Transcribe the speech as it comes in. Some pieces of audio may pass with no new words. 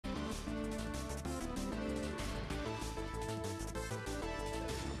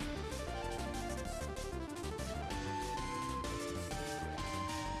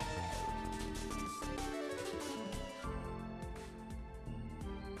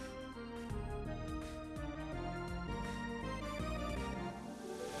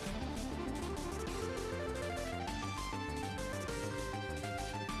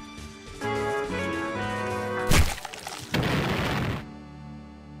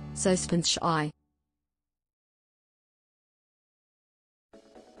socialz.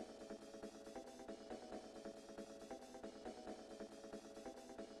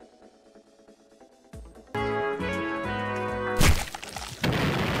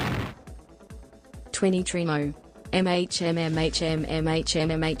 20 Trimo.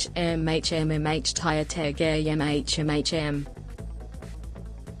 MHMMHMMHMMHMMH Tire MHMHM.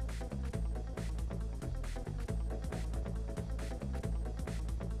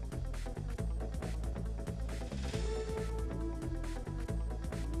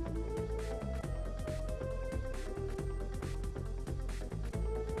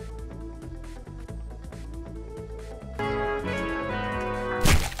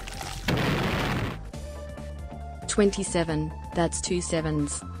 $27, that's 2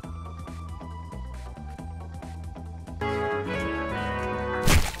 sevens.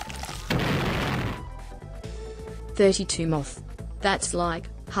 $32 moth. That's like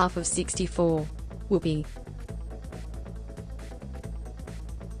half of 64. Whoopee.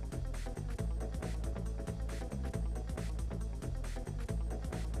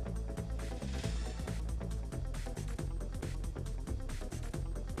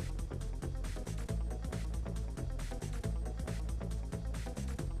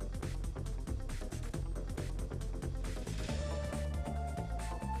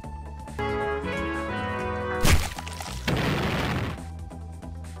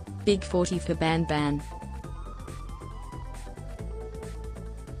 Big 40 for Banban.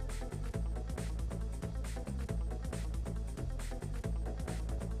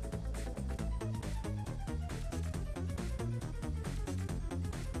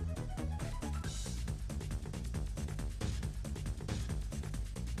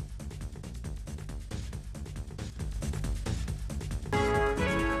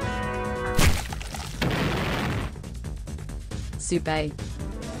 Soupe.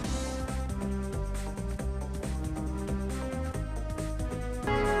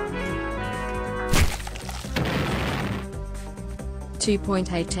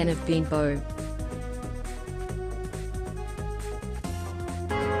 $2.810 of Banban.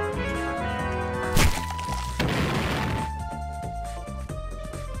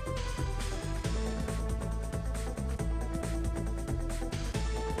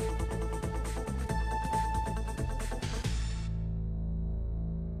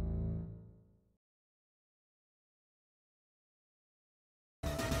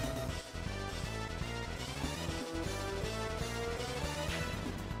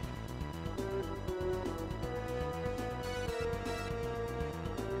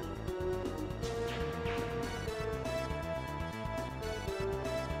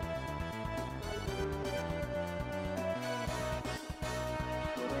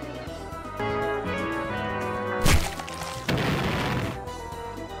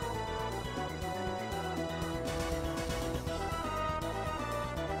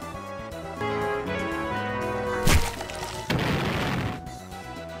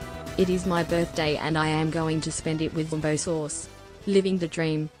 It is my birthday and I am going to spend it with Jumbo sauce. Living the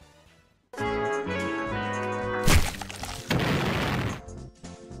dream.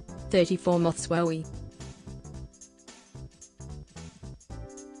 $34 moths wowie.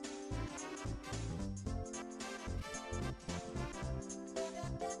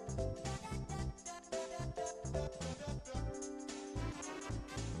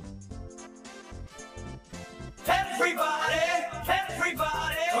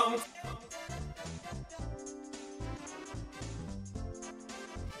 Everybody, come.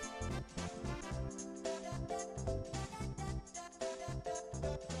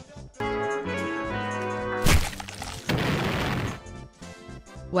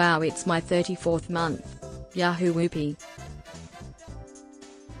 Wow, it's my 34th month. Yahoo whoopee.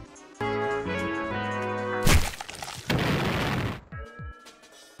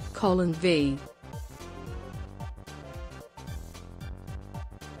 Colon V.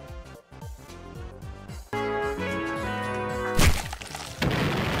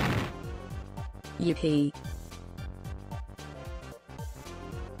 Yippee.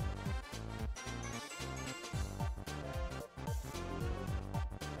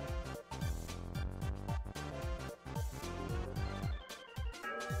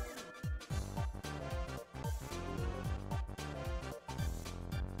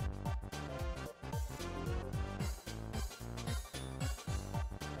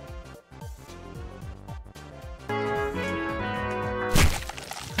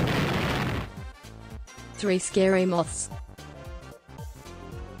 Three scary moths.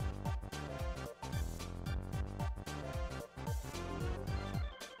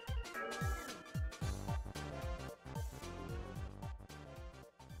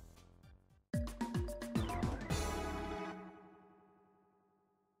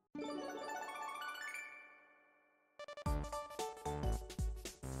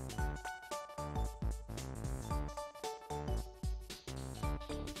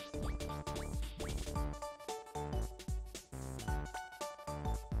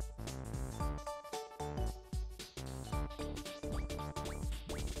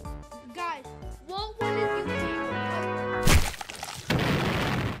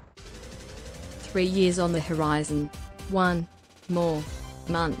 3 years on the horizon. One more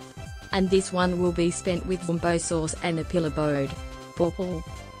month. And this one will be spent with wombo sauce and a pillar board. Paw.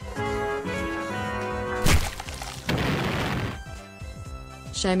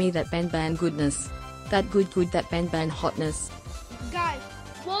 Show me that Banban goodness. That good that Banban hotness. Guys,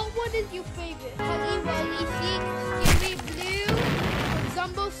 what one is your favorite? Huggy Wuggy Seek, Skilly Blue,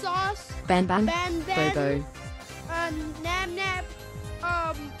 Gumbo Sauce, Banban, Banban, Bobo. Nab Nab,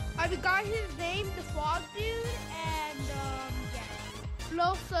 I forgot his name, the frog dude, and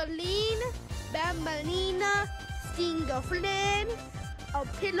Flosaline, Bambalina, Stinger Flynn, a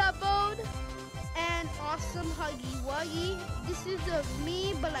pillar boat, and awesome Huggy Wuggy. This is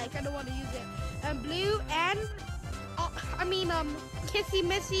me, but like I don't want to use it. And blue and Kissy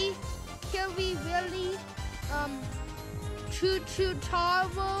Missy, Killy Willy, Choo Choo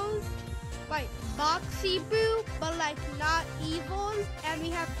Tarvos, like Boxy Boo, but like not evil. And we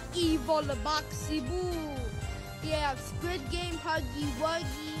have evil Boxy Boo. We have Squid Game Huggy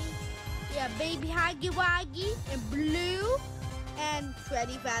Wuggy. We have Baby Huggy Wuggy and blue. And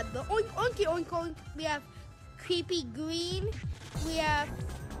Freddy Fazbear. Oink, oinky, oink, oink. We have Creepy Green. We have.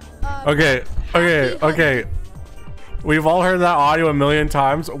 Okay. We've all heard that audio a million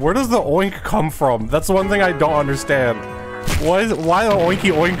times. Where does the oink come from? That's the one thing I don't understand. Why the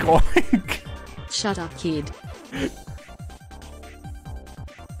oinky oink oink? Shut up, kid.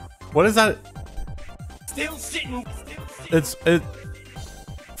 What is that? Still sitting.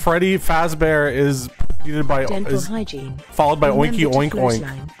 Freddy Fazbear is preceded by hygiene. Followed by oinky oink oink.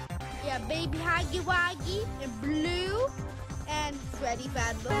 Yeah, Baby Huggy Wuggy and blue and Freddy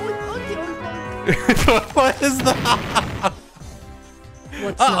Fazbear. Oink, oink, oink. What is that?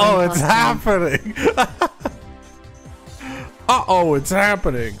 Uh-oh, it's happening. Uh-oh, it's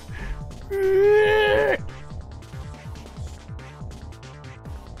happening.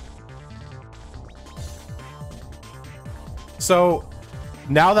 So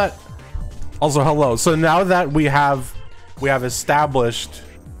now that also hello. So now that we have established,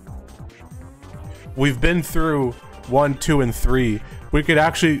 we've been through 1, 2, and 3. We could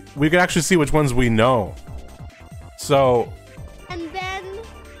actually see which ones we know. So and then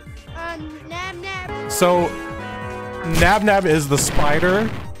Nab Nab. So Nab Nab is the spider,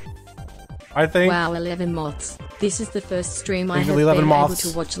 I think. Wow, 11 moths. This is the first stream I have 11 been moths.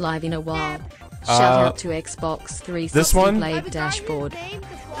 able to watch live in a while. Shout out to Xbox 3 this one? Blade dashboard.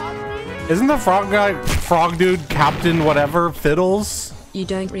 Isn't the frog dude Captain whatever Fiddles? You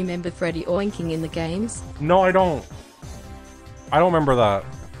don't remember Freddy oinking in the games? No, I don't. I don't remember that.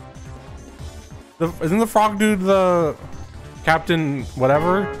 Isn't the frog dude the Captain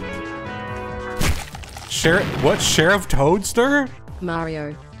whatever? Sheriff Toadster?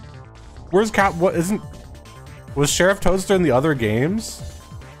 Mario. Where's was Sheriff Toadster in the other games?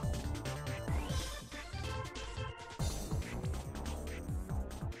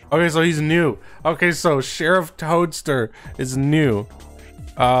 Okay, so he's new. Okay, so Sheriff Toadster is new.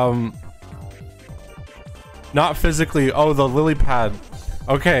 Not physically. Oh, the lily pad.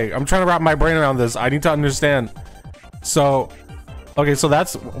 Okay, I'm trying to wrap my brain around this. I need to understand. So, okay, so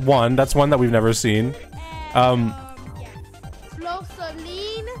that's one. That's one that we've never seen.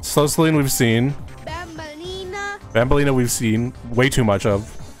 Slosaline we've seen. Bambalina we've seen way too much of.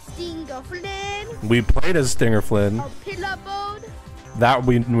 Stinger Flynn. We played as Stinger Flynn. That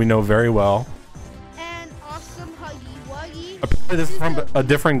we know very well. And awesome Huggy Wuggy. Apparently this is from a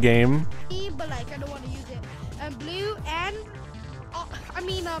different game. But like I don't want to use it. And blue and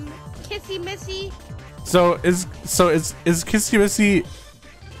Kissy Missy. So is Kissy Missy?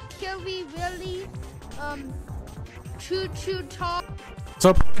 Killy Willy. Choo Choo Top.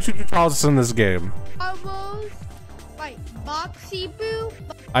 So Choo Choo Charles is in this game. Almost like Boxy Boo.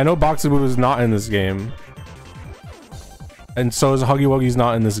 I know Boxy Boo is not in this game. And so is Huggy Wuggy's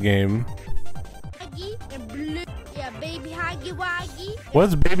not in this game. Huggy and blue. Yeah, Baby Huggy Wuggy.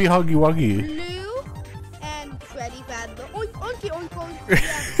 What's Baby Huggy Wuggy? Blue and Freddy Fazbear. Oink, oinky, oink, oink.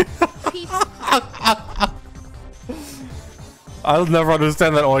 Yeah. I'll never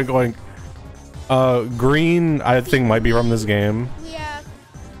understand that oink oink. Green I think might be from this game. We have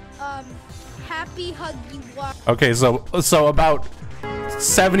Happy Huggy Wuggy. Okay, so about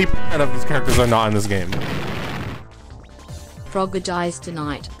 70% of these characters are not in this game. Frogger dies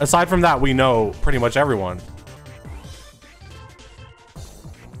tonight. Aside from that, we know pretty much everyone.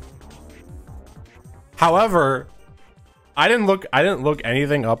 However, I didn't look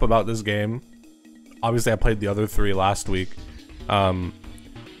anything up about this game. Obviously, I played the other 3 last week. Garten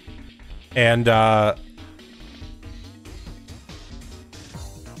of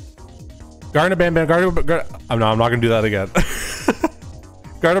Banban, I'm not gonna do that again.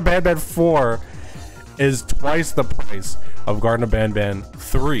 Garten of Banban 4 is twice the price of Garten of Banban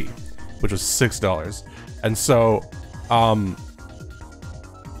 3, which was $6. And so,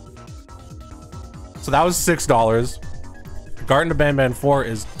 so that was $6. Garten of Banban 4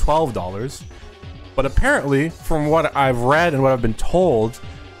 is $12. But apparently, from what I've read and what I've been told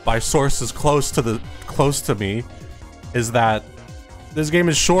by sources close to me, is that this game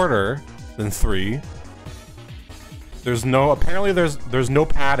is shorter than 3. Apparently there's no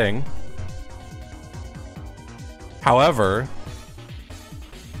padding. However,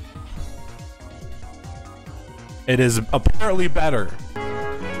 it is apparently better.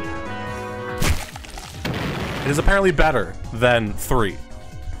 It is apparently better than 3.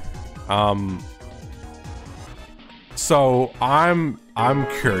 So I'm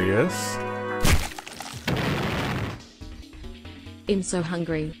curious. I'm so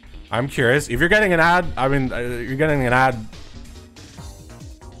hungry. I'm curious. If you're getting an ad, I mean, you're getting an ad.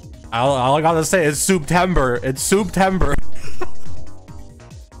 All I gotta say is September. It's September.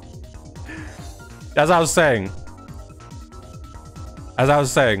 As I was saying.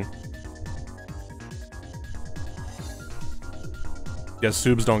 Yes,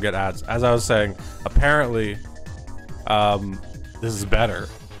 subs don't get ads. As I was saying, apparently, this is better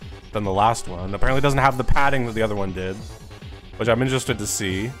than the last one. Apparently, it doesn't have the padding that the other one did, which I'm interested to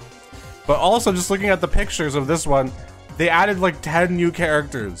see. But also, just looking at the pictures of this one, they added like 10 new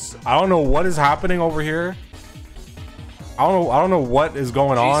characters. I don't know what is happening over here. I don't know what is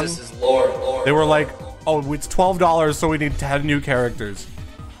going on. Jesus is Lord. They were like, oh, it's $12, so we need 10 new characters.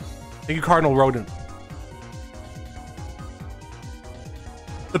 Thank you, Cardinal Rodent.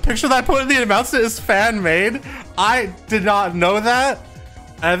 The picture that I put in the announcement is fan-made. I did not know that.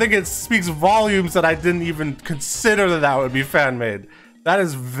 And I think it speaks volumes that I didn't even consider that that would be fan-made. That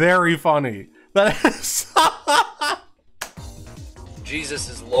is very funny. That is... Jesus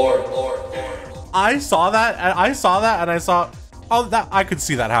is Lord. I saw that and I saw, oh, that I could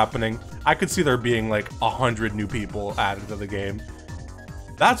see that happening. I could see there being like 100 new people added to the game.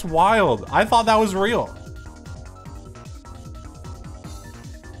 That's wild. I thought that was real.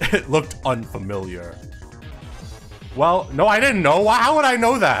 It looked unfamiliar. Well, no, I didn't know. How would I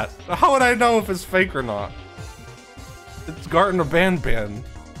know that? How would I know if it's fake or not? It's Garten of Banban.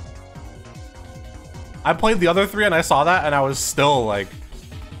 I played the other 3 and I saw that and I was still like,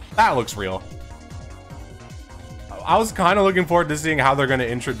 that looks real. I was kind of looking forward to seeing how they're going to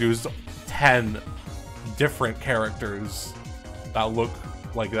introduce 10 different characters that look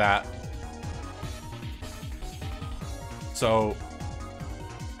like that. So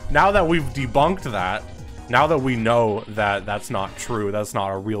now that we've debunked that, now that we know that that's not true, that's not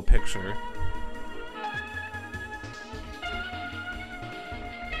a real picture,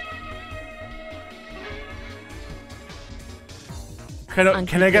 can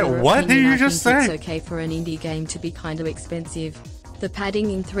I get, what did you just say? It's okay for an indie game to be kind of expensive. The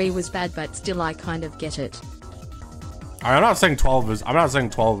padding in 3 was bad, but still I kind of get it. I'm not saying 12 is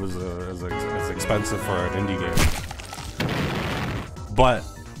expensive for an indie game. But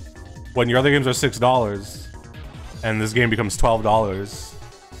when your other games are $6 and this game becomes $12,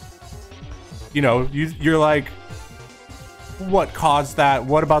 you know, you're like, what caused that?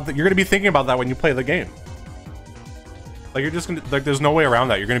 What about that? You're gonna be thinking about that when you play the game. Like, you're just gonna, like, there's no way around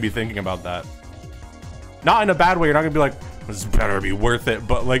that. You're gonna be thinking about that. Not in a bad way. You're not gonna be like, this better be worth it.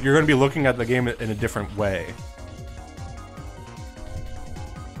 But like, you're gonna be looking at the game in a different way.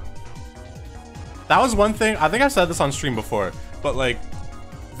 That was one thing. I think I said this on stream before, but like,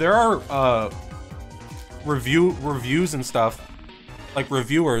 there are reviews and stuff. Like,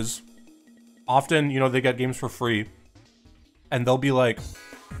 reviewers often, you know, they get games for free, and they'll be like,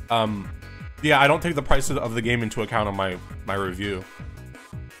 yeah, I don't take the price of the game into account on my review.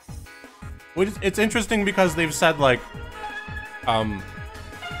 Which, it's interesting because they've said like,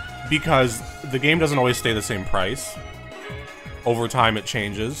 because the game doesn't always stay the same price. Over time it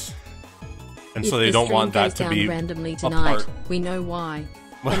changes. And so they don't want that to be randomly tonight. We know why.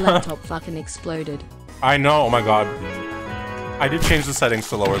 The laptop fucking exploded. I know, oh my god. I did change the settings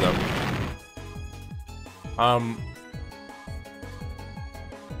to lower them.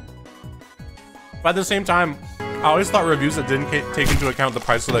 But at the same time, I always thought reviews that didn't take into account the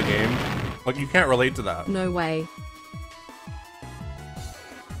price of the game, like, you can't relate to that. No way.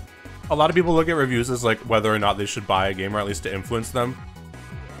 A lot of people look at reviews as like whether or not they should buy a game, or at least to influence them.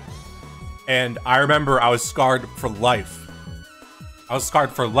 And I remember I was scarred for life. I was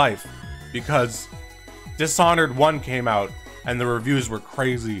scarred for life because Dishonored 1 came out and the reviews were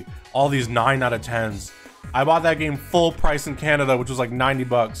crazy. All these 9 out of 10s. I bought that game full price in Canada, which was like 90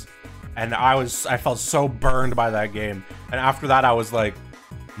 bucks. And I felt so burned by that game. And after that, I was like,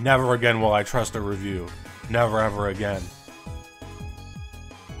 Never again will I trust a review. Never ever again.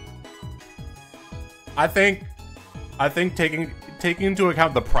 I think taking into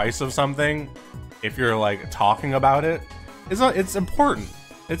account the price of something, if you're like talking about it, it's important.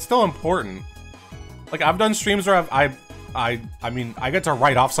 It's still important. Like, I've done streams where I mean, I get to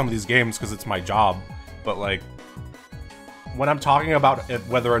write off some of these games because it's my job, but like, when I'm talking about it,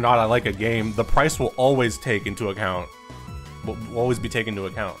 whether or not I like a game, the price will always take into account. Will always be taken into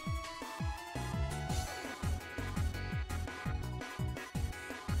account.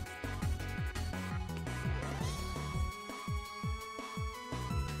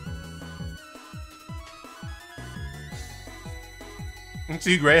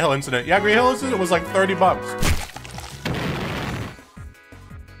 See, Grey Hill Incident. Yeah, Grey Hill Incident was like 30 bucks.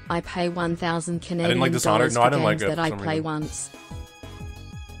 I pay 1,000 Canadian I didn't like Dishonored. No, I didn't like it. That I for some play reason. once.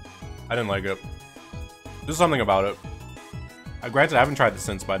 I didn't like it. There's something about it. Granted, I haven't tried this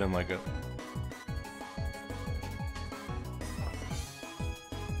since, but I didn't like it.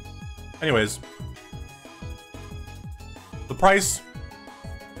 Anyways, the price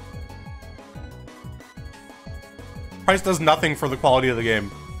does nothing for the quality of the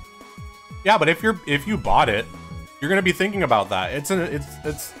game. Yeah, but if you bought it, you're gonna be thinking about that.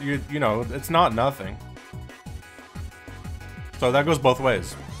 You know, it's not nothing. So that goes both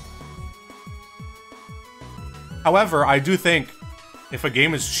ways. However, I do think if a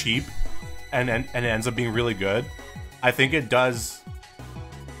game is cheap and it ends up being really good, I think it does.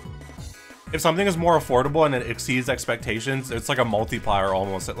 If something is more affordable and it exceeds expectations, it's like a multiplier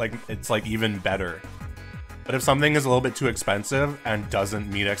almost. It's like even better. But if something is a little bit too expensive and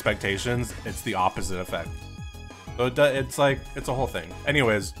doesn't meet expectations, it's the opposite effect. So it's like, it's a whole thing.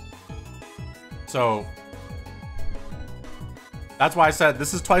 Anyways, so that's why I said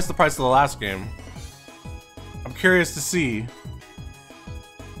this is twice the price of the last game. I'm curious to see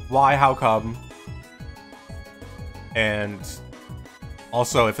why, how come, and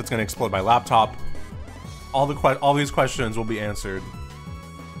also if it's going to explode my laptop. All these questions will be answered.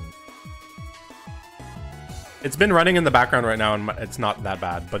 It's been running in the background right now, and it's not that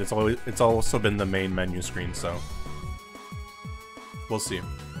bad, but it's also been the main menu screen, so we'll see.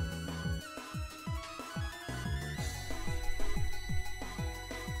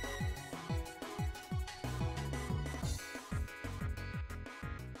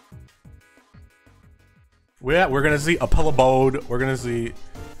 We're gonna see a pillow boat. We're gonna see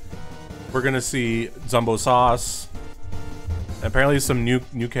Zumbo Sauce. And apparently some new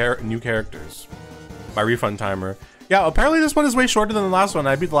characters. My refund timer. Yeah, apparently this one is way shorter than the last one.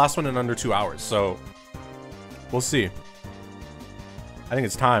 I beat the last one in under 2 hours, so we'll see. I think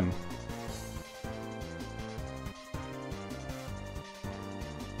it's time.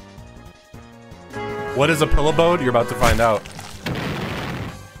 What is a pillow boat? You're about to find out.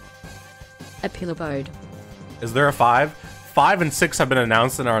 A pillow boat. Is there a 5? 5 and 6 have been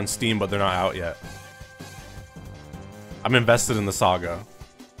announced and are on Steam, but they're not out yet. I'm invested in the saga.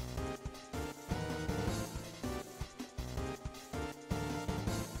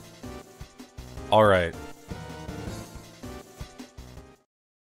 All right.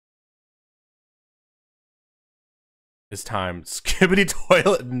 It's time. Skibbity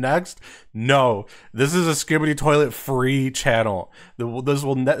Toilet next? No, this is a Skibbity Toilet free channel. It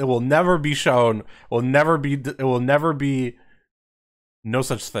will never be shown. It will never be. No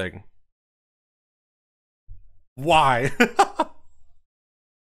such thing. Why?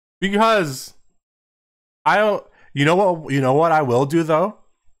 Because I don't. You know what? You know what I will do though.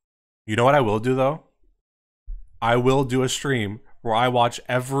 You know what I will do though? I will do a stream where I will watch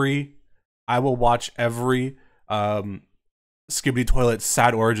every Skibbity Toilet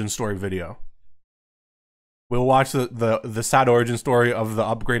sad origin story video. We'll watch the sad origin story of the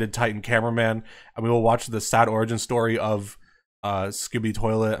upgraded Titan cameraman, and we will watch the sad origin story of Skibbity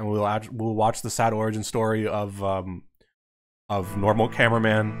Toilet, and we'll watch the sad origin story of normal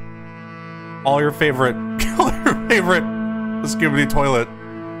cameraman. All your favorite Skibbity Toilet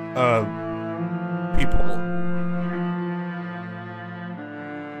people.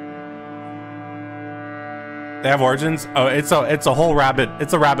 They have origins. Oh, it's a whole rabbit.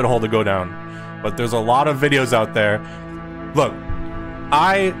 It's a rabbit hole to go down. But there's a lot of videos out there. Look, can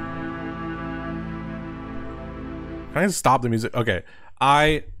I stop the music? Okay,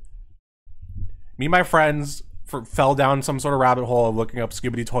 me and my friends fell down some sort of rabbit hole of looking up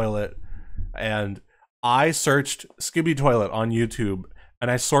Skibbity Toilet, and I searched Skibbity Toilet on YouTube,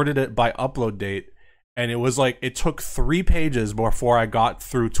 and I sorted it by upload date, and it was like it took 3 pages before I got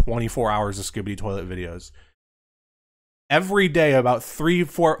through 24 hours of Skibbity Toilet videos. Every day, about 4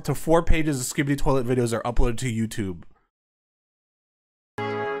 pages of Skibbity Toilet videos are uploaded to YouTube.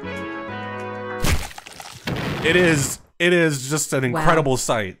 It is just an incredible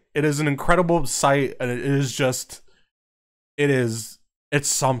sight. It is an incredible sight, and it is just, it's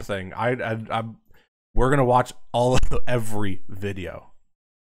something. We're gonna watch every video.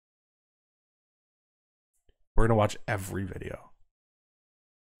 We're gonna watch every video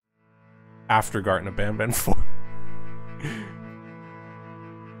after Garten of Banban 4.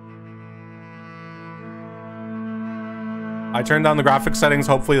 I turned down the graphics settings.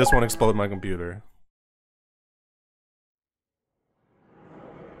 Hopefully this won't explode my computer.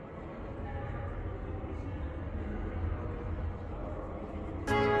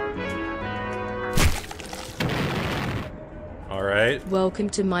 All right. Welcome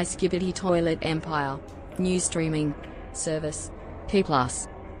to my Skibbity Toilet Empire. New streaming service. P+.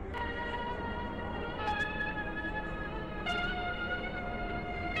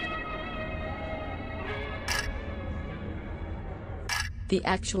 The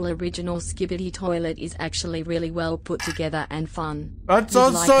actual original Skibbity toilet is actually really well put together and fun. That's You'd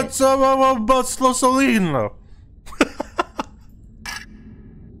like it.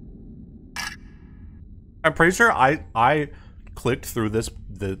 I'm pretty sure I clicked through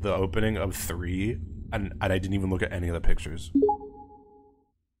the opening of 3 and I didn't even look at any of the pictures.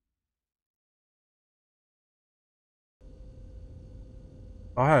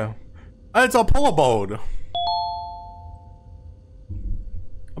 Oh, yeah. It's a pull boat.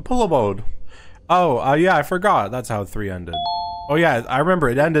 A pull boat. Oh, yeah, I forgot. That's how 3 ended. Oh yeah, I remember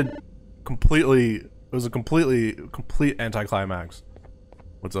it ended completely. It was a complete anticlimax.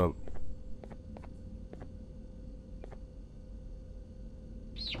 What's up?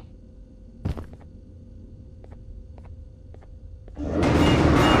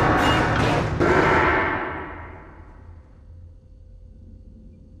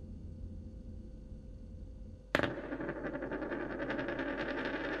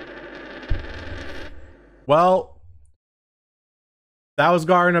 Well, that was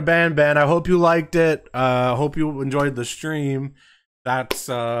Garten of Banban. I hope you liked it. I hope you enjoyed the stream. That's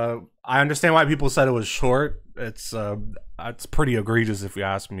I understand why people said it was short. It's pretty egregious if you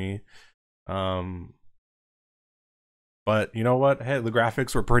ask me. But you know what? Hey, the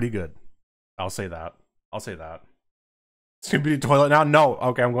graphics were pretty good. I'll say that. It's gonna be a toilet now. No,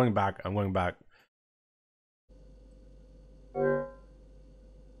 okay, I'm going back.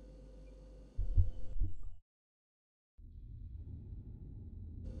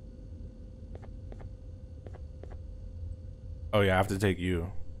 Oh yeah, I have to take you.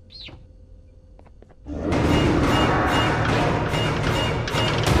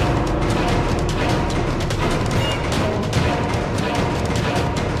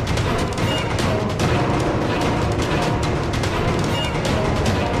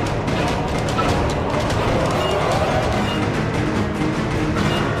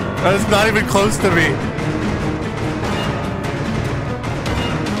 That's not even close to me.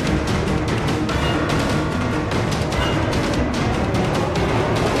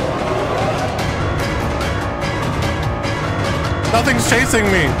 Nothing's chasing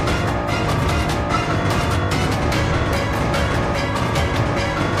me.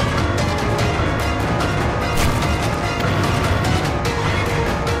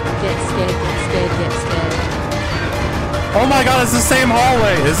 Get scared. Oh my god, it's the same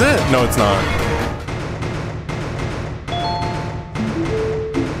hallway, is it? No, it's not.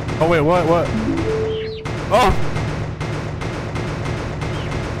 Oh wait, what? Oh!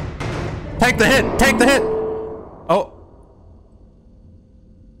 Take the hit! Oh.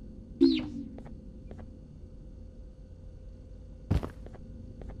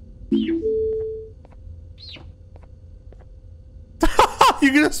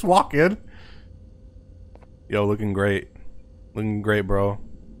 You can just walk in. Yo, looking great, bro.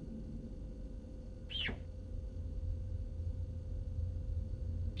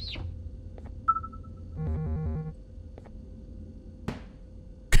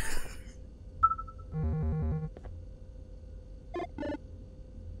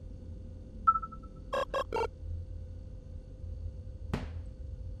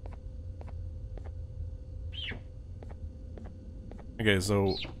 Okay,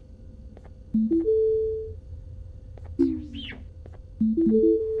 so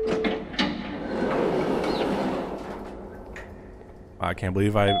I can't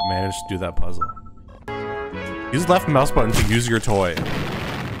believe I managed to do that puzzle. Use left mouse button to use your toy.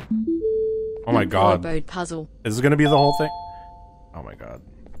 Oh my god. Boat puzzle. Is it gonna be the whole thing? Oh my god.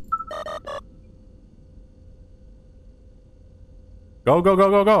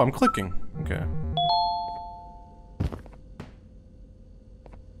 Go. I'm clicking. Okay.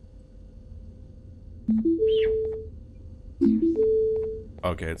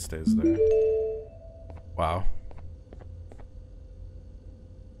 Okay, it stays there. Wow.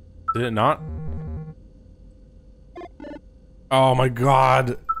 Did it not? Oh my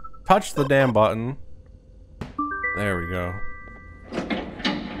god. Touch the damn button. There we go.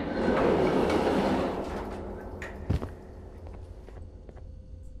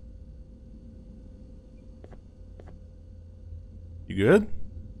 You good?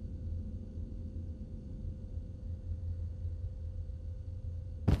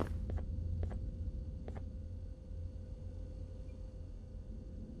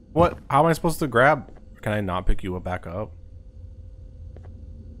 What? How am I supposed to grab? Can I not pick you back up?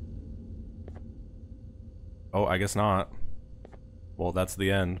 Oh, I guess not. Well, that's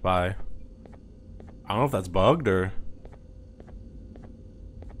the end. Bye. I don't know if that's bugged or...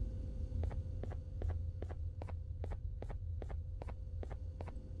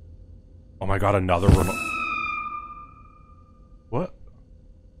 Oh my god, another remote. What?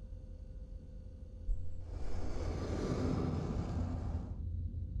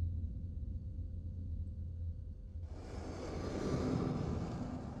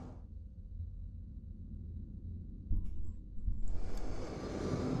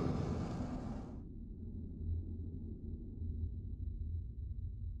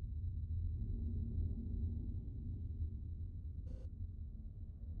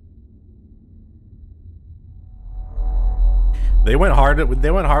 They went hard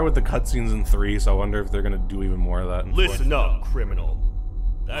with the cutscenes in 3, so I wonder if they're gonna do even more of that in 4. Listen up, criminal.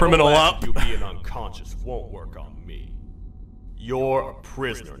 That Criminal whole up. act of you being unconscious won't work on me. You're a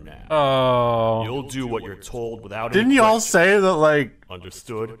prisoner now. Oh. You'll do what you're told without Didn't any you all questions. say that, like...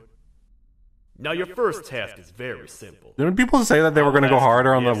 Understood? Now your first task is very simple. Didn't people say that they were gonna go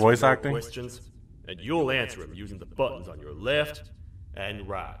harder on the voice acting? Questions, and you'll answer them using the buttons on your left and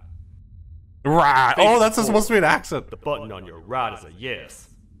right. Right. Oh, that's supposed to be an accent. The button on your right is a yes,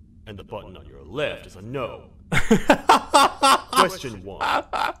 and the button on your left is a no. Question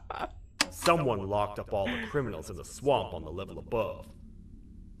 1. Someone locked up all the criminals in the swamp on the level above.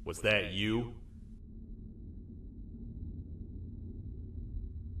 Was that you?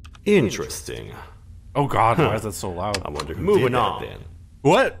 Interesting. Oh god, why is that so loud? I wonder who did that then.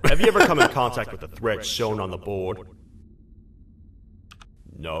 What? Have you ever come in contact with the threat shown on the board?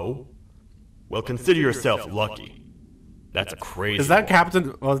 No? Well, consider yourself lucky. That's a crazy Is that one.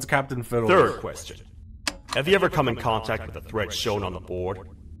 Captain... Well, it's Captain Fiddle. Third question. Have you ever come in contact with the threat shown on the board?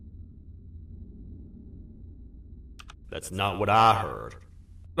 That's not what I heard.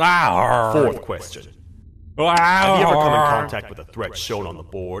 Fourth question. Have you ever come in contact with the threat shown on the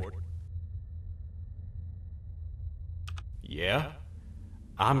board? Yeah?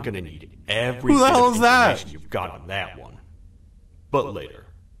 I'm gonna need every Who the bit hell of is that? information you've got on that one. But later.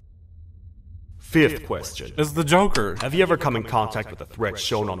 Fifth question. It's the Joker. Have you ever come in contact with the threat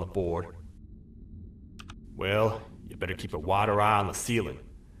shown on the board? Well, you better keep a wider eye on the ceiling.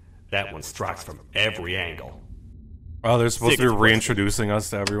 That one strikes from every angle. Oh, they're supposed to be Sixth reintroducing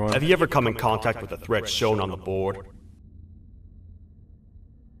us to everyone. Have you ever come in contact with the threat shown on the board?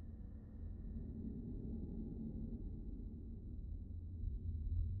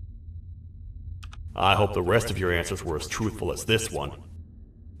 I hope the rest of your answers were as truthful as this one.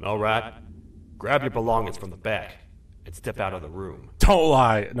 Alright, grab your belongings from the back and step out of the room. Don't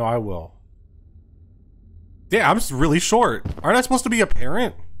lie. No, I will. Yeah, I'm just really short. Aren't I supposed to be a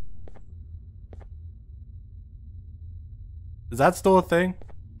parent? Is that still a thing?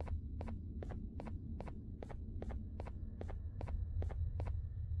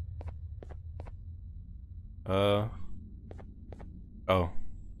 Oh.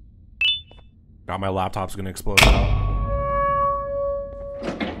 God, my laptop's gonna explode now.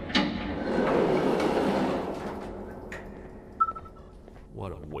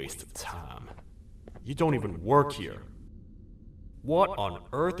 What a waste of time. You don't even work here. What on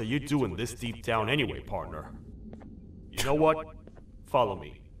earth are you doing this deep down anyway, partner? You know what? Follow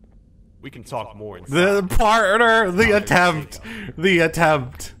me. We can talk more inside. The partner, the attempt.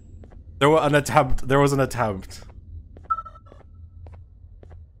 There was an attempt.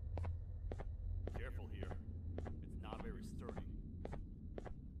 Careful here. It's not very sturdy.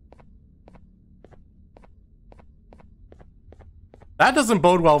 That doesn't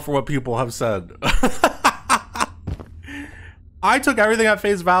bode well for what people have said. I took everything at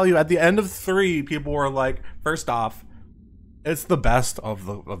face value. At the end of 3, people were like, first off, it's the best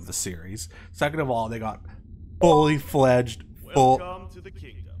of the series. Second of all, they got fully fledged full. Welcome to the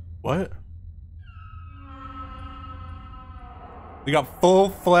kingdom. What? They got full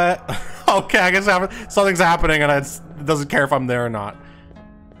fledged. Okay, I guess something's happening, and it doesn't care if I'm there or not.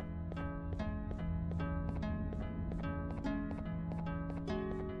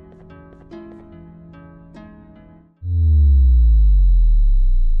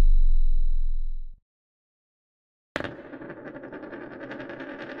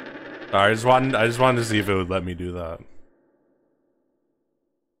 I just wanted to see if it would let me do that.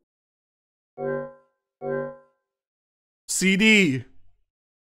 CD.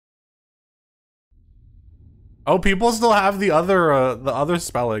 Oh, people still have the other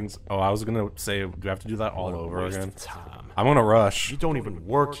spellings. Oh, I was gonna say, do I have to do that all over again? I'm gonna rush. You don't even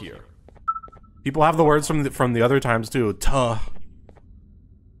work here. People have the words from the other times too. Tuh.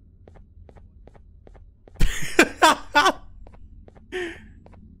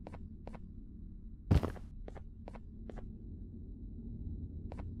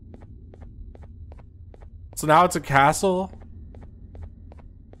 So now it's a castle.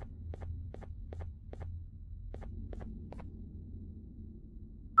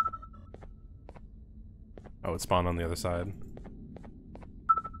 Oh, it spawned on the other side.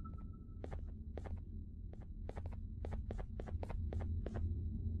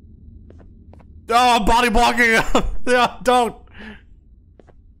 Oh, body blocking! Yeah, don't!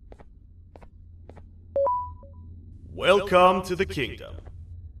 Welcome to the kingdom.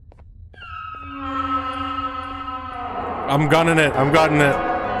 I'm gunning it, I'm gunning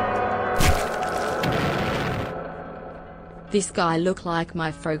it. This guy look like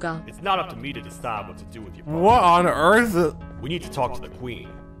my Frogger. It's not up to me to decide what to do with your partner. What on earth? We need to talk to the queen.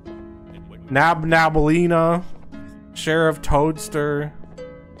 Nabalina. Sheriff Toadster.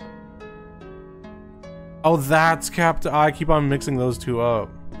 Oh, that's Captain. I keep on mixing those two up.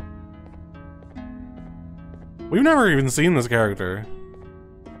 We've never even seen this character.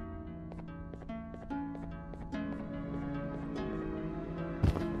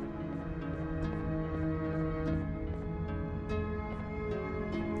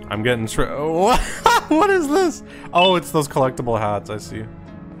 I'm getting what is this? Oh, it's those collectible hats, I see.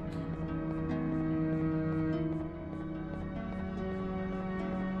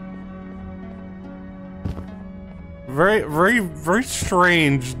 Very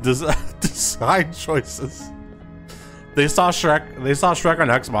strange design choices. They saw Shrek on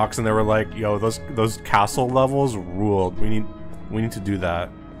Xbox and they were like, yo, those castle levels ruled. We need to do that.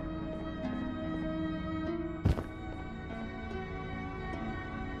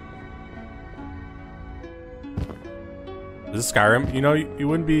 Is this Skyrim? You know, you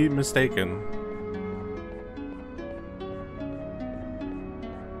wouldn't be mistaken.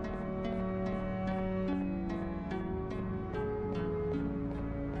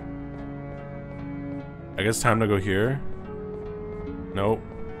 I guess time to go here. Nope.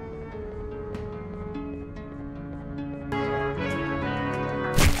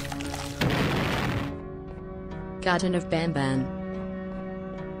 Garten of Banban.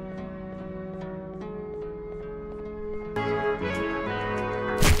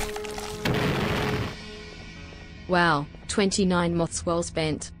 Wow, 29 moths well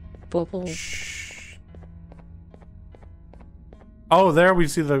spent. Bauble. Oh, there we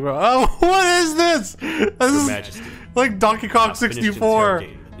see the. Oh, what is this? This is Majesty, like Donkey Kong 64.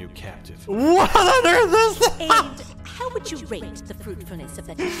 The new captive. What on earth is this? And how would you rate the fruitfulness of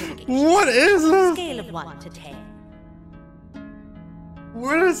that interrogation? What is On a this? scale of 1 to 10.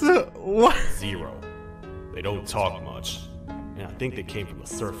 What is it? What? 0. They don't talk much, and I think they came from the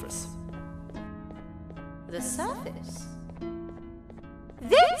surface. The surface?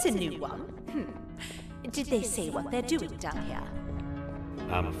 That's a new one. Did they say what they're doing down here?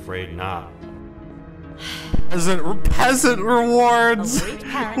 I'm afraid not. Peasant rewards. A great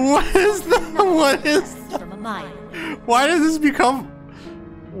parent What is that? What is? from a mile away. Why did this become?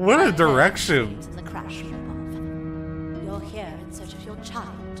 What a direction. In the crash from above. You're here in search of your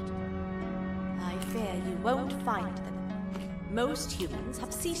child. I fear you won't find them. Most humans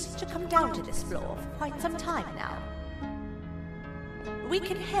have ceased to come down to this floor for quite some time now. We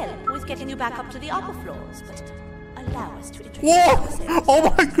can help with getting you back up to the upper floors, but allow us to introduce Whoa! ourselves.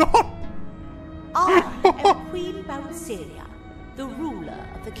 Oh my god! I am Queen Bouncilia, the ruler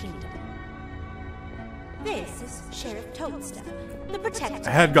of the kingdom. This is Sheriff Toadster, the protector.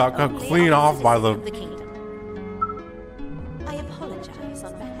 Head got cut only clean of off by citizens the- of kingdom. I apologize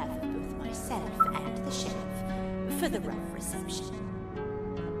on behalf of both myself and the sheriff for the rough reception.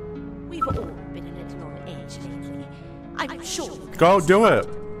 We've all been a little on edge lately. I'm sure you can Go do it.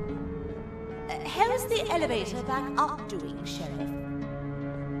 How's the elevator back up doing, Sheriff?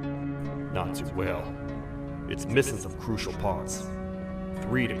 Not too well. It's missing some crucial parts.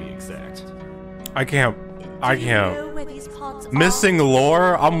 3 to be exact. I can't. I Do you can't. know where these pods are? Missing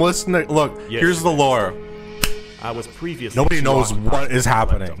lore. I'm listening. Look, Yes, here's the lore. I was previously Nobody knows occupied what is with the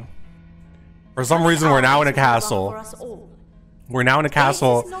happening. rectum. For some reason, we're now in a For us castle. all. We're now in a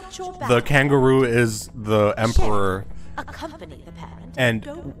castle. not your The battle. kangaroo is the emperor, Accompany the parent and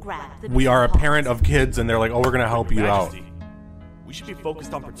go grab the we are a missing parent parts. of kids, and they're like, "Oh, we're gonna help you out." Majesty, We should be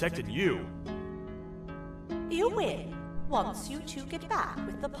focused on protecting you. You win, once you two get back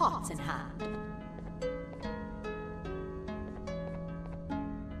with the pots in hand.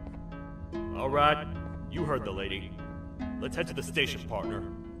 Alright, you heard the lady. Let's head to the station, partner.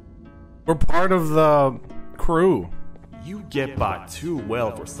 We're part of the crew. You get by too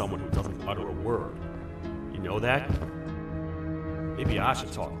well for someone who doesn't utter a word. You know that? Maybe I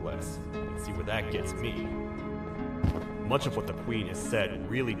should talk less and see where that gets me. Much of what the Queen has said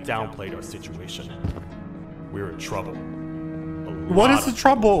really downplayed our situation. We're in trouble. What is the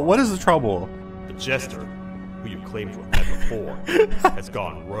trouble? What is the trouble? The Jester, who you claimed to have met before, has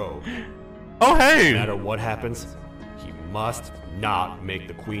gone rogue. Oh, hey! No matter what happens, he must not make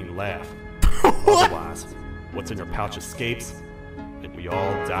the Queen laugh. Otherwise, what's in your pouch escapes, and we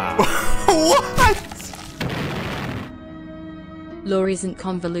all die. What? Lore isn't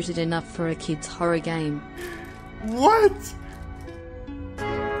convoluted enough for a kid's horror game. What?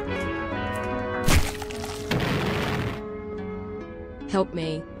 Help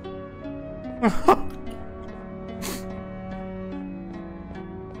me.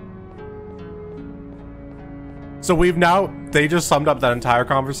 So they just summed up that entire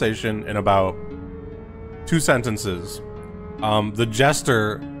conversation in about 2 sentences. The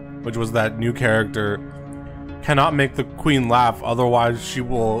Jester, which was that new character, cannot make the Queen laugh, otherwise she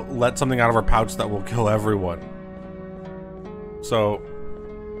will let something out of her pouch that will kill everyone. So...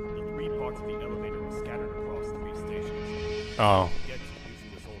 The 3 parts of the elevator are scattered across 3 stations. Oh. Get to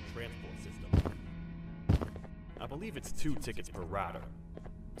using this old transport system. I believe it's 2 tickets per rider.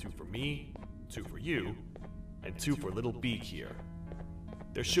 2 for me, 2 for you, and 2 for Little Beak here.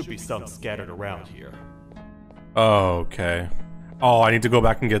 There should be some scattered around here. Okay. Oh, I need to go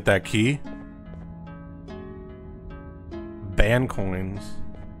back and get that key? Ban coins.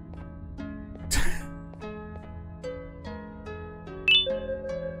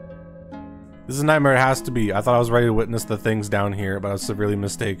 This is a nightmare, it has to be. I thought I was ready to witness the things down here, but I was severely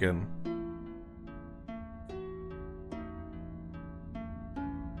mistaken.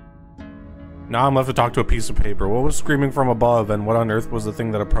 Now I'm left to talk to a piece of paper. What was screaming from above, and what on earth was the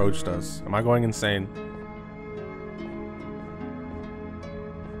thing that approached us? Am I going insane?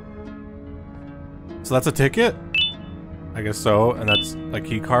 So that's a ticket? I guess so, and that's a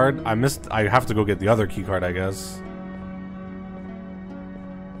key card. I have to go get the other key card, I guess.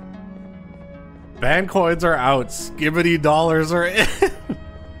 Ban coins are out. Skibbity dollars are in.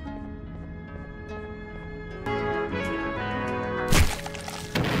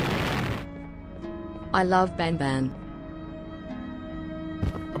 I love Banban.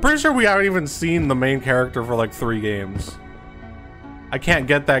 I'm pretty sure we haven't even seen the main character for like 3 games. I can't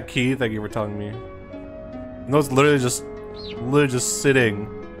get that key. Thank you for telling me. No, it's literally just sitting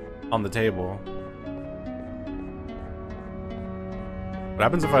on the table. What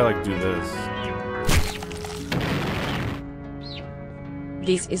happens if I like do this?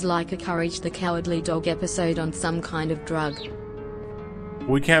 This is like a Courage the Cowardly Dog episode on some kind of drug.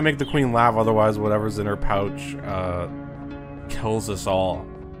 We can't make the Queen laugh, otherwise whatever's in her pouch kills us all.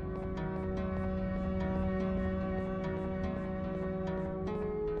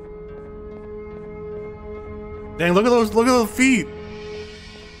 Dang, look at those feet.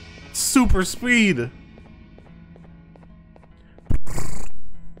 Super speed.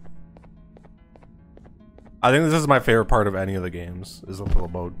 I think this is my favorite part of any of the games, is the little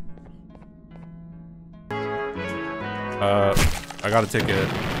mode. I got a ticket.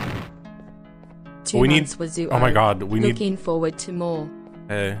 2 months was 0. Oh my god, we need... Looking forward to more.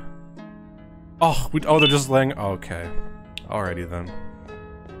 Hey. Oh, they're just laying... Okay. Alrighty then.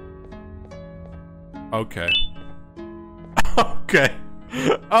 Okay. Okay.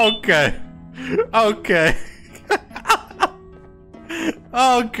 Okay. Okay.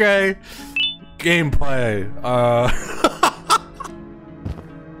 Okay. Gameplay.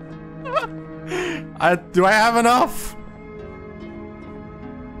 Do I have enough?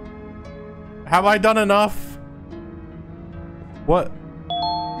 Have I done enough? What?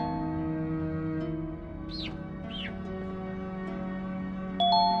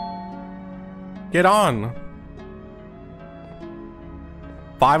 Get on.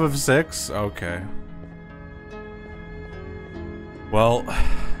 5 of 6? Okay. Well.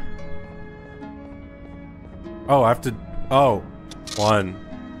 Oh, I have to. Oh. 1,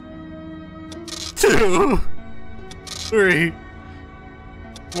 2, 3,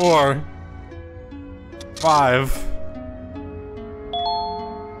 4, 5.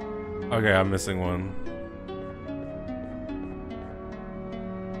 Okay, I'm missing one.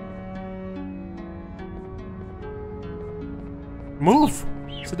 Move!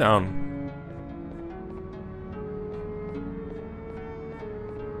 Sit down.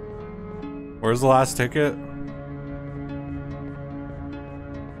 Where's the last ticket?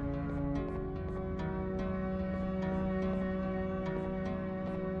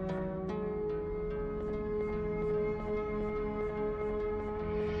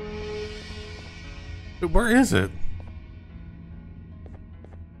 Where is it?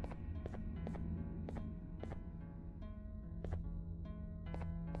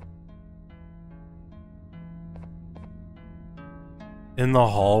 In the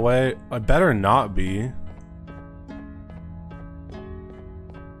hallway? I better not be.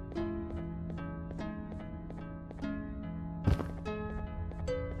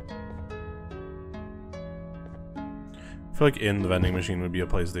 I feel like in the vending machine would be a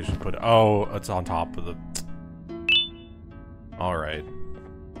place they should put it. Oh, it's on top of the... Alright.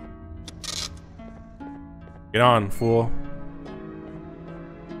 Get on, fool.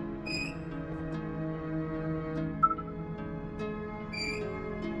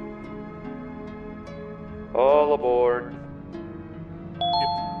 All aboard.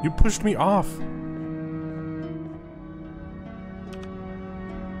 You pushed me off.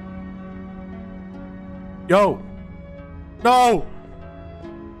 Yo! No!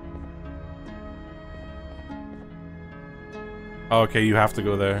 Okay, you have to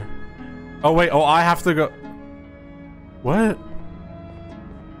go there. Oh wait, oh I have to go. What?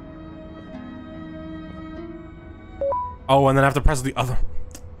 Oh, and then I have to press the other.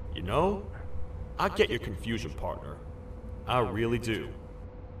 You know, I get your confusion, partner. I really do.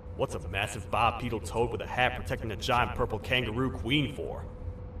 What's a massive bipedal toad with a hat protecting a giant purple kangaroo queen for?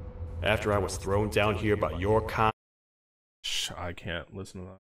 After I was thrown down here by your kind. Shh, I can't listen to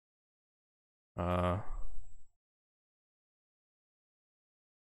that.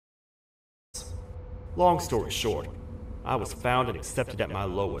 Long story short, I was found and accepted at my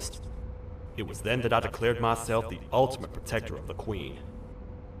lowest. It was then that I declared myself the ultimate protector of the Queen.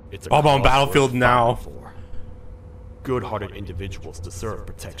 It's a Bob on cause Battlefield worth now. fighting for. Good-hearted individuals deserve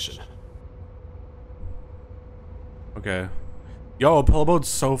protection. Okay. Yo, pillow boat's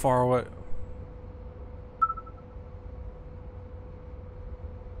so far away.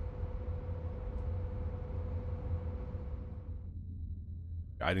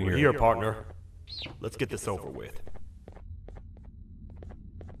 I didn't We're hear here, partner. Let's get this over with.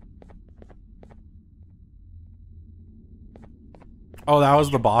 Oh, that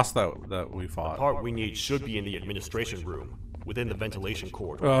was the boss that we The fought. part we need should be in the administration room, within the ventilation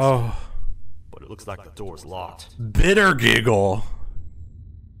corridors. Oh, But it looks like the door's locked. bitter giggle.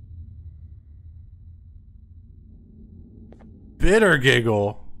 Bitter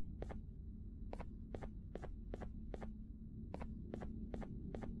giggle.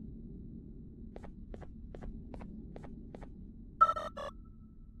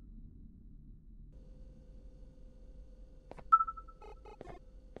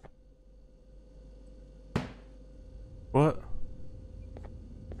 What?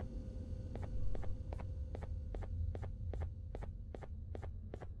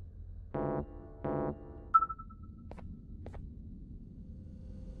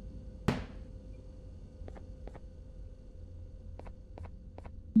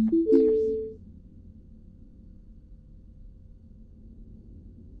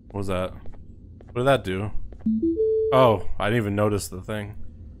 What was that? What did that do? Oh, I didn't even notice the thing.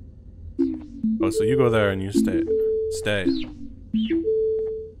 Oh, so you go there and you stay. Stay.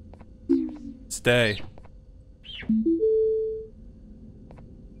 Stay.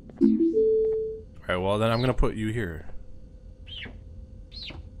 Alright, well then I'm gonna put you here.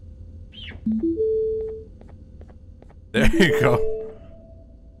 There you go.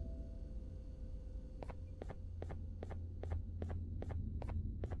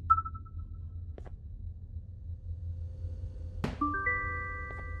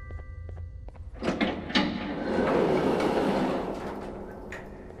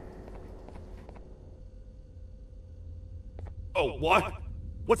 Oh, what?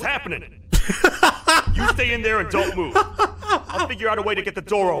 What's happening? You stay in there and don't move. I'll figure out a way to get the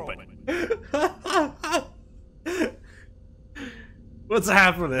door open. What's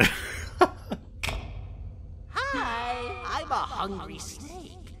happening? Hi, I'm a hungry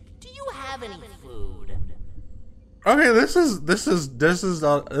snake. Do you have any food? Okay, this is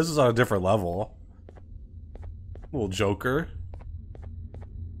on a different level. Little Joker.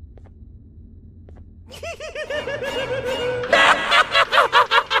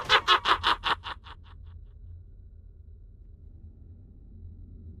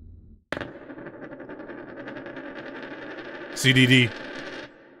 CDD.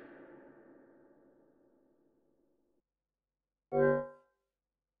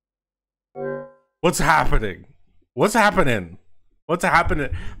 What's happening? What's happening? What's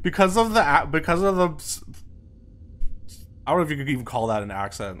happening? Because of the I don't know if you could even call that an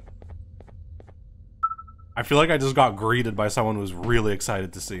accent. I feel like I just got greeted by someone who was really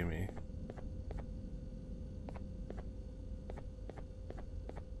excited to see me.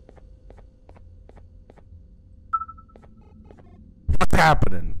 What's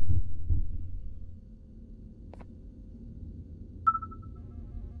happening?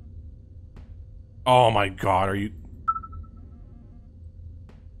 Oh my god, are you...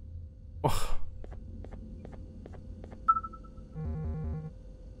 Ugh.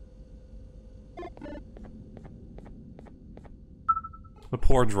 The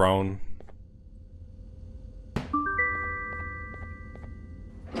poor drone.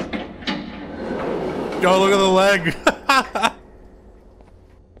 Yo, look at the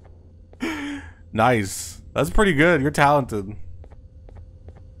leg! Nice. That's pretty good. You're talented.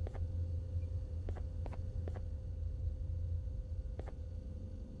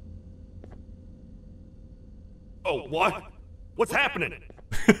 Oh, what? What's happening?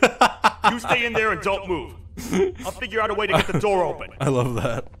 You stay in there and don't move. I'll figure out a way to get the door open. I love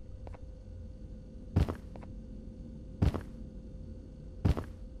that.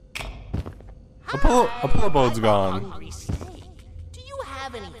 Apollo boat's gone. Hungry snake. Do you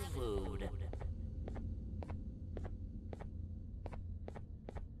have any food?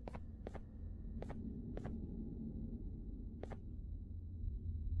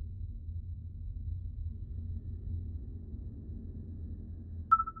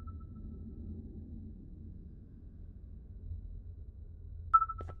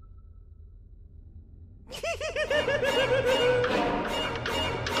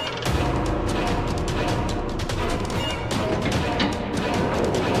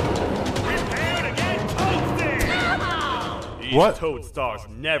 What? Toad stars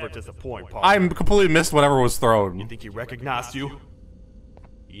never disappoint, partner. I completely missed whatever was You thrown. think he recognized you?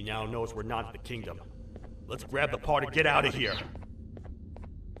 He now knows we're not in the kingdom. Let's grab the part and get out of here.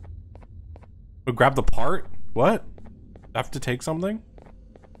 But grab the part? What? I have to take something?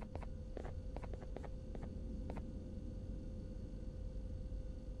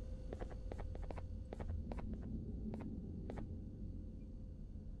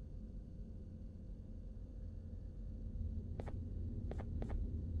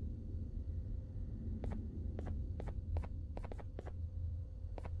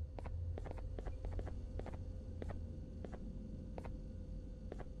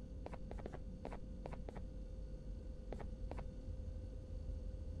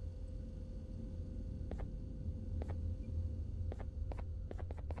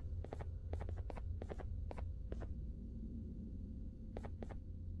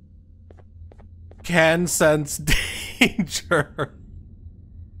 Can sense danger.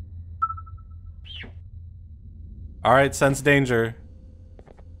 Alright, sense danger.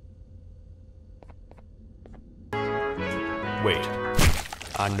 Wait.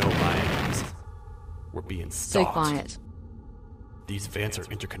 I know my enemies. We're being So stalked. quiet. These vents are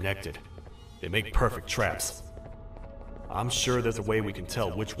interconnected. They make perfect traps. I'm sure there's a way we can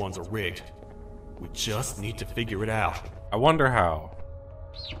tell which ones are rigged. We just need to figure it out. I wonder how.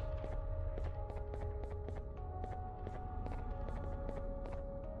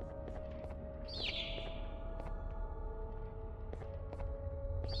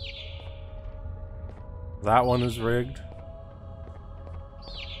 That one is rigged.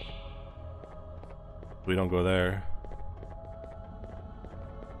 We don't go there.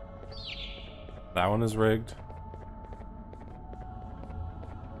 That one is rigged.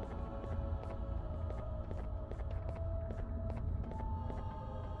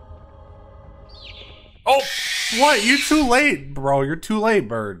 Oh, what? You're too late, bro. You're too late,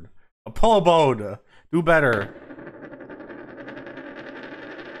 bird. Apollo boat. Do better.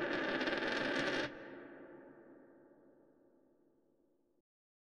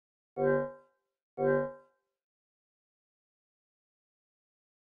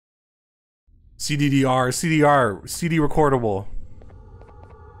 CDDR, CDR, CD recordable.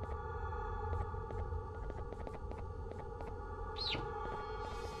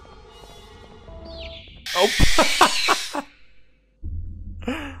 Oh.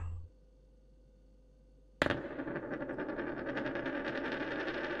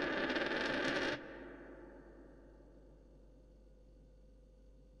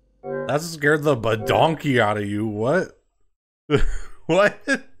 That scared the badonkey out of you. What? What?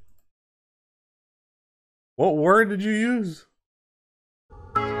 What word did you use?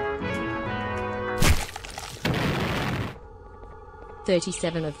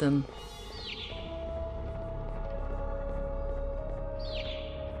 "37 of them."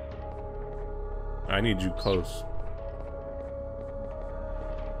 I need you close.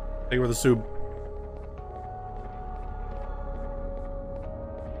 Thank you for the soup.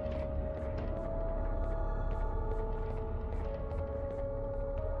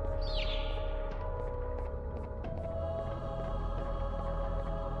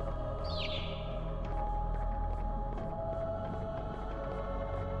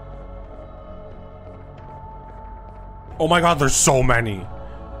 Oh my god, there's so many.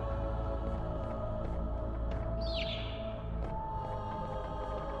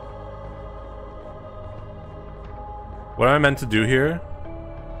 What am I meant to do here?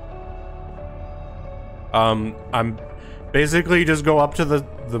 I'm basically just go up to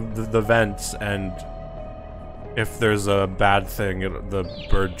the vents, and if there's a bad thing, the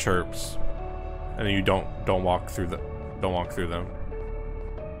bird chirps, and you don't walk through them.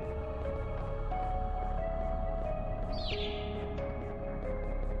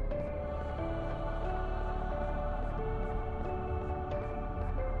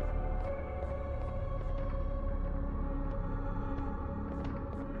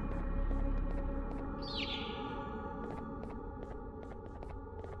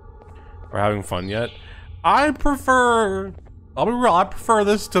 We're having fun yet? I'll be real, I prefer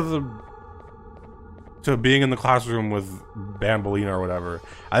this to being in the classroom with Bambolina or whatever.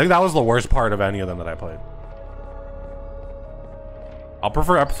 I think that was the worst part of any of them that I played. I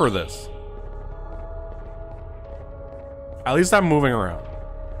prefer this. At least I'm moving around.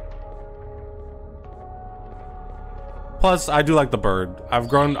 Plus, I do like the bird. I have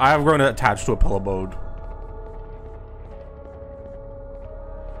grown attached to a pillow boat.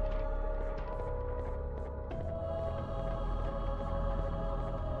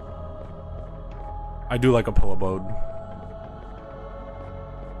 I do like a pillow boat.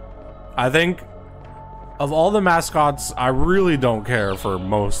 I think of all the mascots, I really don't care for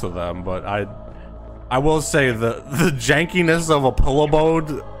most of them, but I will say the jankiness of a pillow boat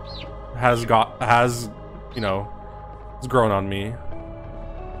has you know, it's grown on me.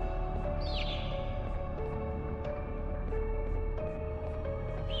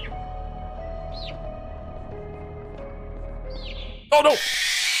 Oh no!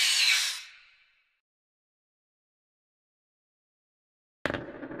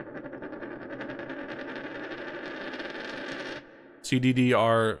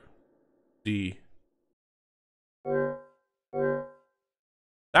 CDDRD.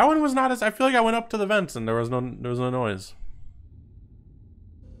 That one was not as, I feel like I went up to the vents and there was no noise.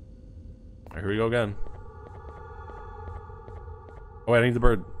 Alright, here we go again. Oh wait, I need the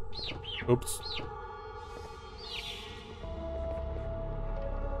bird. Oops.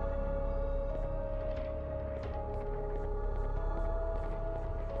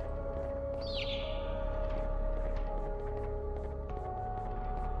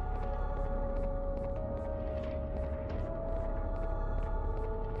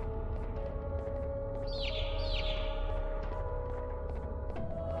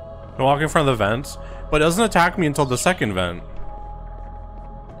 I walk in front of the vents, but it doesn't attack me until the second vent.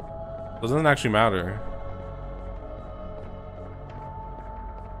 Doesn't actually matter.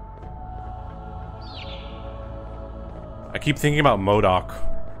 I keep thinking about MODOK.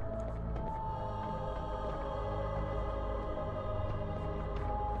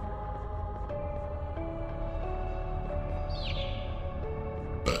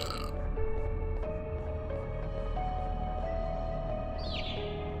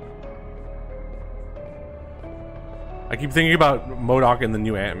 I keep thinking about MODOK and the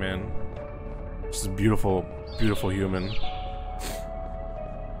new Ant-Man. Just a beautiful, beautiful human.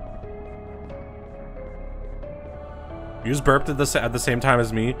 You just burped at the same time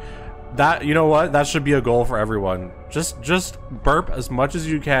as me. That, you know what? That should be a goal for everyone. Just burp as much as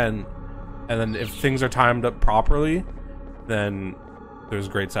you can, and then if things are timed up properly, then there's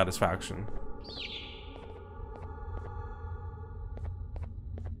great satisfaction.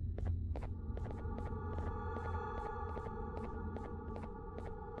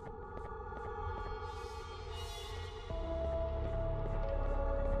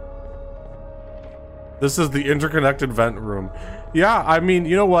 This is the interconnected vent room. Yeah, I mean,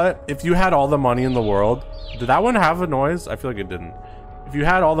 you know what? If you had all the money in the world... Did that one have a noise? I feel like it didn't. If you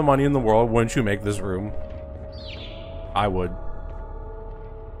had all the money in the world, wouldn't you make this room? I would.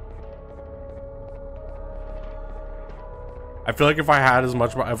 I feel like if I had as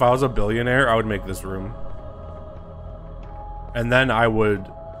much... If I was a billionaire, I would make this room. And then I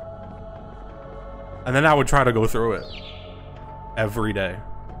would... And then I would try to go through it. Every day.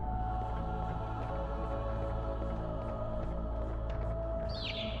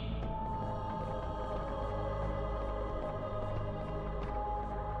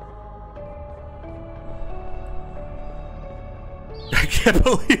 I can't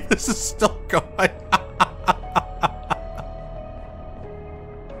believe this is still going.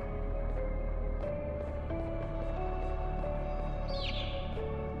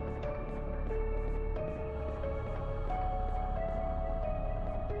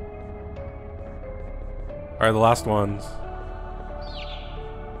 Alright, the last ones.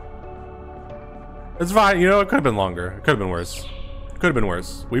 It's fine, you know, it could have been longer. It could have been worse. Could have been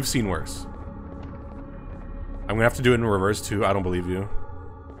worse. We've seen worse. I'm gonna have to do it in reverse too. I don't believe you.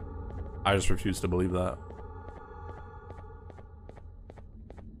 I just refuse to believe that.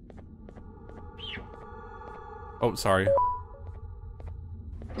 Oh, sorry.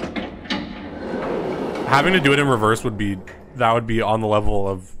 Having to do it in reverse would be, that would be on the level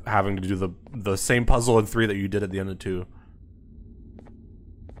of having to do the same puzzle in 3 that you did at the end of 2.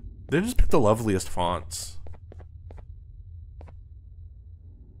 They just picked the loveliest fonts.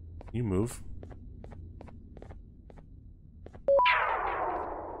 You move.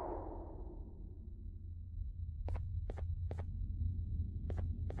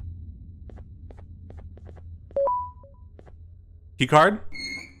 Key card?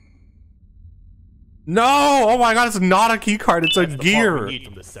 No! Oh my god, it's not a key card, it's a That's the part gear. we need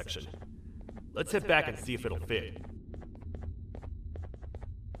from this section. Let's head back and see if it'll fit.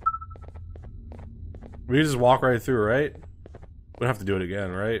 We just walk right through, right? We don't have to do it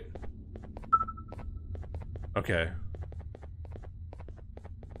again, right? Okay.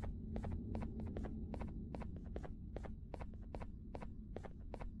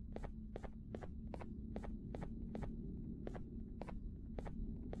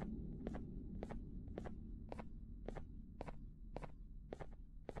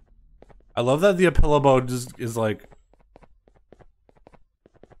 I love that the Apillabo just is like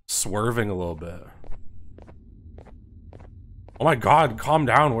swerving a little bit. Oh my god, calm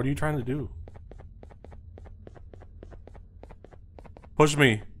down. What are you trying to do? Push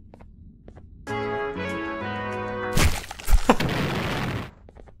me.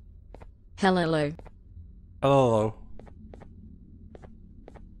 Hello. Hello.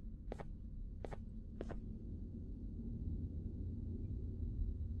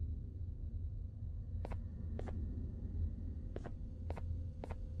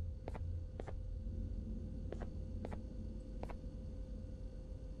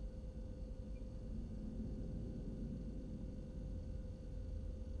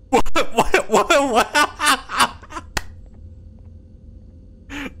 What?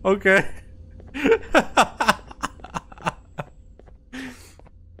 Okay.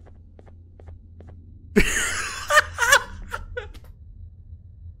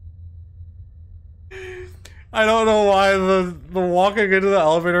 I don't know why the walking into the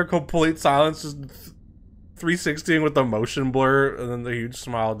elevator, complete silence, just 360ing with the motion blur, and then the huge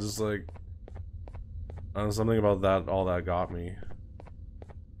smile, just like, I don't know, something about that, all that got me.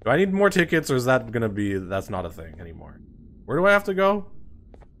 Do I need more tickets, or is that gonna be, that's not a thing anymore? Where do I have to go?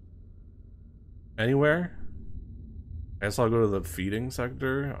 Anywhere? I guess I'll go to the feeding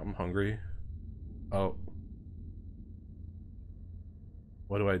sector. I'm hungry. Oh.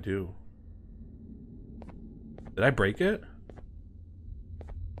 What do I do? Did I break it?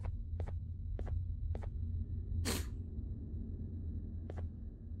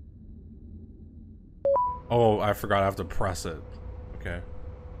 Oh, I forgot I have to press it. Okay.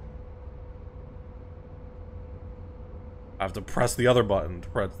 I have to press the other button.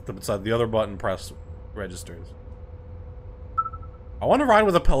 The other button press registers. I want to ride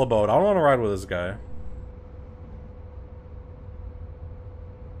with a pillow boat. I don't want to ride with this guy.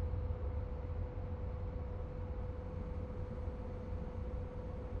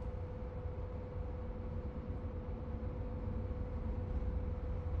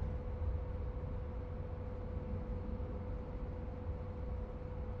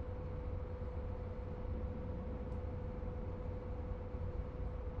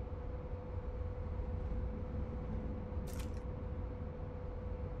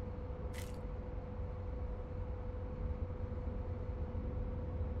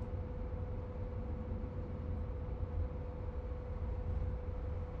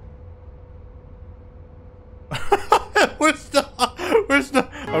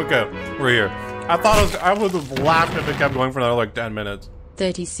 Okay, we're here. I would have laughed if it kept going for another like 10 minutes.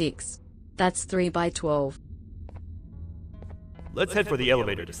 36. That's 3 by 12. Let's head for the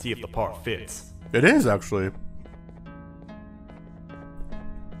elevator to see if the part fits. It is actually.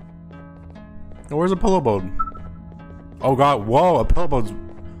 Oh, where's a pillow boat? Oh god, whoa, a pillow boat's...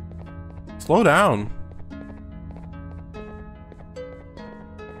 Slow down.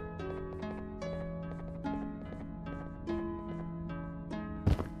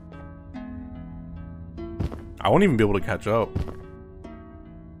 I won't even be able to catch up.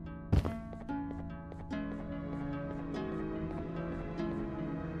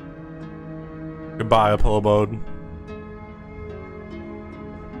 Goodbye, pillow boat.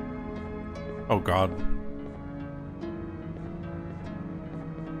 Oh god.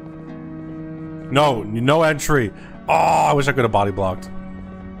 No, no entry. Oh, I wish I could have body blocked.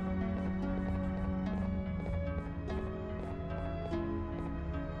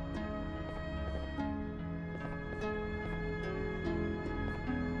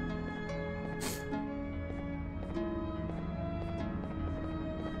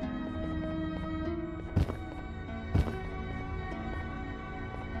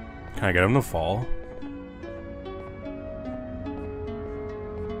 Can I get him to fall?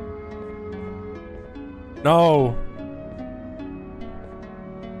 No!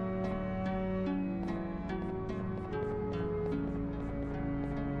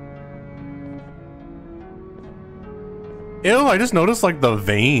 Ew, I just noticed like the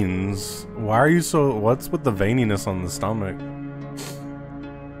veins. Why are you so... What's with the veininess on the stomach?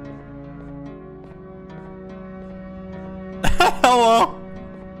 Hello?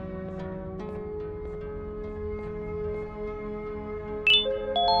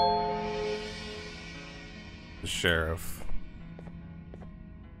 The sheriff.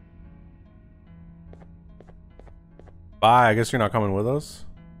 Bye, I guess you're not coming with us?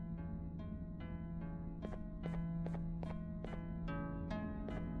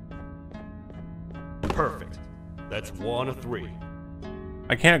 Perfect. That's 1 of 3.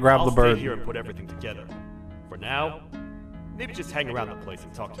 I can't grab the bird. I'll stay here and put everything together. For now, maybe just hang around the place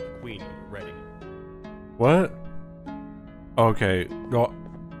and talk to the queen when you're ready. What? Okay. Go.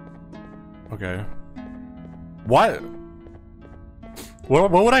 Okay. What?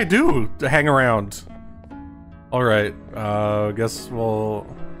 What would I do to hang around? Alright, guess we'll...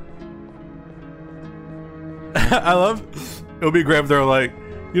 I love... It would be great if they're like,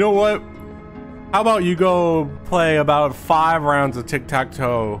 you know what? How about you go play about 5 rounds of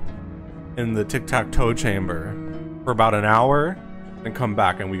tic-tac-toe in the tic-tac-toe chamber for about an hour, and come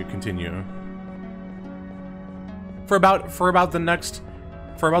back and we could continue. For about the next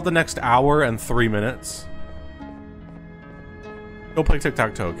hour and 3 minutes. Go play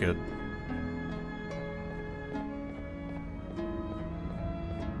tic-tac-toe, kid.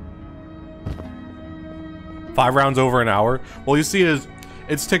 Five rounds over an hour. Well, you see,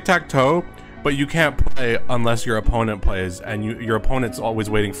 it's tic-tac-toe, but you can't play unless your opponent plays, and your opponent's always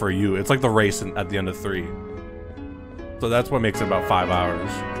waiting for you. It's like the race at the end of 3. So that's what makes it about 5 hours.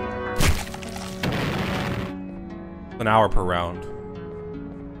 An hour per round.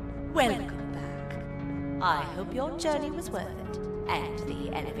 Welcome back. I hope your journey was worth it, and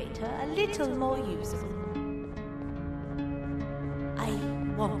the elevator a little more usable. I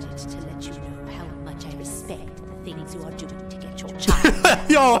wanted to let you know how much I respect the things you are doing to get your child.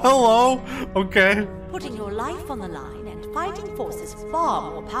 Yo, hello. Okay. Putting your life on the line and fighting forces far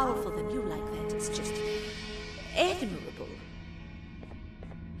more powerful than you like that is just admirable.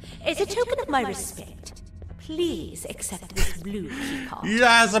 As a token of my respect, please accept this blue keycard.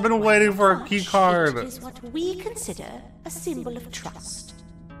 Yes, I've been waiting for a key card. It is what we consider a symbol of trust.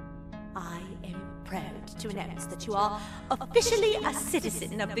 I am proud to announce that you are officially a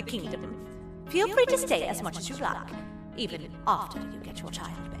citizen of the kingdom. Feel free to stay as much as you like, even after you get your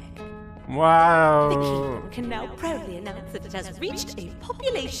child back. Wow. The kingdom can now proudly announce that it has reached a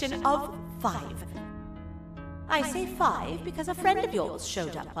population of 5. I say 5 because a friend of yours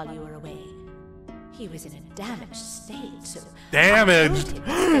showed up while you were away. He was in a damaged state, so damaged. I told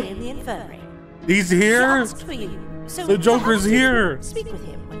him to stay in the infirmary. He's He here. asked for you, so The Joker's perhaps you here. can speak with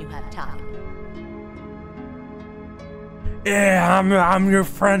him when you have time. Yeah, I'm your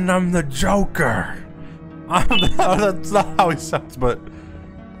friend. I'm the Joker. That's not how he sounds, but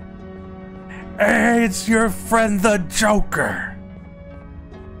hey, it's your friend, the Joker.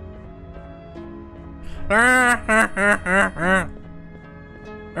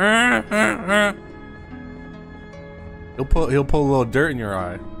 He'll pull a little dirt in your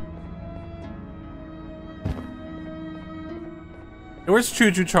eye. Hey, where's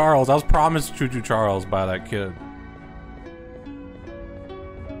Choo Choo Charles? I was promised Choo Choo Charles by that kid.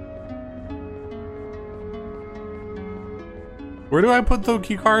 Where do I put the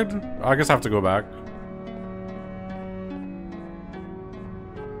key card? I guess I have to go back.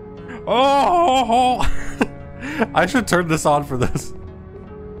 Oh! I should turn this on for this.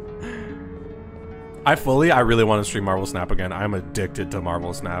 I really want to stream Marvel Snap again. I'm addicted to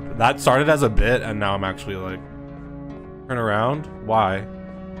Marvel Snap. That started as a bit, and now I'm actually like... Turn around? Why?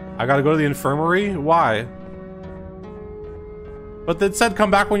 I gotta go to the infirmary? Why? But it said come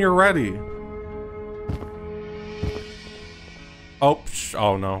back when you're ready. Oh,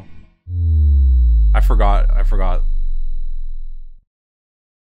 oh no. I forgot.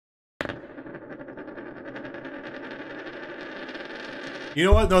 You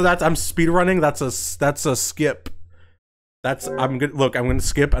know what? No, I'm speed running. That's a skip. I'm gonna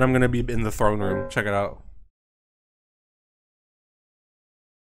skip and I'm gonna be in the throne room. Check it out.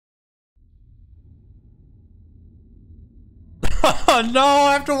 Oh no,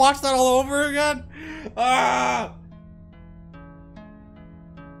 I have to watch that all over again. Ah!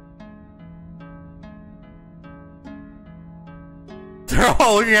 They're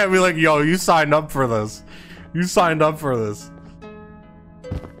all looking at me like, yo, you signed up for this. You signed up for this.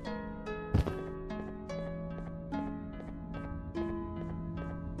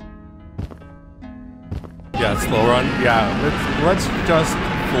 Yeah, slow run. Yeah, let's just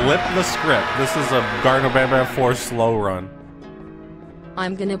flip the script. This is a Garten of Banban 4 slow run.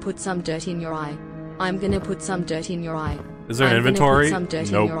 I'm gonna put some dirt in your eye. I'm gonna put some dirt in your eye. Is there an inventory? I'm gonna put some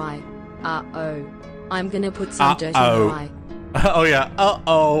dirt Nope. in your eye. Uh-oh. I'm gonna put some dirt in your eye. Oh yeah.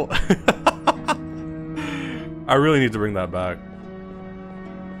 Uh-oh. I really need to bring that back.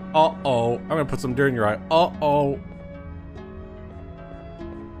 Uh-oh. I'm gonna put some dirt in your eye. Uh-oh.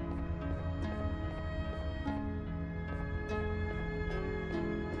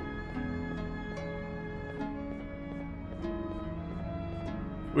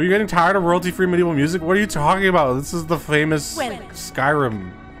 Were you getting tired of royalty-free medieval music? What are you talking about? This is the famous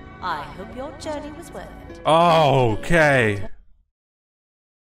Skyrim. I hope your journey was worth it. Oh, okay.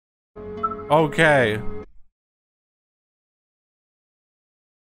 Okay.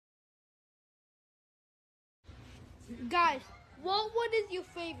 Guys, what one is your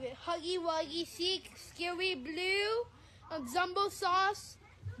favorite? Huggy Wuggy, Seek, Scary Blue, Zumbo Sauce,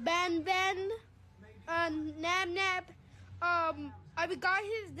 Banban, Nab Nab, I forgot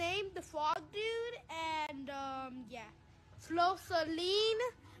his name, the frog dude, and yeah. Flo Celine,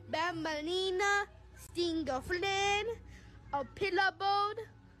 Bambalina, Stinger Flynn, a Pillowboard,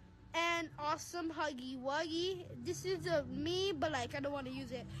 and Awesome Huggy Wuggy. This is me, but like I don't want to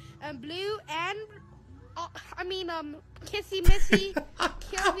use it. And Blue and Kissy Missy,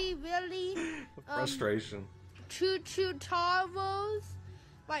 Killy Willy, Frustration. Choo Choo Tarvos,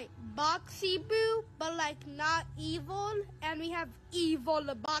 like Boxy Boo, but like not evil. And we have evil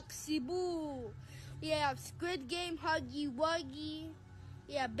Boxy Boo. We have Squid Game Huggy Wuggy.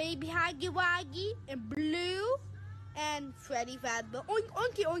 Yeah, Baby Huggy Wuggy and Blue and Freddy Fazbear. Oink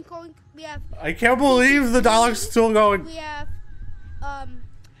oinky oink oink. We have. I can't believe the dialogue's still going. We have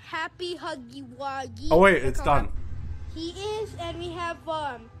Happy Huggy Wuggy. Oh wait, it's done. He is, and we have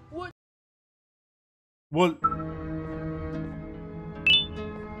what?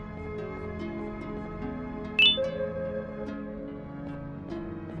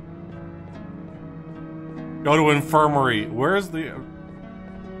 Go to infirmary. Where's the?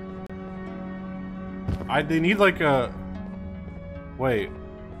 They need like a. Wait,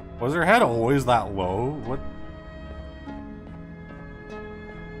 was her head always that low? What?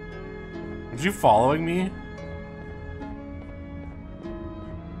 Was you following me?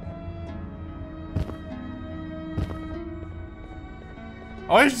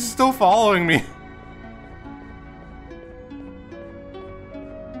 Oh, she's still following me.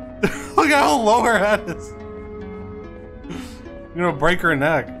 Look at how low her head is. You're gonna break her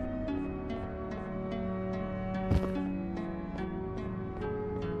neck.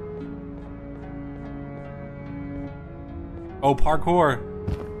 Oh, parkour.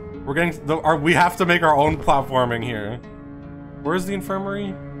 We're getting we have to make our own platforming here. Where's the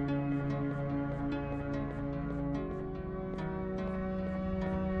infirmary?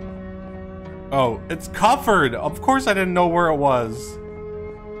 Oh, it's covered. Of course I didn't know where it was.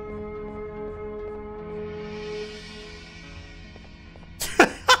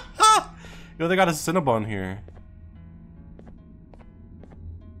 Yo, they got a Cinnabon here.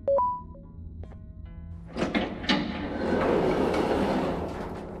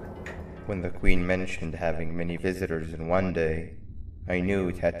 When the Queen mentioned having many visitors in one day, I knew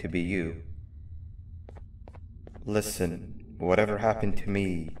it had to be you. Listen, whatever happened to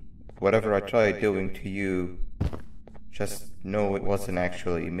me, whatever I tried doing to you, just know it wasn't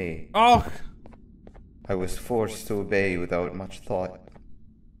actually me. Oh! I was forced to obey without much thought.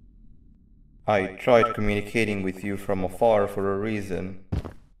 I tried communicating with you from afar for a reason.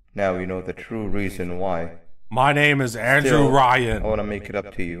 Now you know the true reason why. My name is Andrew Still, Ryan. I want to make it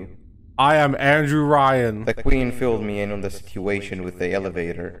up to you. I am Andrew Ryan. The Queen filled me in on the situation with the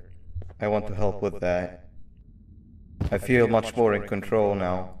elevator. I want to help with that. I feel much more in control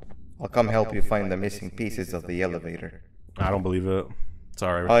now. I'll come help you find the missing pieces of the elevator. I don't believe it.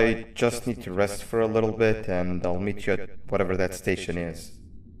 Sorry. I just need to rest for a little bit and I'll meet you at whatever that station is.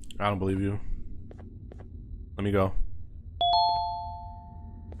 I don't believe you. Let me go.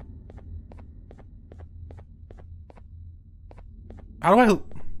 How do I...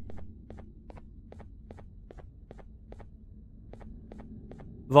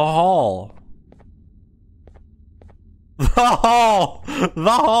 The hall. The hall!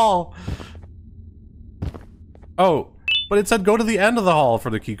 The hall! Oh, but it said go to the end of the hall for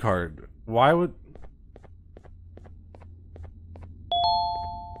the key card. Why would...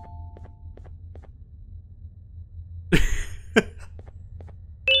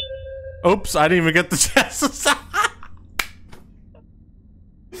 Oops, I didn't even get the chest.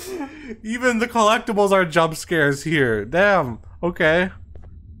 Even the collectibles are jump scares here. Damn. Okay.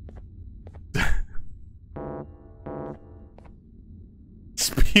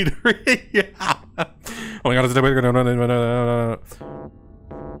 Speed reading. Yeah. Oh my god, it's no.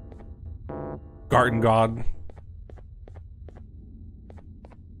 Garten God.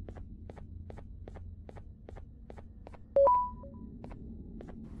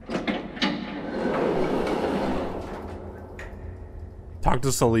 Talk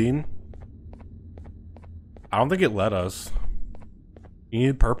to Celine. I don't think it let us. You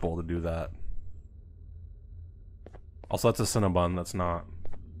need purple to do that. Also, that's a Cinnabon, that's not.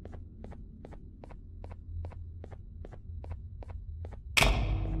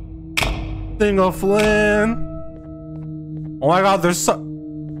 Thing of Flynn. Oh my god, there's so...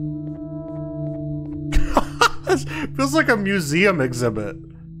 This feels like a museum exhibit.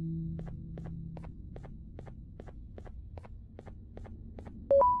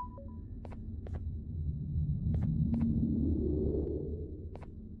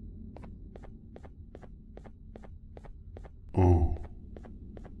 Oh,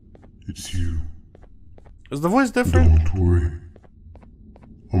 it's you. Is the voice different? Don't worry.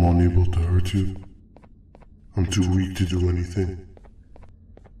 I'm unable to hurt you. I'm too weak to do anything.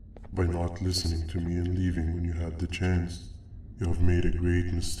 By not listening to me and leaving when you had the chance, you have made a great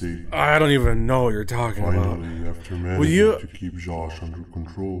mistake. I don't even know what you're talking about. Finally, after managing to keep Josh under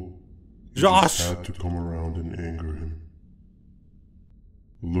control, you just had to come around and anger him.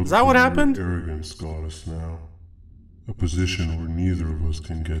 Look, is that what happened? Arrogance got us now. A position where neither of us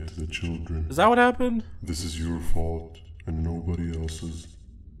can get to the children. Is that what happened? This is your fault, and nobody else's.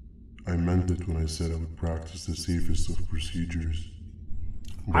 I meant it when I said I would practice the safest of procedures.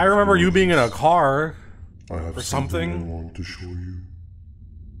 But I remember you being in a car or something I want to show you.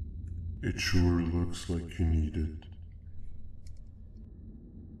 It sure looks like you need it.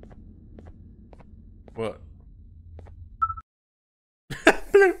 What?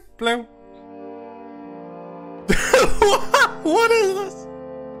 Bloop, bloop. What is this?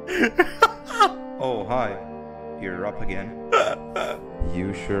 Oh, hi. You're up again.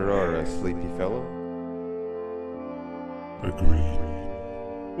 You sure are a sleepy fellow. Agreed.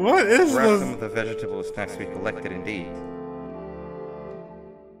 What is Grab this? some of the vegetable snacks we collected indeed.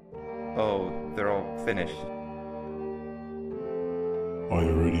 Oh, they're all finished. I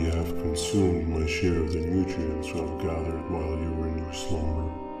already have consumed my share of the nutrients I've gathered while you were in your slumber.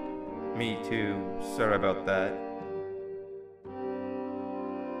 Me too. Sorry about that.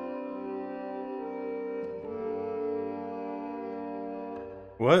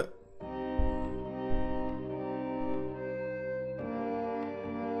 What?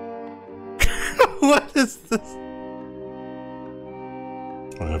 What is this?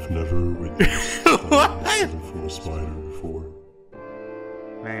 I have never witnessed from a spider before.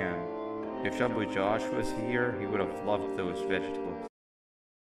 Man, if Jumbo Josh was here, he would have loved those vegetables.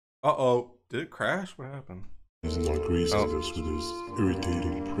 Uh-oh. Did it crash? What happened? He's not gracing us with his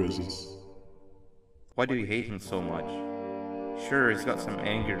irritating presence. Why do you hate him so much? Sure, he's got some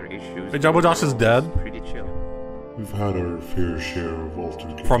anger issues. Hey, Jumbo Josh is dead? Pretty chill. We've had our fair share of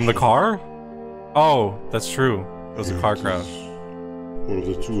altercations. From the car? Oh, that's true. It was a car crash. One of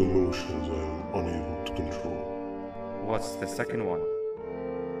the two emotions I am unable to control. What's the second one?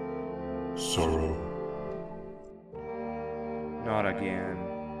 Sorrow. Not again.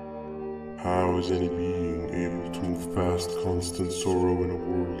 How is any being able to move past constant sorrow in a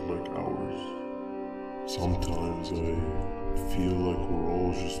world like ours? Sometimes I feel like we're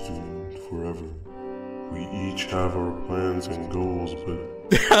all just doomed forever. We each have our plans and goals, but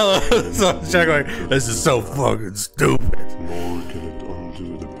this is so fucking stupid. Nor can it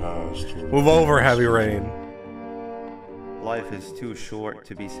undo the past. Move over, Heavy Rain. Life is too short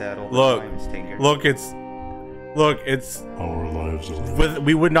to be sad all Look, the time, Stinger. Look, it's our lives are.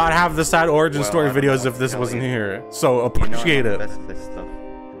 We would not have the sad origin story videos if this wasn't here. So appreciate it. Best of this stuff.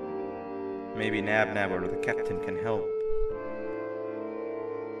 Maybe Nab or the captain can help.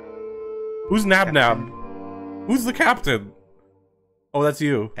 Who's Nab? Who's the captain? Oh, that's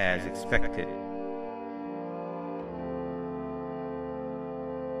you. As expected.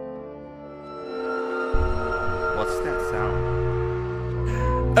 What's that sound?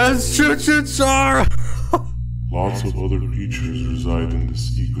 As Choo-Choo-Char! Lots of other creatures reside in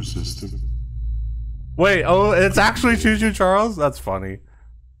this ecosystem. Wait, oh, it's actually Choo-Choo Charles? That's funny.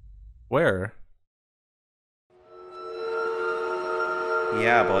 Where?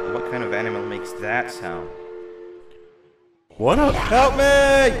 Yeah, but what kind of animal makes that sound? What a- Help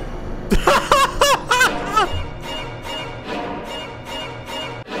me!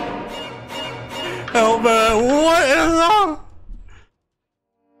 Help me! What is that?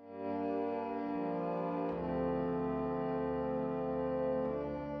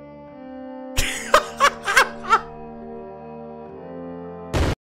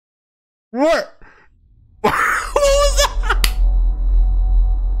 What? What was that?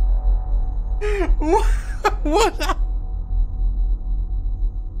 What?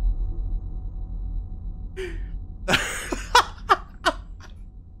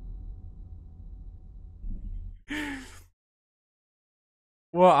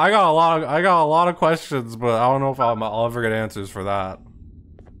 Well, I got a lot of questions, but I don't know if I'll ever get answers for that.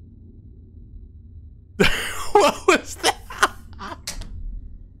 What was that?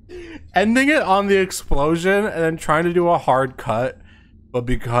 Ending it on the explosion and then trying to do a hard cut, but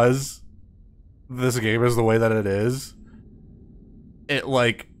because this game is the way that it is, it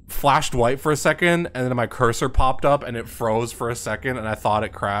like flashed white for a second and then my cursor popped up and it froze for a second and I thought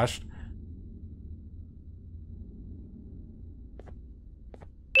it crashed.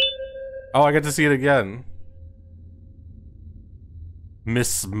 Oh, I get to see it again.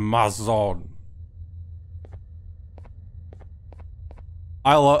 Miss Mazon.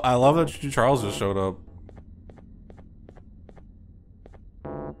 I love that Charles just showed up.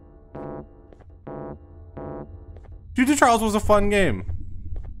 Choo-Choo Charles was a fun game.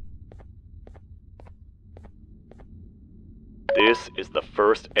 This is the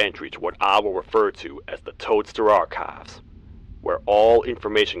first entry to what I will refer to as the Toadster Archives, where all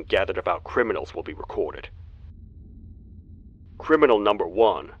information gathered about criminals will be recorded. Criminal number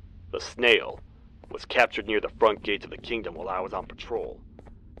 1, the snail, was captured near the front gates of the kingdom while I was on patrol.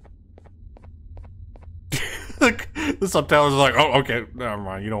 The subtitles are like, oh, okay, never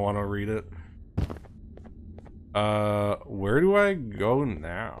mind, you don't want to read it. Where do I go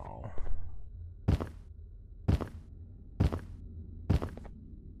now?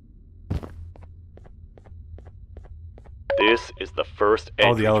 This is the first Oh,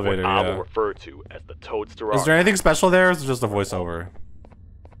 entry the elevator, to what I yeah. will refer to as the Toadster Is there anything Archives. special there, or is it just a voiceover?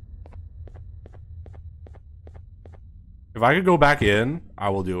 If I could go back in, I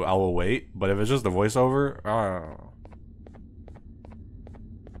will wait, but if it's just a voiceover, I don't know.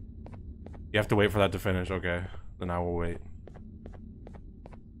 You have to wait for that to finish, okay. Then I will wait.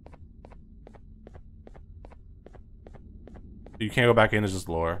 You can't go back in, it's just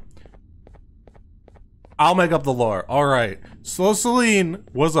lore. I'll make up the lore. Alright. So Celine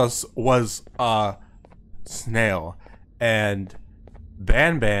was a snail, and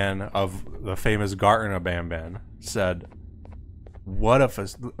Banban of the famous Garten of Banban said, what if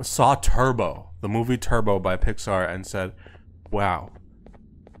saw Turbo, the movie Turbo by Pixar, and said, wow,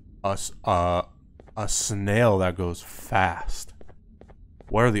 a snail that goes fast.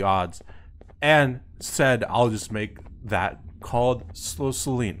 What are the odds? And said, I'll just make that called Slow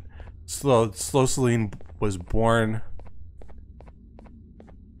Celine. Slow Celine was born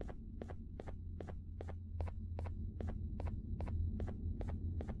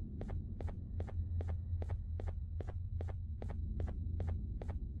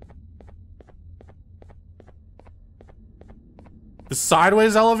the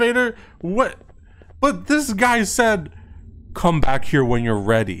sideways elevator? What? But this guy said, come back here when you're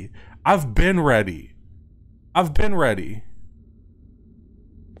ready. I've been ready. I've been ready.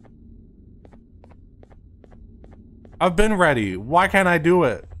 I've been ready. Why can't I do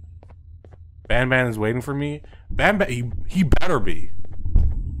it? Banban is waiting for me. Banban, he better be.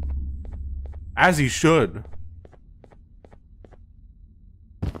 As he should.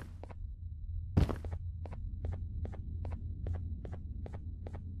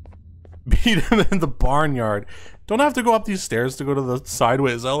 Beat him in the barnyard. Don't I have to go up these stairs to go to the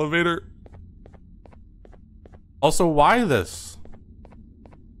sideways elevator? Also, why this?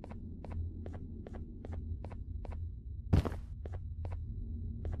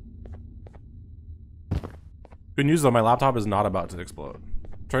 Good news though, my laptop is not about to explode.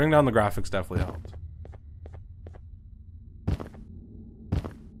 Turning down the graphics definitely helped.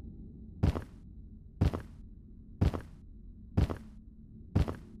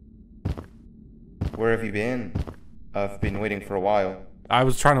 Where have you been? I've been waiting for a while. I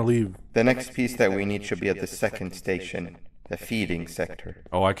was trying to leave. The next piece that we need should be at the second station, the feeding sector.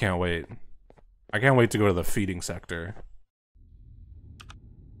 Oh, I can't wait. I can't wait to go to the feeding sector.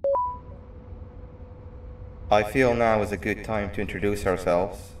 I feel now is a good time to introduce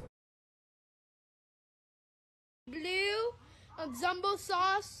ourselves. Blue, Zumbo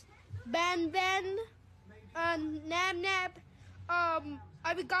Sauce, Banban, Nab Nab.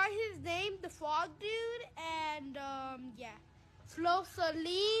 I forgot his name, the frog dude, and yeah. Flo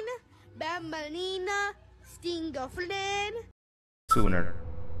Celine, Bambalina, Stinger Flynn. Sooner.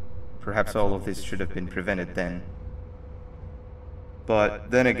 Perhaps all of this should have been prevented then. But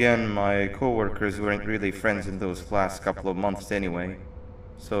then again, my coworkers weren't really friends in those last couple of months anyway,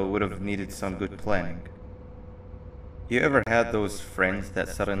 so would have needed some good planning. You ever had those friends that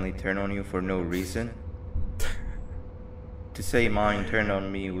suddenly turn on you for no reason? To say mine turned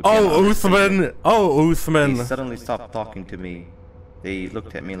on me would be Uthman! Oh, Uthman! They suddenly stopped talking to me. They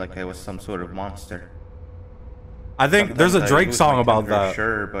looked at me like I was some sort of monster. I think there's a Drake song about that.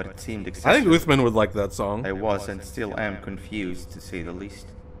 Sure, but it seemed excessive. I think Uthman would like that song. I was and still am confused, to say the least.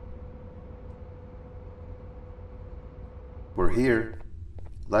 We're here.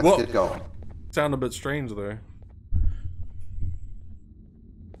 Let's get going. Sound a bit strange there.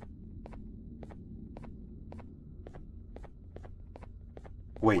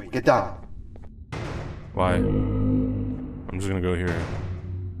 Wait, get down. Why? I'm just gonna go here.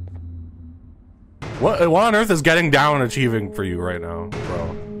 What on earth is getting down achieving for you right now, bro?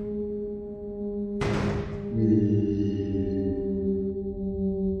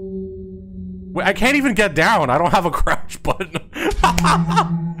 Wait, I can't even get down. I don't have a crouch button.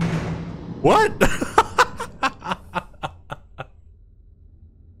 What?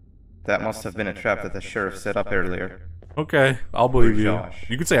 That must have been a trap that the sheriff set up earlier. Okay, I'll believe you. Josh.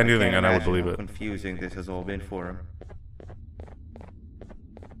 You could say anything and I would believe it. Confusing this has all been for him.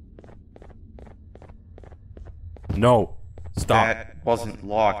 No. Stop. That wasn't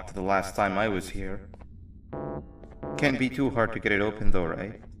locked the last time I was here. Can't be too hard to get it open though,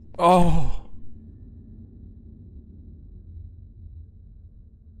 right? Oh.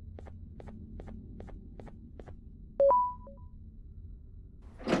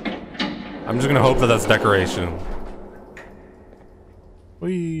 I'm just gonna hope that that's decoration.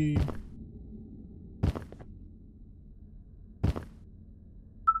 Whee.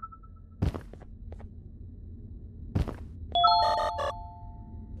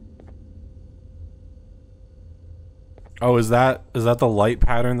 Oh, is that the light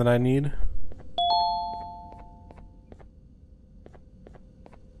pattern that I need?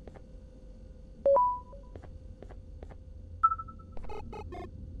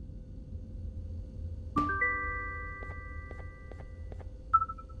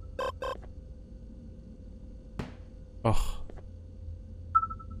 Oh.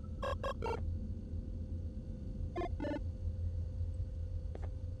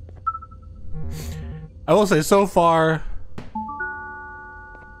 I will say so far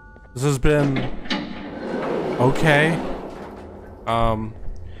this has been okay. I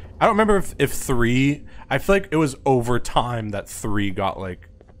don't remember if 3, I feel like it was over time that 3 got like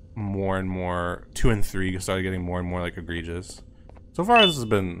more and more, 2 and 3 started getting more and more like egregious. So far this has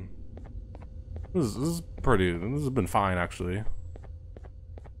been this has been fine actually.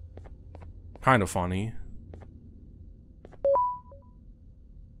 Kind of funny.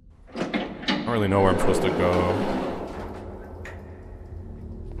 I don't really know where I'm supposed to go.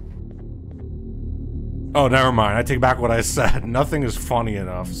 Oh, never mind. I take back what I said. Nothing is funny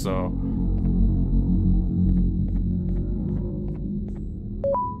enough, so.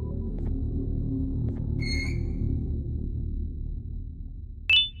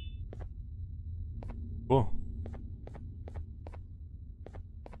 Cool.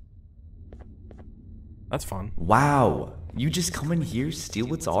 That's fun. Wow. You just come in here, steal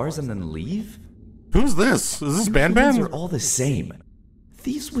what's ours, and then leave? Who's this? Is this Banban? Humans are all the same.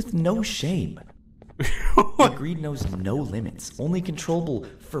 Thieves with no shame. The greed knows no limits, only controllable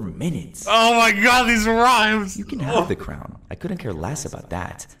for minutes. Oh my god, these rhymes! You can have the crown. I couldn't care less about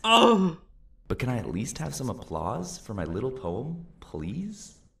that. Oh. But can I at least have some applause for my little poem,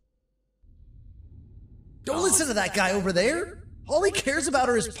 please? Don't listen to that guy over there. All he cares about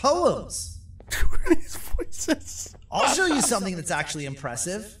are his poems. Who are these voices? I'll show you something that's actually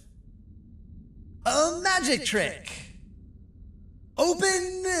impressive. A magic trick.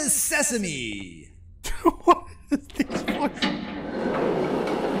 Open sesame. What is these voices?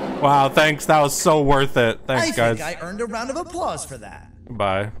 Wow, thanks. That was so worth it. Thanks, guys. I think I earned a round of applause for that.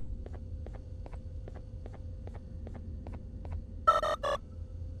 Bye.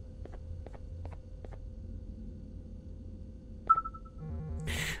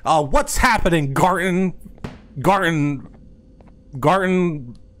 What's happening, Garten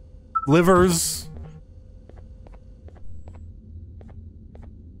livers?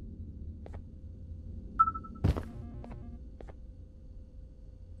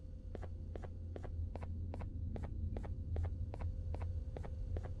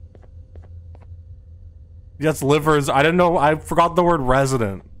 Yes, livers. I didn't know. I forgot the word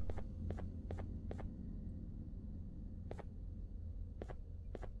resident.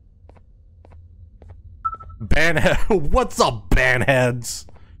 Banhead. What's up, banheads?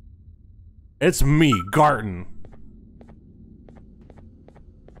 It's me, Garten.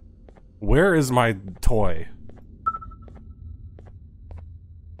 Where is my toy?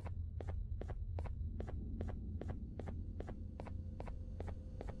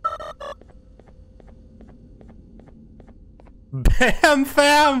 Bam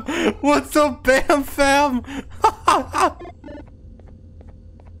fam! What's up, Bam fam?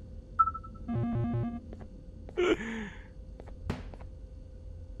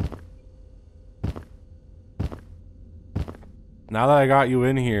 Now that I got you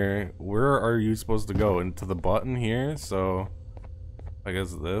in here, where are you supposed to go? Into the button here? So, I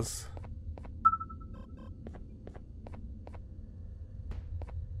guess this.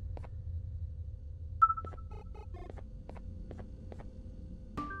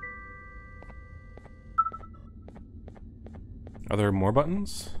 Are there more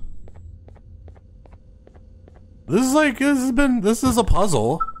buttons? This is like, this is a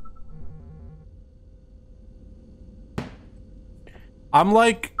puzzle. I'm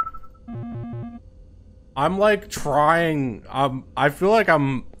like trying, I feel like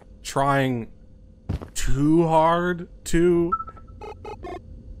I'm trying too hard to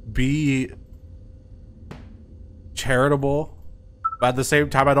be charitable, but at the same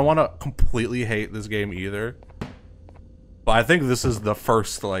time, I don't want to completely hate this game either. But I think this is the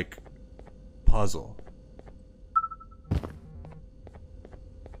first, like, puzzle.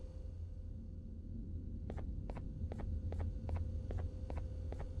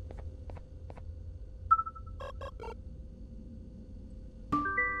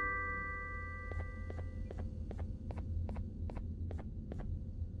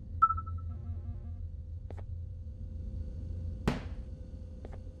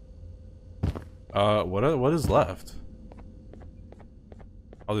 What is left?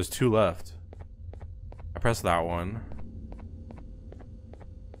 Oh, there's 2 left. I pressed that one.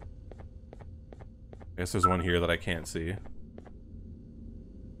 I guess there's one here that I can't see.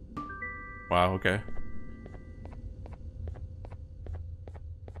 Wow, okay.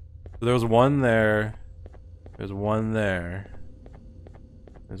 So there was one there. There's one there.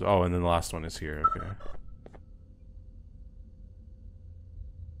 There's, oh, and then the last one is here, okay.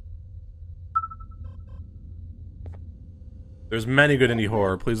 There's many good indie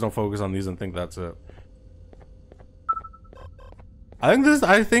horror. Please don't focus on these and think that's it.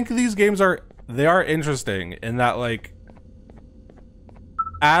 I think these games are interesting in that, like,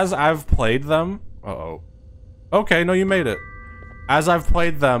 as I've played them. Uh-oh. Okay, no, you made it. As I've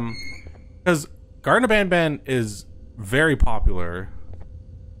played them, because Garten of Banban is very popular.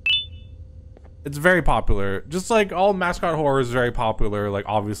 It's very popular. Just like all mascot horror is very popular. Like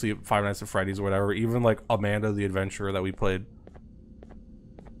obviously Five Nights at Freddy's or whatever. Even like Amanda the Adventurer that we played.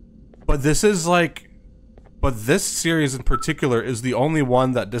 But this is like, but this series in particular is the only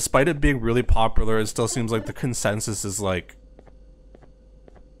one that, despite it being really popular, it still seems like the consensus is like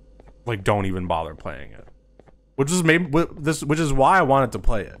don't even bother playing it. Which is why I wanted to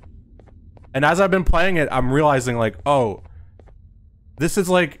play it. And as I've been playing it, I'm realizing like, oh, this is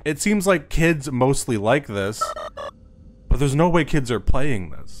like, it seems like kids mostly like this, but there's no way kids are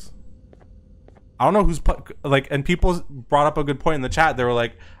playing this. I don't know who's like, and people brought up a good point in the chat. They were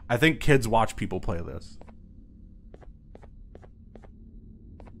like, I think kids watch people play this.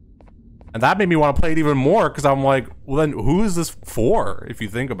 And that made me want to play it even more, because I'm like, well then who is this for, if you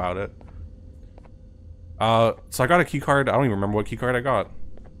think about it? So I got a key card. I don't even remember what key card I got.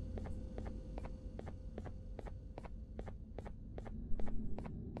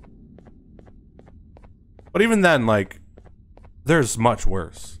 But even then, like, there's much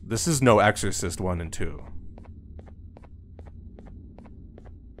worse. This is no Exorcist 1 and 2.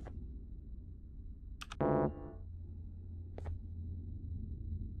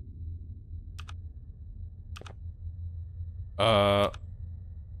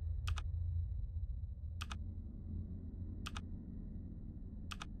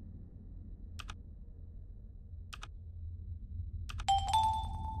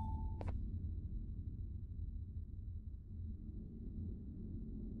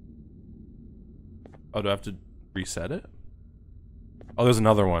 Oh, do I have to reset it? Oh, there's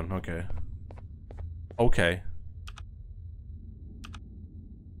another one. Okay. Okay.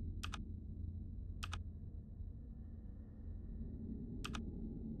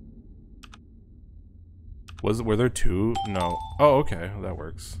 Were there 2? No. Oh, okay. That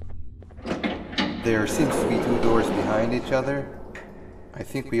works. There seems to be 2 doors behind each other. I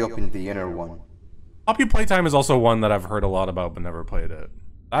think we opened the inner one. Poppy Playtime is also one that I've heard a lot about but never played it.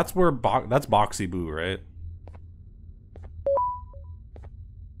 That's where that's Boxy Boo, right?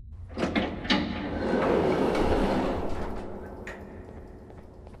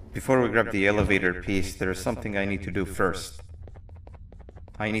 Before we grab the elevator piece, there is something I need to do first.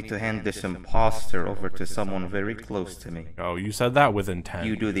 I need to hand this imposter over to someone very close to me. Oh, you said that with intent.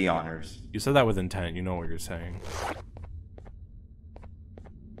 You do the honors. You said that with intent. You know what you're saying.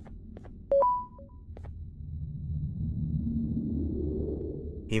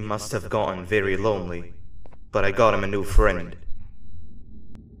 He must have gotten very lonely, but I got him a new friend.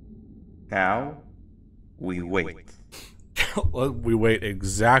 Now, we wait. We wait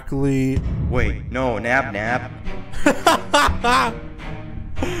exactly... Wait, no, Nab.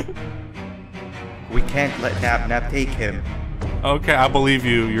 We can't let Nab take him. Okay, I believe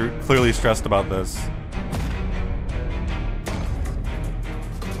you. You're clearly stressed about this.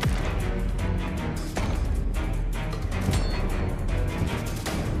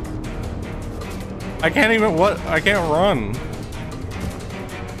 I can't even, I can't run.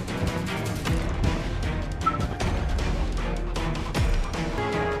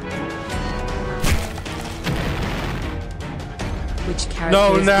 Which character?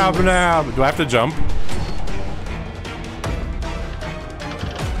 No, is Nab. the Do I have to jump?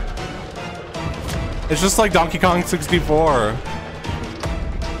 It's just like Donkey Kong 64.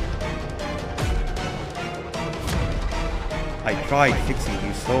 I tried fixing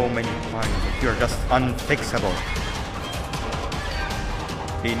you so many times, but you're just unfixable.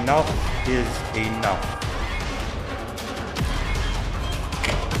 Enough is enough.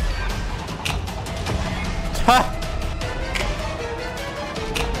 Ha!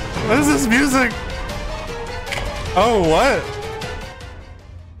 What is this music? Oh, what?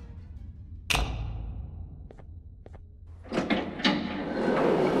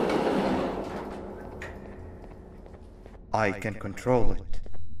 I can control it.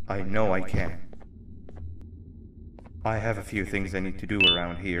 I know I can. I have a few things I need to do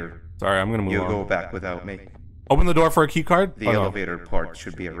around here. Sorry, I'm gonna move on. You go back without me. Open the door for a key card? The elevator part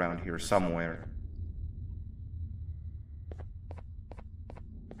should be around here somewhere.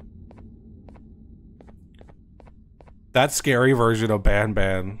 That scary version of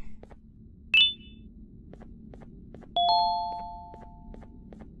Banban.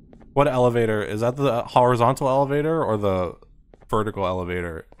 What elevator? Is that the horizontal elevator or the vertical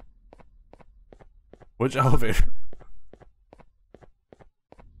elevator? Which elevator?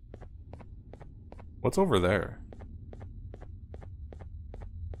 What's over there?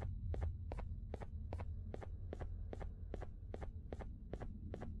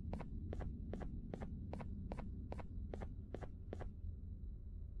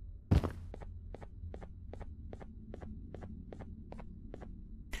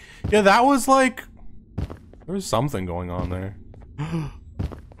 Yeah, that was like... There was something going on there.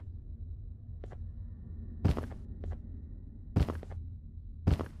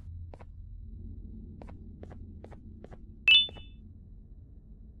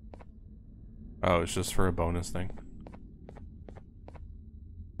 Oh, it's just for a bonus thing.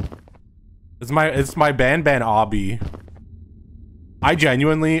 It's my Banban obby. I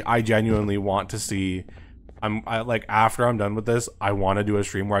genuinely want to see... like after I'm done with this, I want to do a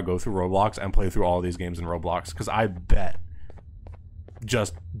stream where I go through Roblox and play through all these games in Roblox, because I bet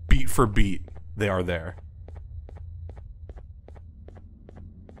just beat for beat they are there.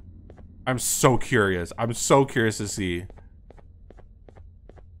 I'm so curious. I'm so curious to see.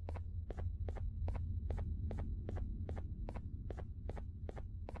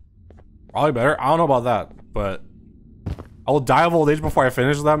 Probably better. I don't know about that, but I will die of old age before I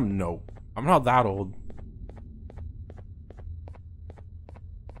finish them. No, I'm not that old.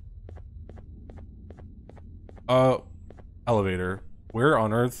 Elevator. Where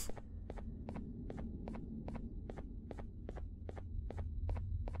on earth?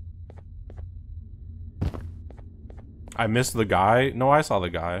 I missed the guy. No, I saw the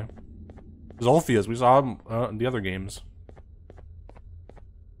guy. Zolfius. We saw him in the other games.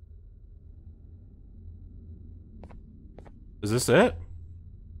 Is this it?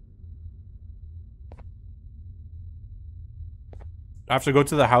 I have to go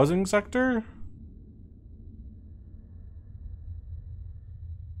to the housing sector?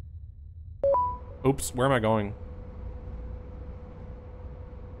 Oops, where am I going?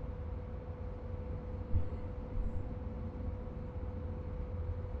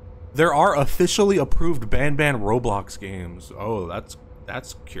 There are officially approved Banban Roblox games. Oh,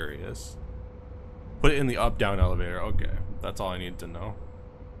 that's curious. Put it in the up-down elevator. Okay, that's all I need to know.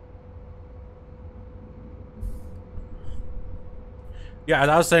 Yeah, as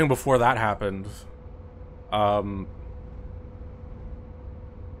I was saying before that happened, You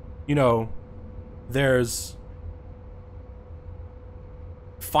know, there's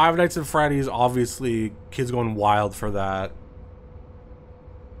Five Nights at Freddy's, obviously, kids going wild for that.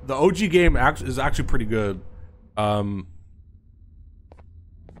 The OG game is actually pretty good. A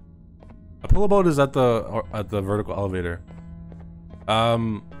pillow boat is at the vertical elevator.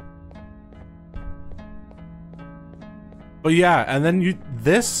 But yeah, and then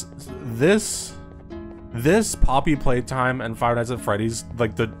this Poppy Playtime and Five Nights at Freddy's,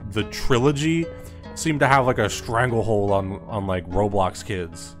 like the trilogy, seem to have like a stranglehold on like Roblox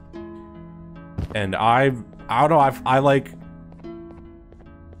kids. And I don't know, I like,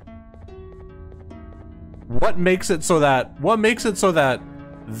 what makes it so that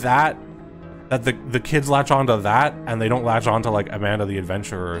the kids latch onto that and they don't latch onto like Amanda the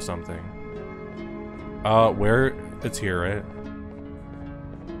Adventurer or something. Where it's here, right?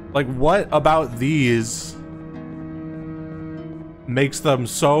 Like, what about these makes them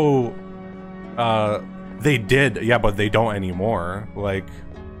so they did, yeah, but they don't anymore. Like,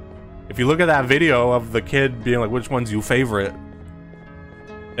 if you look at that video of the kid being like, which one's your favorite,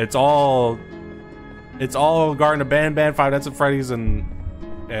 it's all Garten of Banban, Five Nights at Freddy's, and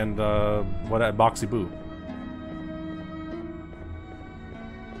what at Boxy Boo.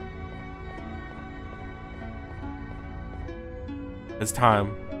 It's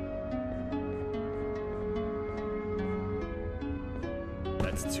time.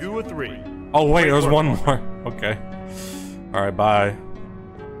 That's 2 or 3. Oh wait, there's one more. Okay. All right, bye.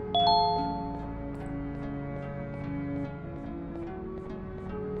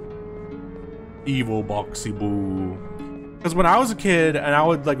 Evil Boxy Boo. Because when I was a kid and I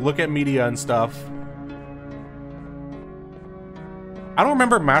would like look at media and stuff, I don't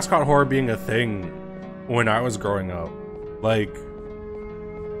remember mascot horror being a thing when I was growing up. Like,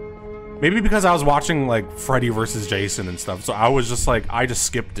 maybe because I was watching like Freddy versus Jason and stuff, so I was just like, I just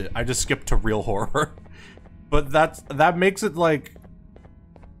skipped it. I just skipped to real horror. But that makes it like,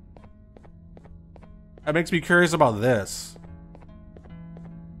 that makes me curious about this.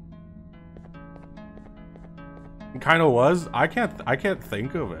 It kind of was. I can't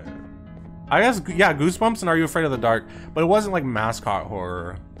think of it. I guess, yeah, Goosebumps and Are You Afraid of the Dark, but it wasn't like mascot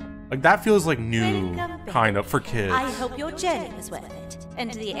horror. Like, that feels like new, kind of, for kids. I hope your journey was worth it,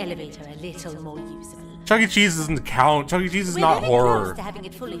 and the elevator a little more usable. Chuck E. Cheese doesn't count. Chuck E. Cheese is not We're horror. close to having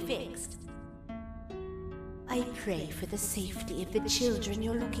it fully fixed. I pray for the safety of the children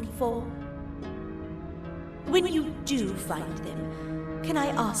you're looking for. When you do find them, can I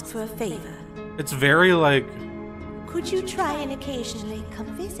ask for a favor? It's very like... Could you try and occasionally come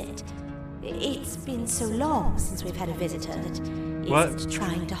visit? It's been so long since we've had a visitor that isn't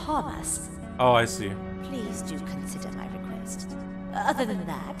trying to harm us. Oh, I see. Please do consider my request. Other than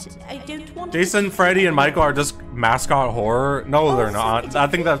that, I don't want Jason, Freddy, and Michael are just mascot horror. No, they're not. I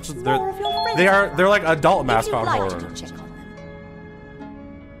think that's just, they're like adult mascot horror.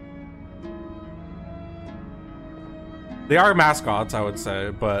 They are mascots, I would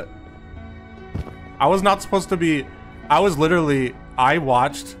say, but I was not supposed to be. I was literally. I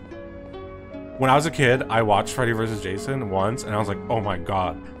watched. When I was a kid, I watched Freddy vs. Jason once, and I was like, "Oh my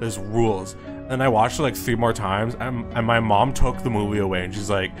god, there's rules." And I watched it like 3 more times, and my mom took the movie away, and she's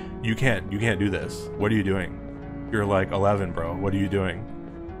like, "You can't do this. What are you doing? You're like 11, bro. What are you doing?"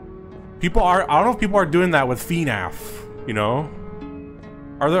 People are. I don't know if people are doing that with FNAF. You know,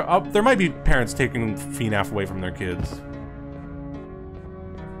 are there? There might be parents taking FNAF away from their kids,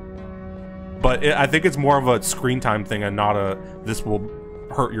 but I think it's more of a screen time thing and not a "this will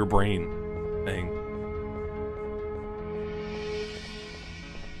hurt your brain" thing.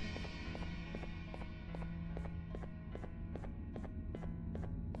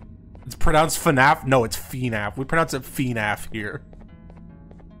 It's pronounced FNAF? No, it's FNAF. We pronounce it FNAF here.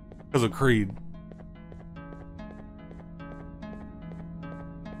 Because of Creed.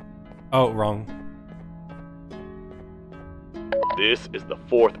 Oh, wrong. This is the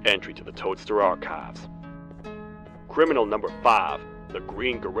 4th entry to the Toadster archives. Criminal number 5, the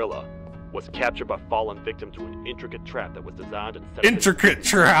Green Gorilla, was captured by fallen victim to an intricate trap that was designed and set up. Intricate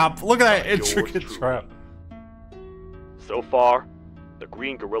trap! Look at that intricate trap. So far, the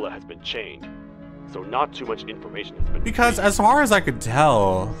Green Gorilla has been chained, so not too much information has been Because received. as far as I could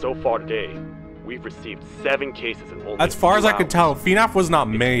tell... So far today, we've received 7 cases in only As far as I could tell, hours. FNAF was not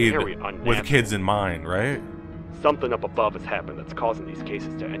made very with unnatural. kids in mind, right? Something up above has happened that's causing these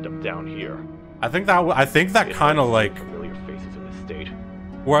cases to end up down here. I think that kind of like... familiar faces in this state.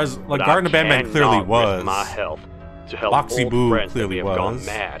 Whereas, like, But Garten of I Banban clearly cannot was. risk my health to help Boxy old Boo friends that clearly may have gone was.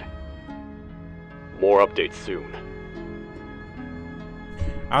 mad. More updates soon.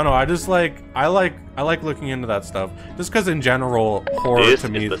 I don't know. I just like I like looking into that stuff. Just because in general, horror This to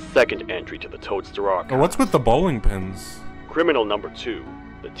me. is the second entry to the Toadster archive. Oh, what's with the bowling pins? Criminal number 2,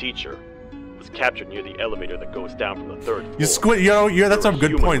 the teacher, was captured near the elevator that goes down from the 3rd floor. You Squid, yeah, that's a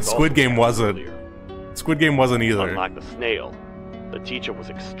good point. Squid Game wasn't. Squid Game wasn't either. Unlike the snail, the teacher was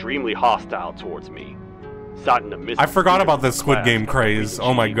extremely hostile towards me. Sought in the midst I of forgot students about in this Squid class Game that craze.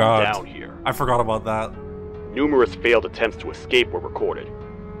 completely Oh my chained me god. down here. I forgot about that. Numerous failed attempts to escape were recorded,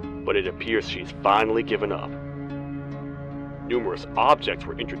 but it appears she's finally given up. Numerous objects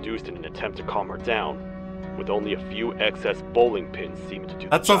were introduced in an attempt to calm her down, with only a few excess bowling pins seeming to do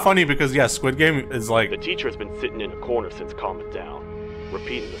That's the so job. funny because yeah, Squid Game is like The teacher has been sitting in a corner since calming down,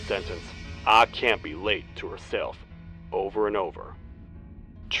 repeating the sentence, "I can't be late," to herself, over and over.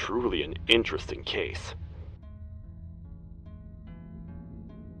 Truly an interesting case.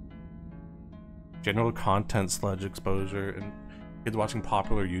 general content sludge exposure and kids watching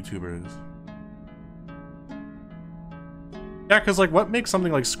popular YouTubers. Yeah, because like what makes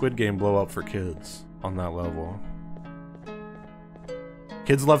something like Squid Game blow up for kids on that level?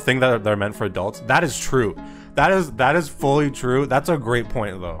 Kids love things that are meant for adults. That is true. That is fully true. That's a great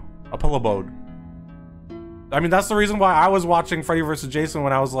point though. A pillow boat. I mean, that's the reason why I was watching Freddy vs. Jason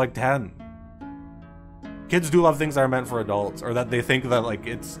when I was like 10. Kids do love things that are meant for adults, or that they think that like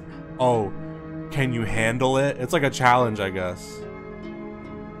it's, oh, can you handle it? It's like a challenge, I guess.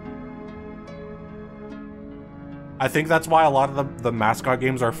 I think that's why a lot of the mascot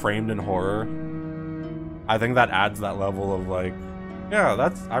games are framed in horror. I think that adds that level of like, yeah,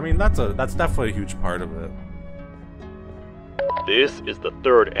 that's definitely a huge part of it. This is the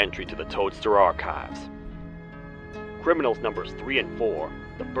 3rd entry to the Toadster archives. Criminals numbers 3 and 4,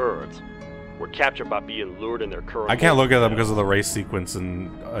 the birds, were captured by being lured in their current. I can't look at them because of the race sequence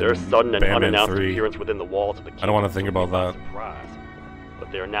and their sudden and Banban unannounced 3. appearance within the walls of the I don't want to think about that. surprise,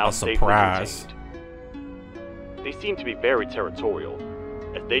 but they are now A safely surprise. contained. They seem to be very territorial,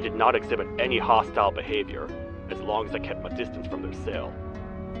 as they did not exhibit any hostile behavior as long as I kept my distance from their cell.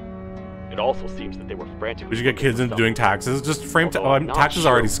 It also seems that they were frantically. We should get kids into doing taxes. Just frame Although I'm not taxes are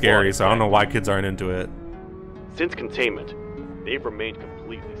sure already what scary, so I don't know why exactly. kids aren't into it. Since containment, they've remained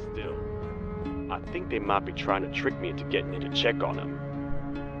completely still. I think they might be trying to trick me into getting in to check on them.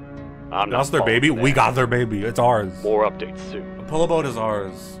 I'm not That's their falling baby. for We that. got their baby. It's ours. More updates soon. The pillow boat is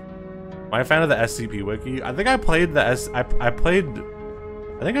ours. Am I a fan of the SCP wiki? I think I played the I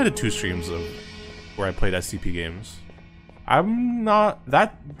think I did 2 streams of where I played SCP games. I'm not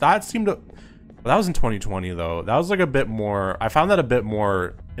that seemed to. That was in 2020 though. That was like a bit more. I found that a bit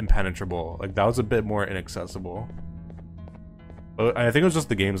more impenetrable. Like that was a bit more inaccessible. But I think it was just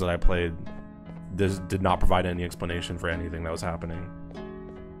the games that I played. This did not provide any explanation for anything that was happening.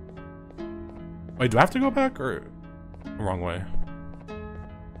 Wait, do I have to go back or wrong way?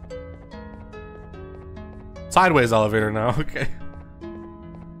 Sideways elevator now. Okay.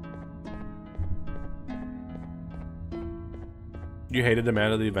 You hated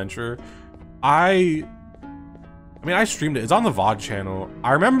Demand of the Adventure? I mean, I streamed it. It's on the VOD channel.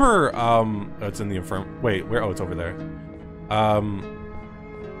 I remember, oh, it's in the wait, where? Oh, it's over there. I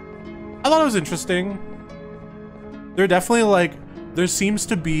thought it was interesting. There definitely, like, there seems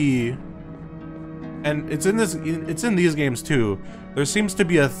to be, and it's in these games too, there seems to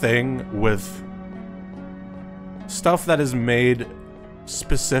be a thing with stuff that is made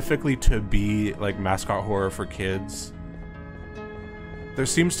specifically to be, like, mascot horror for kids. There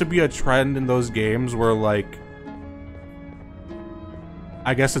seems to be a trend in those games where, like,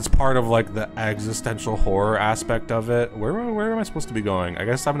 I guess it's part of, like, the existential horror aspect of it. Where am I supposed to be going? I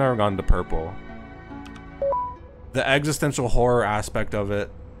guess I've never gone to purple. The existential horror aspect of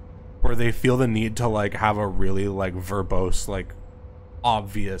it, where they feel the need to, like, have a really, like, verbose, like,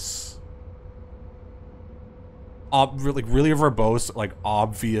 obvious, really verbose, like,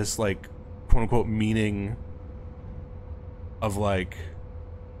 obvious, like, quote-unquote meaning of, like,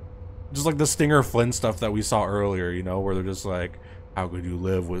 just like the Stinger Flynn stuff that we saw earlier, you know, where they're just like, how could you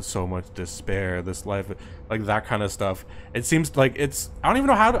live with so much despair, this life, like that kind of stuff. It seems like it's, I don't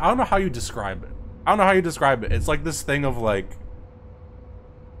know how you describe it. I don't know how you describe it. It's like this thing of like,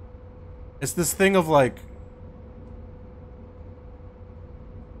 it's this thing of like,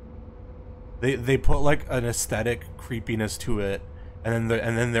 they put like an aesthetic creepiness to it, and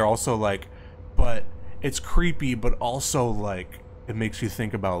then they're also like, but it's creepy, but also like it makes you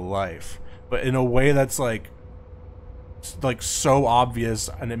think about life, but in a way that's like so obvious.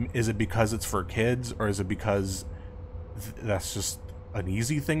 And is it because it's for kids, or is it because that's just an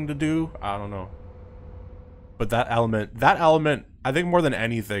easy thing to do? I don't know. But that element, I think more than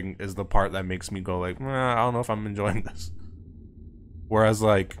anything is the part that makes me go like, I don't know if I'm enjoying this. Whereas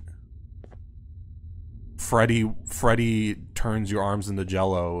like Freddy turns your arms into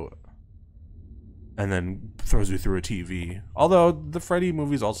jello and then throws you through a TV. Although the Freddy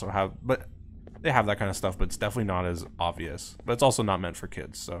movies also have, but they have that kind of stuff, but it's definitely not as obvious. But it's also not meant for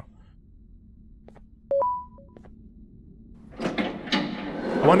kids, so.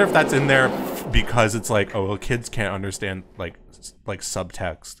 I wonder if that's in there because it's like, oh, well, kids can't understand like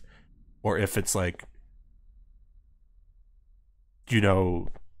subtext, or if it's like, you know,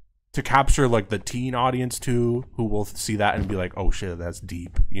 to capture like the teen audience too, who will see that and be like, oh shit, that's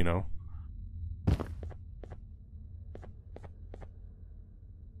deep, you know?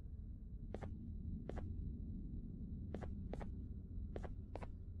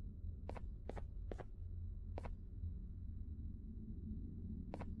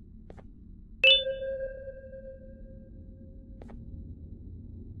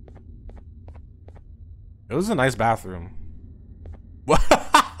 It was a nice bathroom.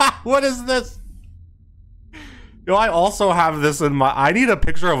 What is this? Yo, I also have this in my. I need a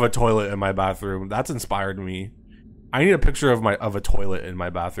picture of a toilet in my bathroom. That's inspired me. I need a picture of a toilet in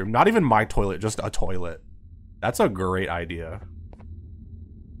my bathroom. Not even my toilet, just a toilet. That's a great idea.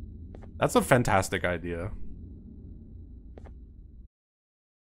 That's a fantastic idea.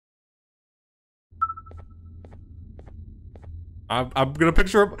 I'm gonna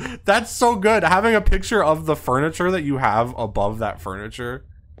picture. That's so good. Having a picture of the furniture that you have above that furniture.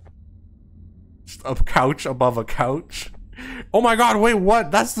 Just a couch above a couch. Oh my god! Wait,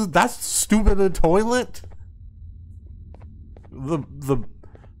 what? That's stupid. A toilet. The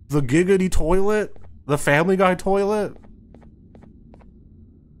giggity toilet. The Family Guy toilet.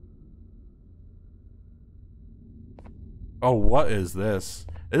 Oh, what is this?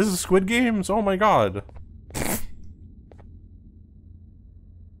 This is Squid Games. Oh my god.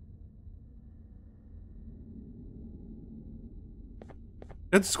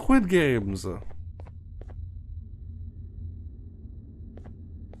 It's Squid Games.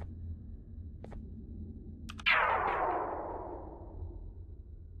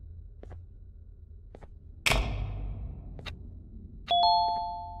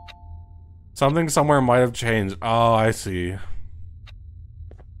 Something somewhere might have changed. Oh, I see.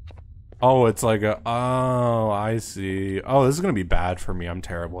 Oh, it's like a... Oh, I see. Oh, this is gonna be bad for me. I'm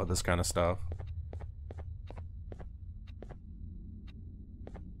terrible at this kind of stuff.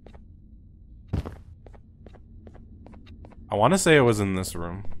 I want to say it was in this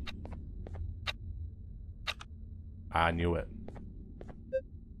room. I knew it.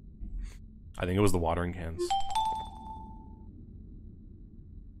 I think it was the watering cans.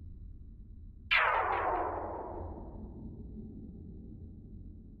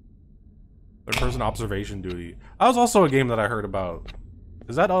 Third person observation duty. That was also a game that I heard about.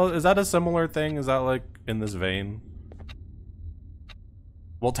 Is that a similar thing? Is that like in this vein?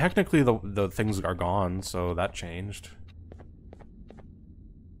 Well, technically the things are gone, so that changed.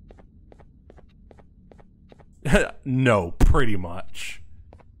 No, pretty much.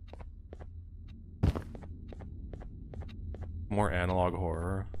 More analog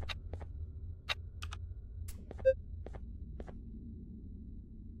horror.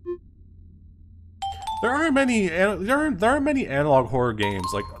 There aren't many. There aren't many analog horror games.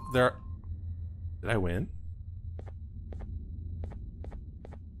 Like there. Did I win?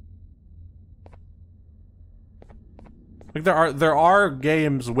 Like there are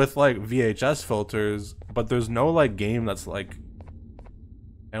games with like VHS filters, but there's no like game that's like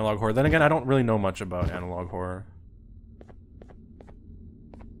analog horror. Then again, I don't really know much about analog horror.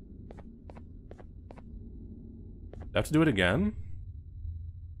 Do I have to do it again?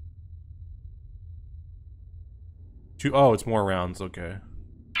 Oh, it's more rounds. Okay.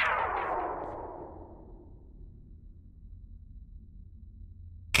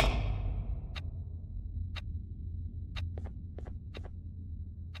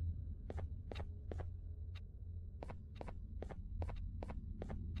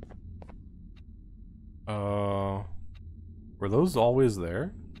 Were those always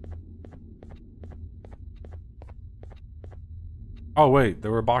there? Oh wait, there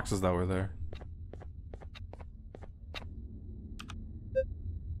were boxes that were there.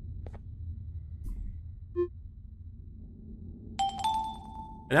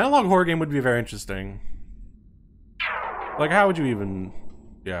 An analog horror game would be very interesting. Like, how would you even...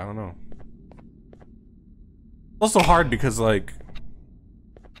 Yeah, I don't know. It's also hard because, like...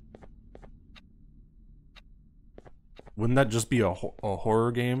 Wouldn't that just be a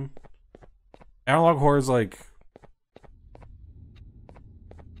horror game? Analog horror is like...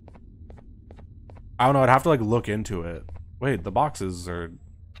 I don't know, I'd have to, like, look into it. Wait, the boxes are...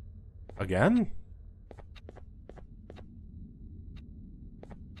 Again?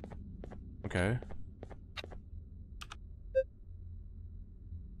 Okay.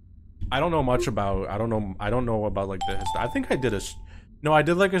 I don't know much about, I don't know about like the history. I think I did no, I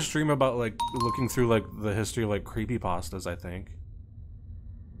did like a stream about like looking through like the history of like creepypastas, I think.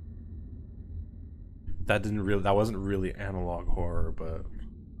 That wasn't really analog horror, but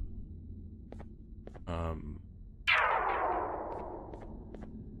I'm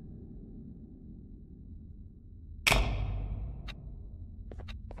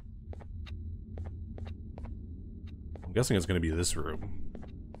guessing it's gonna be this room.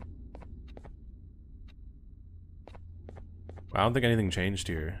 I don't think anything changed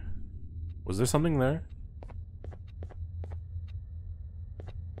here. Was there something there?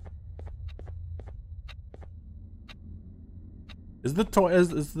 Is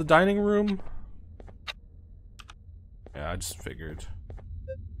the dining room? Yeah, I just figured.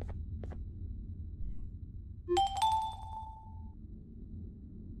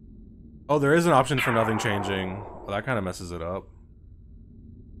 Oh, there is an option for nothing changing. Well, that kind of messes it up.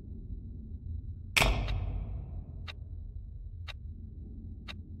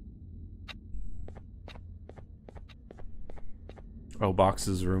 Oh,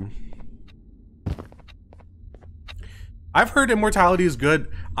 Box's room. I've heard Immortality is good.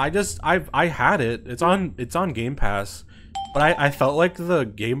 I had it. It's on Game Pass. But I felt like the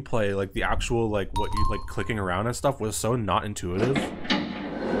gameplay, like the actual like what you like clicking around and stuff was so not intuitive.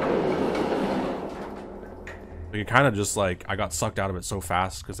 Like it kind of just like I got sucked out of it so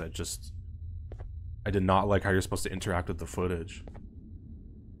fast because I did not like how you're supposed to interact with the footage.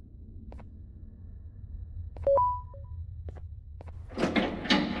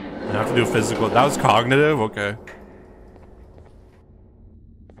 I have to do a physical. That was cognitive? Okay.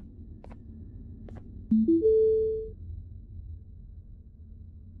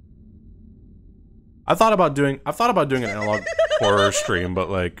 I've thought about doing an analog horror stream, but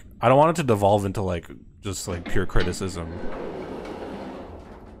like I don't want it to devolve into like just like pure criticism.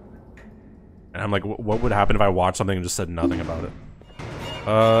 And I'm like, what would happen if I watched something and just said nothing about it?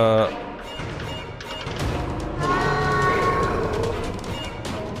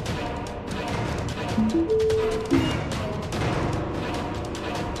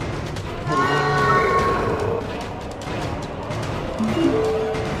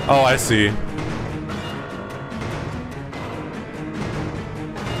 Oh, I see.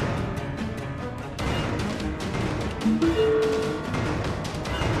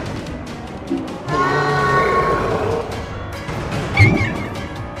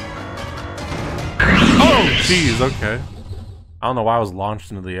 Oh, jeez, okay. I don't know why I was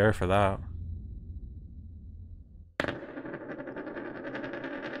launched into the air for that.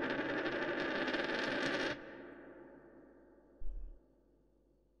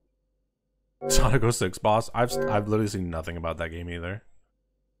 Sonic 06 boss. I've literally seen nothing about that game either.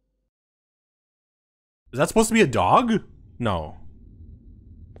 Is that supposed to be a dog? No.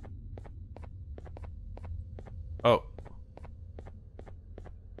 Oh.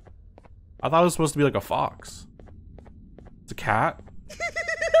 I thought it was supposed to be like a fox. It's a cat?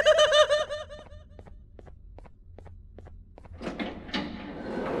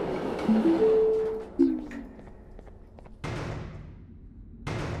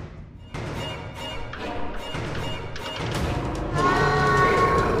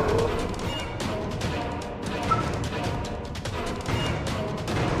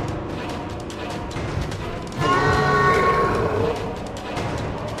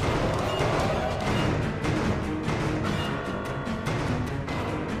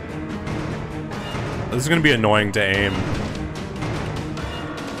 This is gonna be annoying to aim.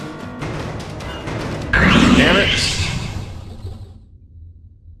 Damn it!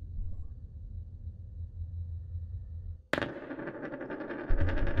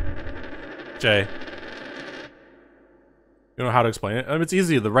 Jay. You know how to explain it? I mean, it's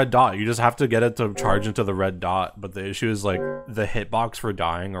easy, the red dot. You just have to get it to charge into the red dot, but the issue is like the hitbox for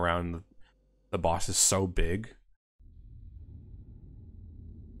dying around the boss is so big.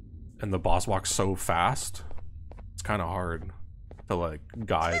 And the boss walks so fast, it's kind of hard to like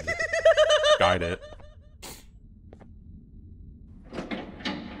guide it.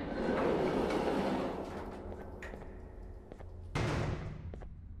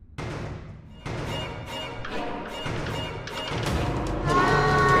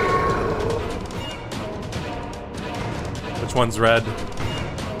 Which one's red?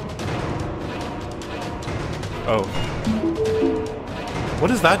 Oh. What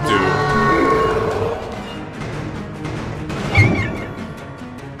does that do?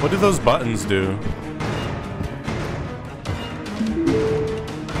 What do those buttons do?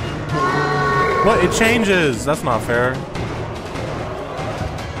 What? It changes! That's not fair.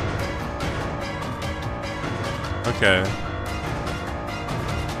 Okay.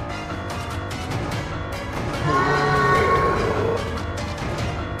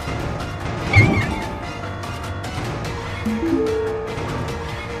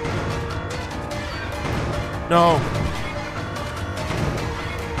 No.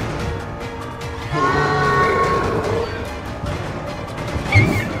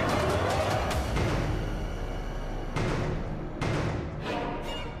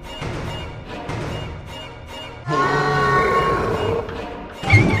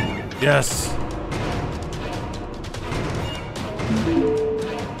 Yes.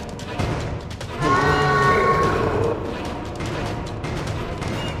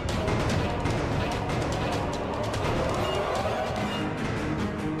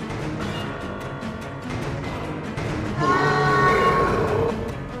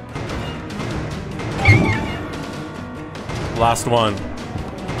 Last one.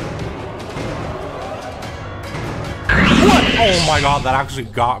 What? Oh my god, that actually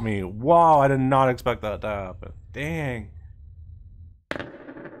got me. Wow, I did not expect that to happen. Dang.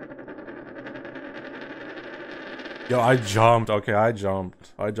 Yo, I jumped. Okay, I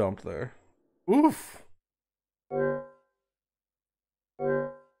jumped. I jumped there. Oof.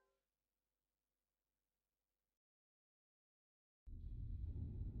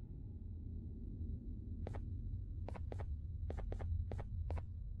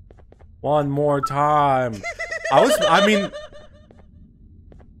 One more time. I mean,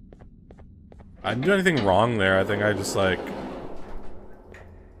 I didn't do anything wrong there. I think I just, like,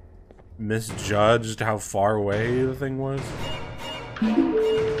 misjudged how far away the thing was.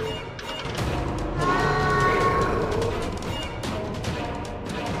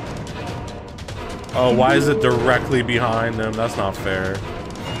 Oh, why is it directly behind them? That's not fair.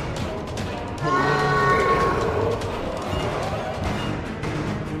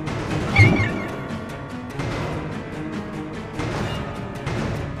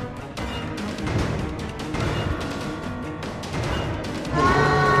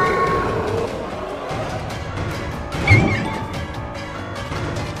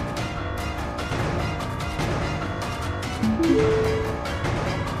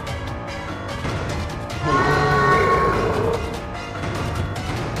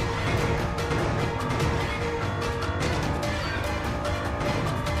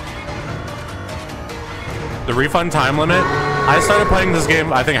 The refund time limit? I started playing this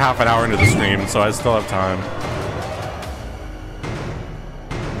game, I think, half an hour into the stream, so I still have time.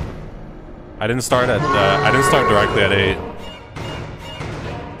 I didn't start directly at 8.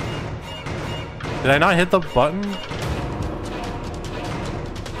 Did I not hit the button?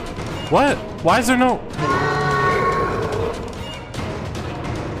 What? Why is there no...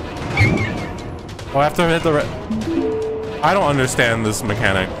 Oh, I have to hit the... I don't understand this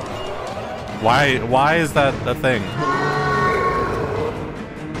mechanic. Why is that a thing?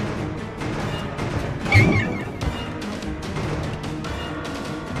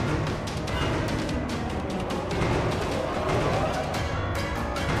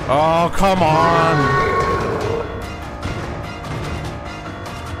 Oh, come on.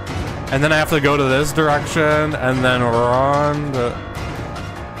 And then I have to go to this direction and then run.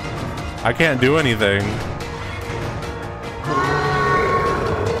 I can't do anything.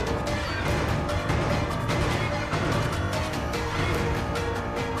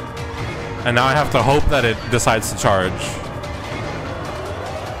 And now I have to hope that it decides to charge.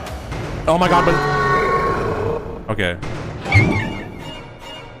 Oh my god, but... Okay.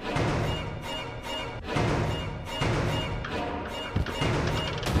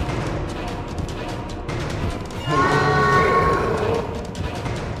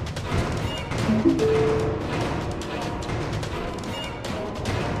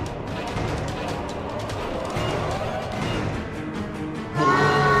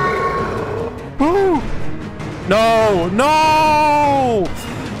 No! No!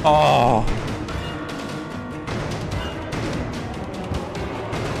 Oh.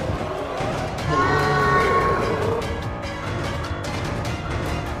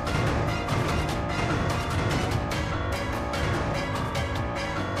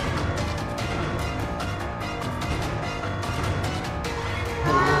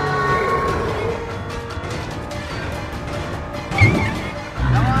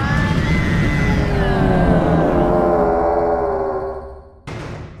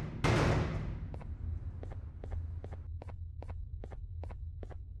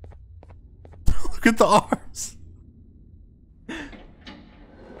 Look at the arms.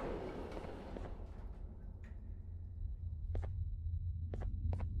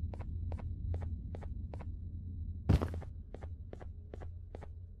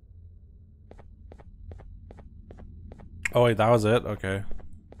 Oh wait, that was it? Okay.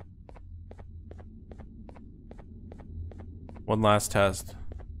 One last test.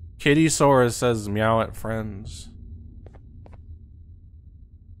 Kitty Sora says meow at friends.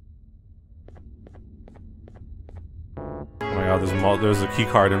 Oh my god, there's a key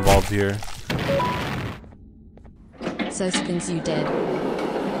card involved here. Socialz, you dead.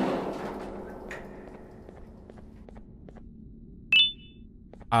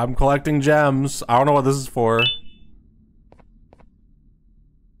 I'm collecting gems. I don't know what this is for.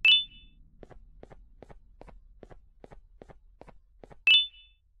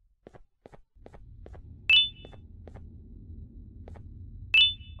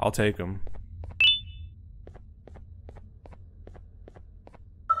 I'll take them.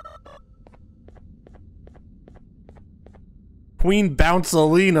 Queen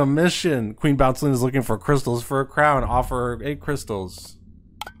Bouncelina mission. Queen Bouncelina is looking for crystals for a crown. Offer her 8 crystals.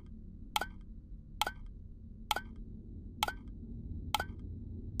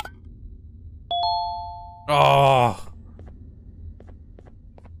 Oh.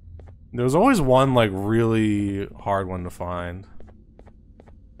 There's always one like really hard one to find.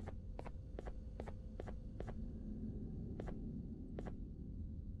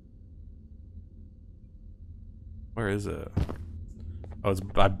 Where is it? Oh,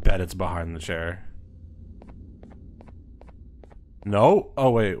 I bet it's behind the chair. No? Oh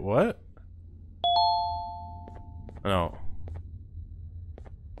wait, what? No.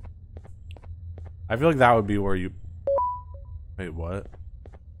 I feel like that would be where you... Wait, what?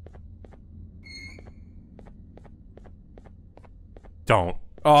 Don't.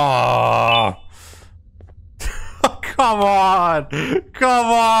 Oh! Come on! Come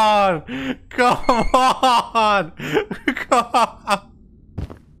on! Come on! Come on!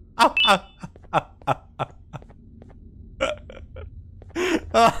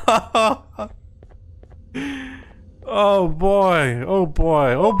 Oh boy! Oh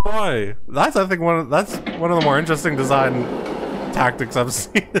boy! Oh boy! That's I think one of the more interesting design tactics I've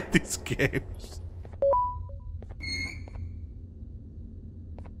seen in these games.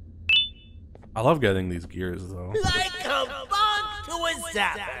 I love getting these gears though. Like a bug to a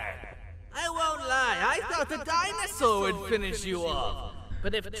zapper. I won't lie, I thought the dinosaur would finish you off.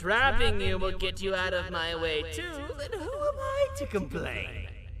 But if trapping you will get you out of my way too, then who am I to complain?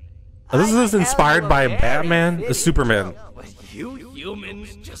 This is inspired by Batman, the Superman. You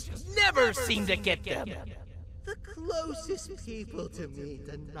humans just never seem to get them. The closest people to me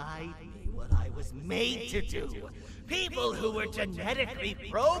denied me what I was made to do. People who were genetically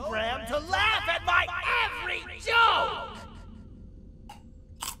programmed to laugh at my every joke!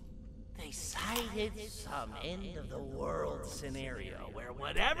 They cited some end of the world scenario where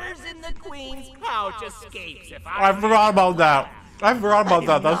whatever's in the Queen's pouch escapes if I forgot about that. I forgot about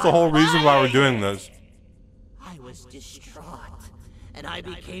that. That's the whole reason why we're doing this. I was distraught, and I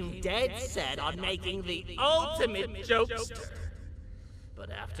became dead set on making the ultimate jokester.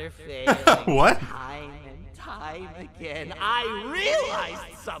 But after failing What? time and time again, I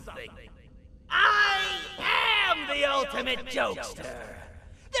realized something. I am the ultimate jokester.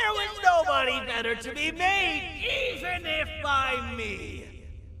 There was nobody better to be made, even if by me.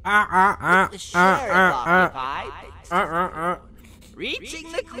 With the sheriff occupied,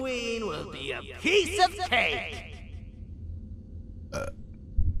 reaching the Queen will be a piece of cake.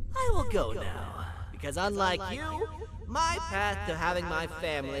 I will go now, because unlike you, my path to having my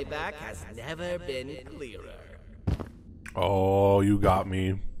family back has never been clearer. Oh, you got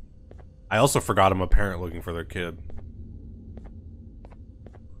me. I also forgot I'm a parent looking for their kid.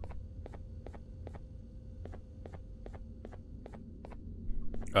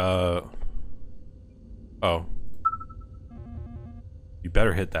 Oh. You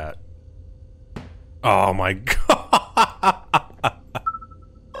better hit that. Oh my god.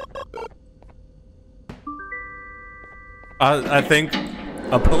 I think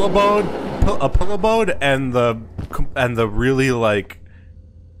a pillow boat and the really like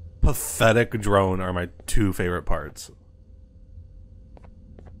pathetic drone are my 2 favorite parts.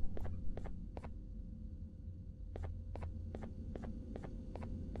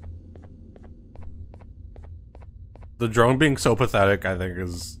 The drone being so pathetic, I think,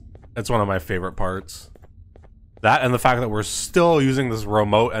 it's one of my favorite parts. That and the fact that we're still using this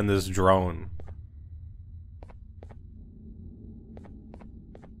remote and this drone.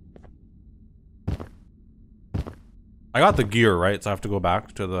 I got the gear, right? So I have to go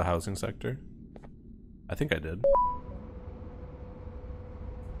back to the housing sector. I think I did.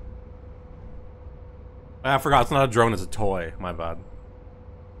 I forgot, it's not a drone, it's a toy. My bad.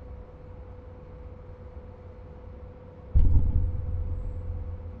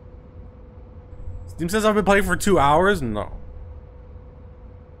 Steam says I've been playing for 2 hours? No.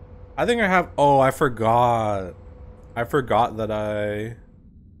 I think I have. Oh, I forgot. I forgot that I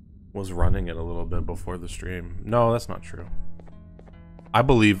was running it a little bit before the stream. No, that's not true. I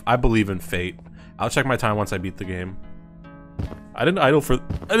believe in fate. I'll check my time once I beat the game. I didn't idle for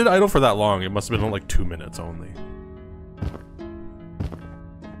that long. It must have been like 2 minutes only.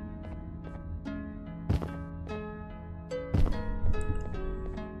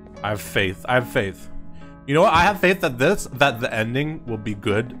 I have faith. I have faith. You know what? I have faith that the ending will be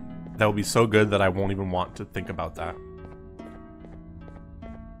good. That will be so good that I won't even want to think about that.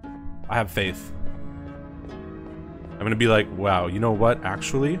 I have faith. I'm gonna be like, wow, you know what?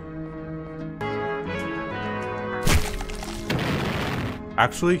 Actually,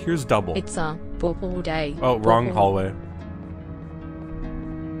 here's double. It's a purple day. Oh, wrong hallway.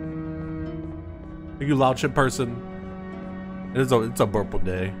 Thank you, loud chip person. It's a purple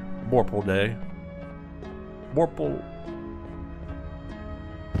day. Borple day. Borple.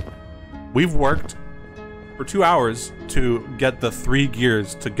 We've worked for 2 hours to get the 3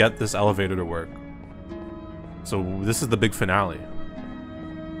 gears to get this elevator to work. So this is the big finale.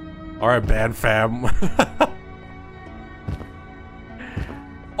 Alright, band fam.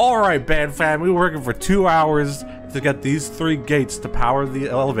 Alright, band fam. We were working for 2 hours to get these 3 gates to power the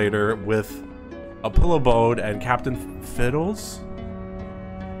elevator with a pillow boat and Captain Fiddles?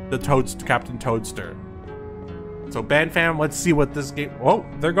 Captain Toadster. So band fam, let's see what this game. Oh,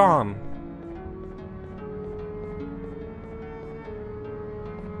 they're gone.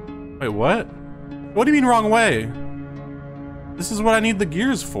 Wait, what? What do you mean wrong way? This is what I need the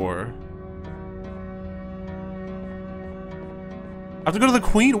gears for. I have to go to the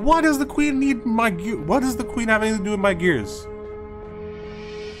queen? Why does the queen need my gear? What does the queen have anything to do with my gears?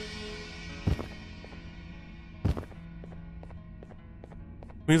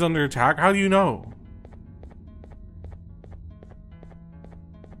 Queen's under attack? How do you know?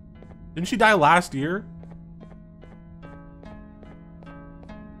 Didn't she die last year?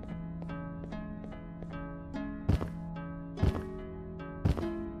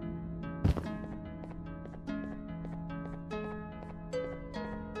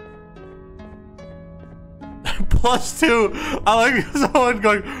 +2. I like someone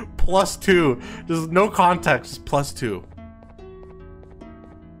going +2. Just no context, just +2.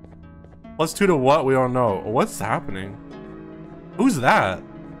 +2 to what? We don't know. What's happening? Who's that?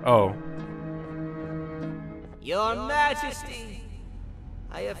 Oh. Your Majesty,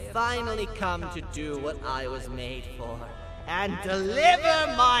 I have finally come to do what I was made for and deliver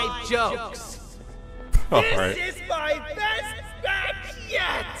my jokes. Alright. This is my best match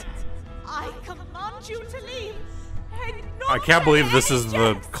yet. I command you to leave. I can't believe this is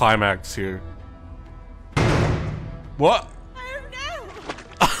the climax here. What?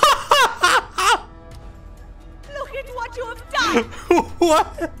 Look at what you have done.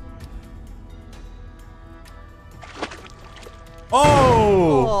 What?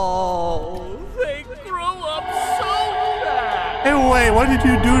 Oh! Oh, they grow up so fast. Hey, wait, what did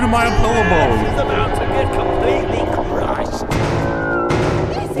you do to my pillow bowl? She's about to get completely crushed.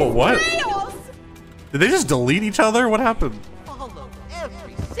 Well, what? Did they just delete each other? What happened? Follow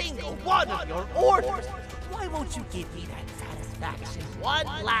every single one of your orders. Why won't you give me that satisfaction one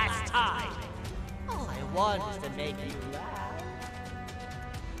last time? All I want is to make you laugh.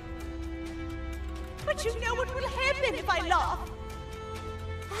 But you know what will happen if I laugh.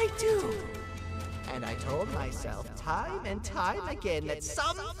 I do. And I told myself time and time again that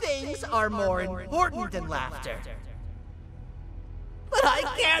some things are more important than laughter. But I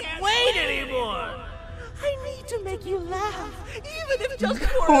can't wait anymore. I need to make you laugh, even if just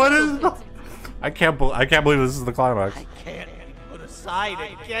for What is that? I can't believe this is the climax. I can't be put aside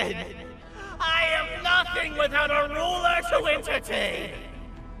again. I am nothing without a ruler to entertain.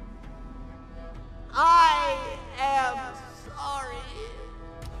 I am sorry.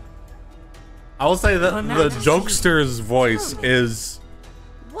 I will say that the jokester's voice is.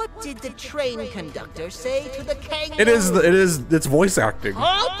 What did the train conductor say to the kangaroo? It's voice acting.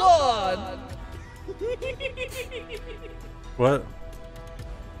 Hop on! What?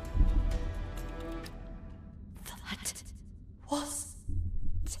 That was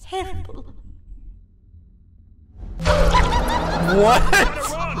terrible. What?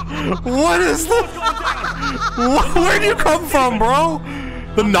 What is that? Where'd you come from, bro?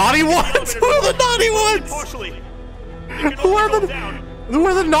 The naughty ones? Who are the naughty ones? Who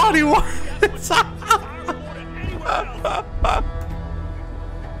are the naughty ones?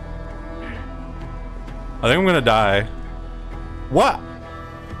 I think I'm gonna die. What?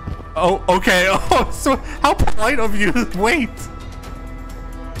 Oh, okay. Oh, so how polite of you. Wait.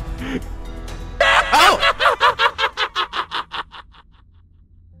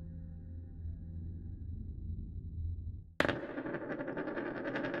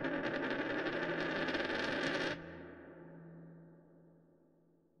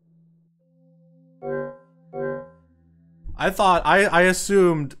 I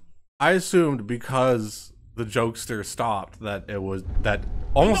assumed because the jokester stopped that it was that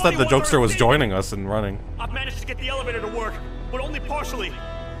almost that the jokester was joining us and running. I've managed to get the elevator to work, but only partially.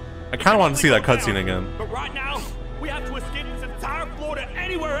 I kind of want to see that cutscene again. But right now, we have to escape this entire floor to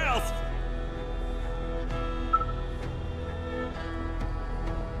anywhere else.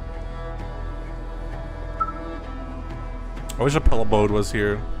 I wish a pillow boat was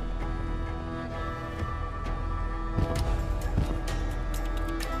here.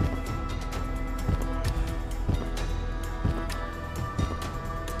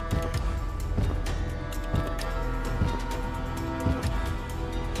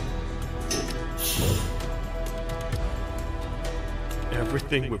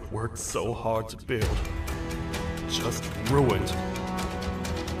 Everything we've worked so hard to build, just ruined.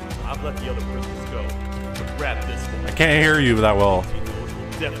 I've let the other prisoners go, but grab this one. I can't hear you that well.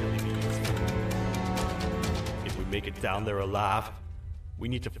 Definitely be useful. If we make it down there alive, we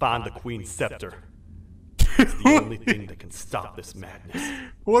need to find the Queen's scepter. It's the only thing that can stop this madness.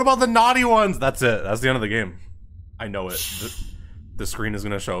 What about the naughty ones? That's it. That's the end of the game. I know it. The screen is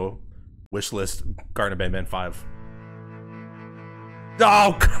gonna show wishlist Garten of Banban 5.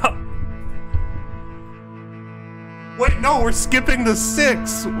 Oh, God. Wait, no, we're skipping the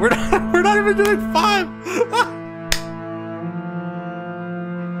 6. We're not even doing 5.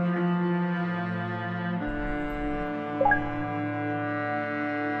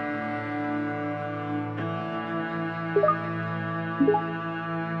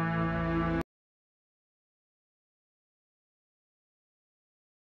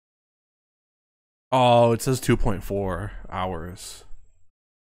 Oh, it says 2.4 hours.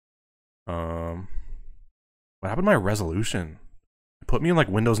 What happened to my resolution? It put me in like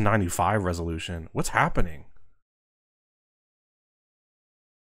Windows 95 resolution. What's happening?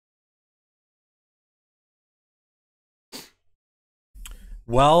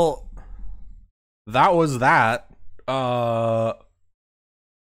 Well, that was that.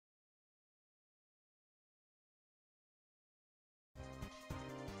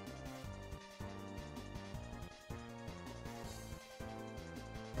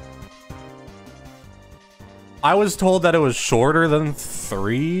 I was told that it was shorter than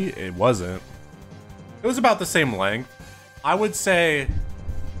 3. It wasn't. It was about the same length. I will say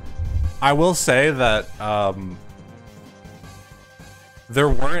that there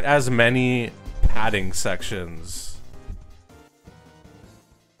weren't as many padding sections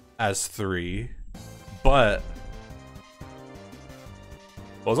as 3, but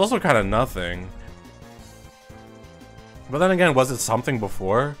it was also kind of nothing. But then again, was it something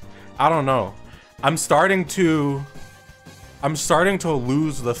before? I don't know. I'm starting to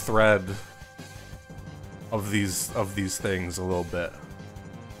lose the thread of these things a little bit.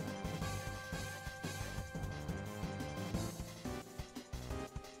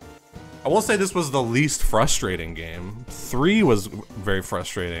 I will say this was the least frustrating game. 3 was very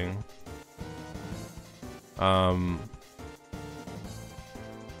frustrating. I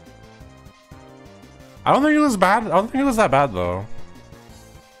don't think it was bad. I don't think it was that bad though.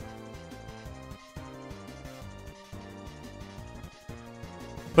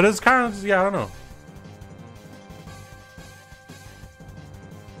 But it's kind of, yeah, I don't know.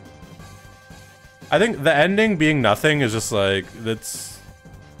 I think the ending being nothing is just like,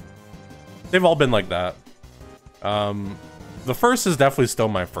 they've all been like that. The first is definitely still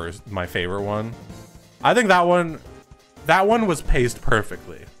my favorite one. I think that one was paced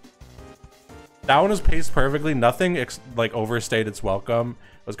perfectly. That one was paced perfectly. Nothing like overstayed its welcome.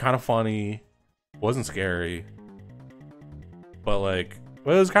 It was kind of funny. It wasn't scary. But like,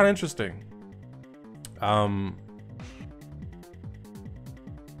 well, it was kind of interesting. But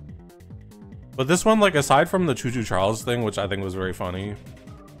this one, like, aside from the socialz thing, which I think was very funny,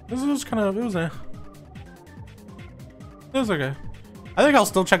 this was kind of, it was okay. I think I'll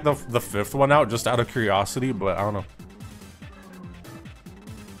still check the 5th one out just out of curiosity, but I don't know.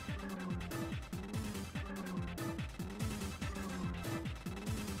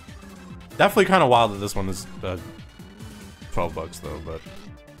 Definitely kind of wild that this one is $12 though, but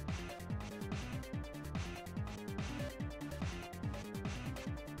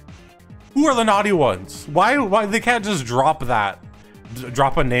who are the naughty ones? Why they can't just drop that?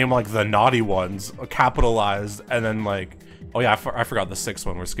 Drop a name like the naughty ones, capitalized, and then like, oh yeah, I forgot the 6th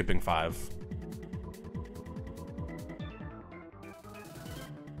one. We're skipping 5.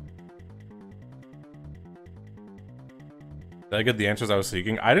 Did I get the answers I was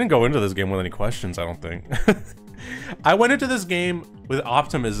seeking? I didn't go into this game with any questions, I don't think. I went into this game with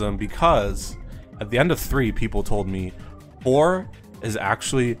optimism because at the end of 3, people told me 4 is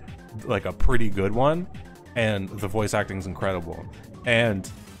actually like a pretty good one and the voice acting is incredible.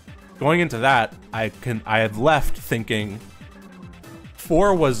 And going into that, I had left thinking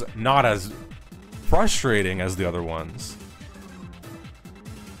 4 was not as frustrating as the other ones.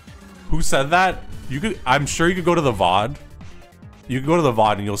 Who said that? I'm sure you could go to the VOD. You could go to the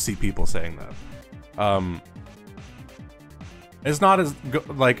VOD and you'll see people saying that. It's not as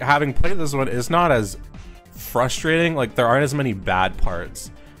like, having played this one, it's not as frustrating. Like, there aren't as many bad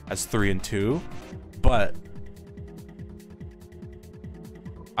parts as 3 and 2, but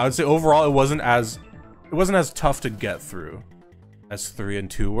I would say overall it wasn't as tough to get through as 3 and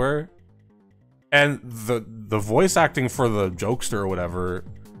 2 were. And the voice acting for the jokester or whatever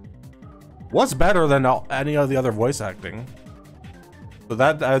was better than any of the other voice acting. So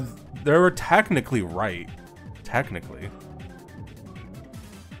that they were technically right, technically.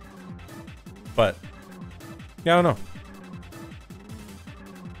 But yeah, I don't know.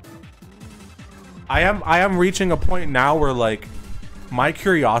 I am reaching a point now where like my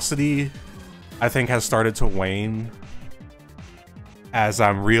curiosity, I think, has started to wane as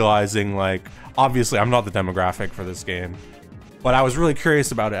I'm realizing, like, obviously I'm not the demographic for this game, but I was really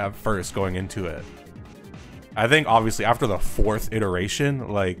curious about it at first going into it. I think obviously after the 4th iteration,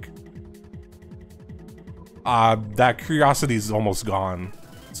 like, that curiosity is almost gone.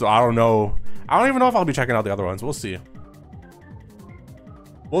 So I don't know. I don't even know if I'll be checking out the other ones. We'll see.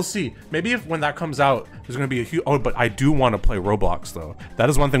 We'll see. Maybe if when that comes out, there's gonna be a huge. Oh, but I do want to play Roblox though. That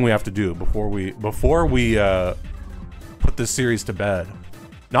is one thing we have to do before we put this series to bed.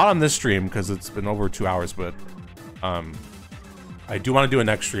 Not on this stream because it's been over 2 hours, but I do want to do a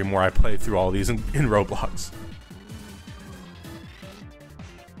next stream where I play through all these in Roblox.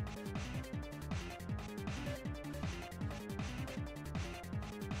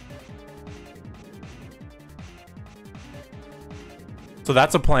 So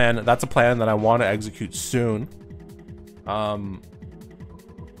that's a plan. That's a plan that I want to execute soon. Until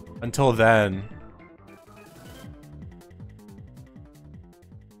then,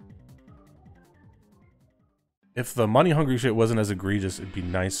 if the money hungry shit wasn't as egregious, it'd be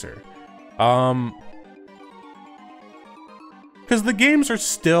nicer. Because the games are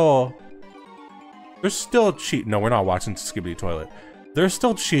still, they're still cheap. No, we're not watching Skibbity Toilet. They're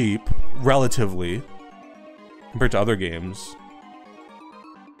still cheap, relatively, compared to other games.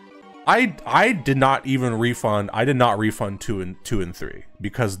 I did not even refund. I did not refund 2 and 3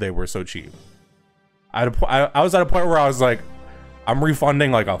 because they were so cheap. I was at a point where I was like, I'm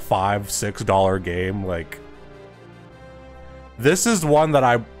refunding like a $5-6 game. Like, this is one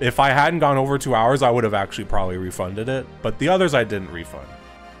that if I hadn't gone over 2 hours, I would have actually probably refunded it. But the others I didn't refund.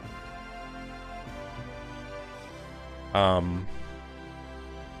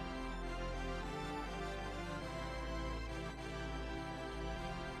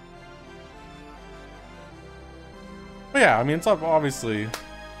 But yeah, I mean, it's obviously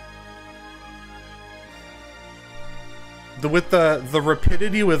with the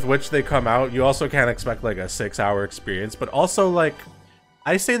rapidity with which they come out, you also can't expect like a 6-hour experience. But also, like,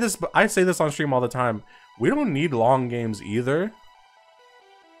 I say this on stream all the time, we don't need long games either.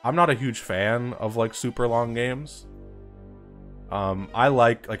 I'm not a huge fan of like super long games. I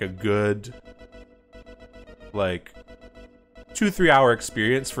like a good like 2-3 hour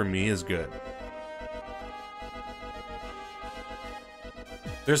experience for me is good.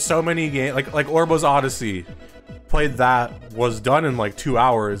 There's so many games like Orbo's Odyssey. Played that, was done in like 2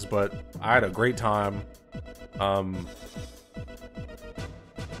 hours, but I had a great time.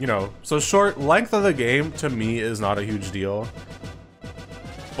 You know, so short length of the game to me is not a huge deal.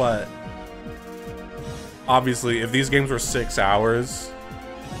 But obviously, if these games were 6 hours,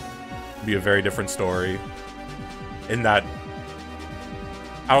 it'd be a very different story. In that,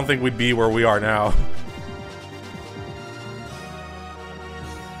 I don't think we'd be where we are now.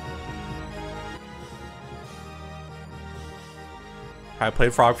 I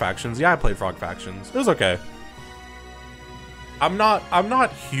played Frog Factions. Yeah, I played Frog Factions. It was okay. I'm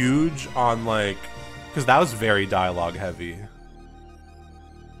not huge on like, because that was very dialogue heavy.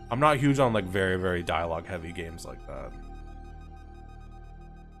 I'm not huge on like very, very dialogue heavy games like that.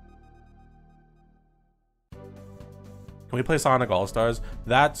 Can we play Sonic All-Stars?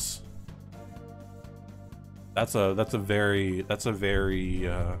 That's a very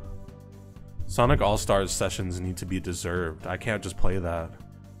Sonic All-Stars sessions need to be deserved. I can't just play that.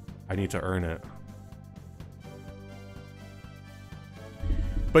 I need to earn it.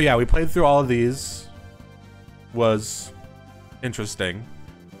 But yeah, we played through all of these. Was Interesting.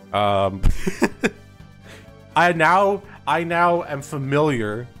 I now am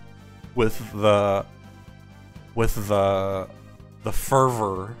familiar with the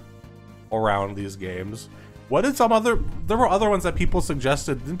fervor around these games. What did some other? There were other ones that people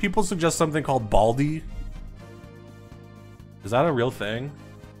suggested. Didn't people suggest something called Baldi? Is that a real thing?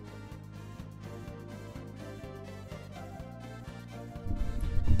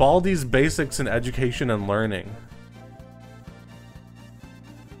 Baldi's Basics in Education and Learning.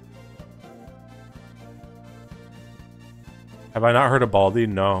 Have I not heard of Baldi?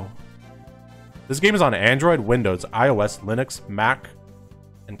 No. This game is on Android, Windows, iOS, Linux, Mac,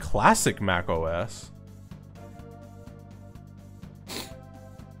 and classic Mac OS.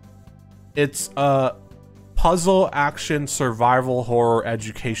 It's a puzzle, action, survival, horror,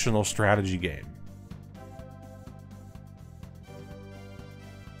 educational strategy game.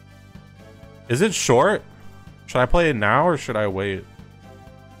 Is it short? Should I play it now or should I wait?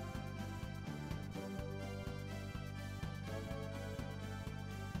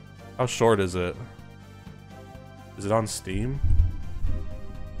 How short is it? Is it on Steam?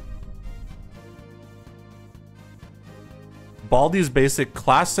 Baldi's Basic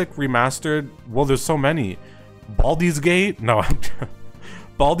Classic Remastered. Well, there's so many. Baldi's Gate? No.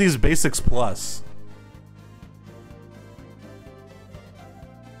 Baldi's Basics Plus.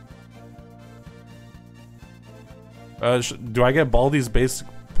 Do I get Baldi's Basic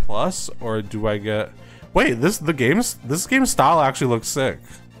Plus or do I get? Wait, this game style actually looks sick.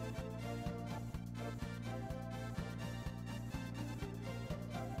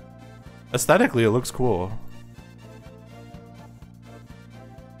 Aesthetically, it looks cool.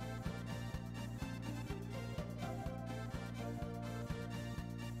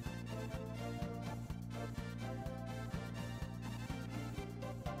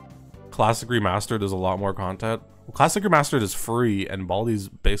 Classic Remastered is a lot more content. Well, Classic Remastered is free, and Baldi's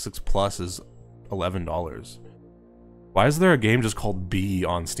Basics Plus is $11. Why is there a game just called B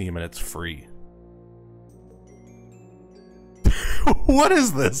on Steam and it's free? What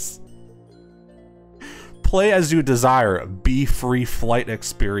is this? Play as you desire. Be free flight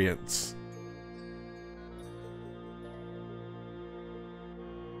experience.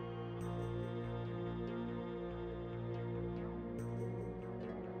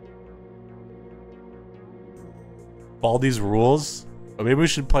 Baldi's Rules. Oh, maybe we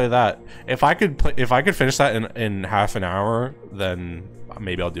should play that. If I could finish that in half an hour, then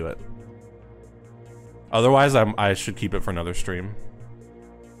maybe I'll do it. Otherwise, I should keep it for another stream.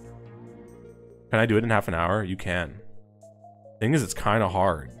 Can I do it in half an hour? You can. Thing is, it's kind of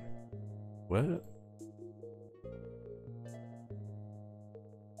hard. What?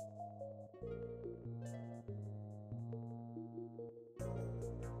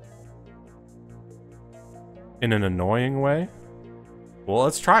 In an annoying way? Well,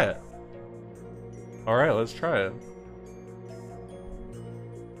 let's try it. All right, let's try it.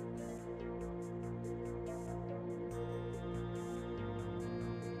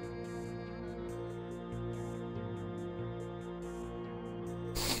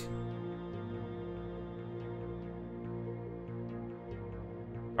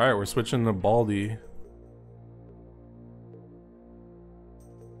 All right, we're switching to Baldi.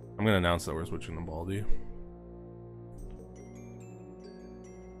 I'm gonna announce that we're switching to Baldi.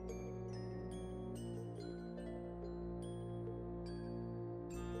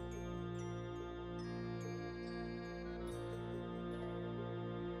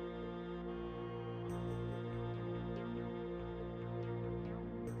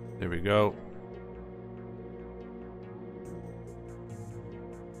 There we go.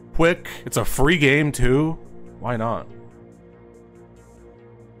 Quick. It's a free game too. Why not?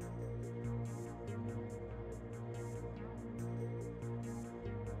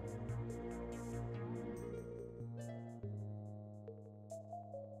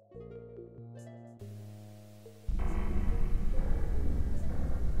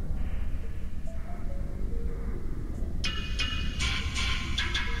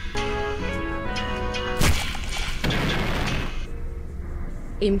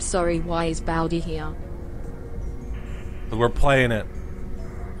 I'm sorry, why is Baldi here? We're playing it.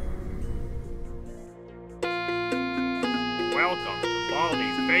 Welcome to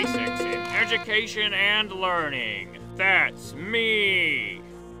Baldi's Basics in Education and Learning. That's me.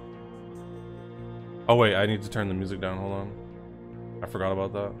 Oh wait, I need to turn the music down. Hold on. I forgot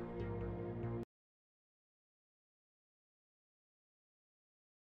about that.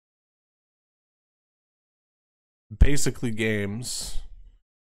 Basically games.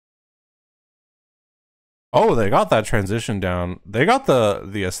 Oh, they got that transition down. They got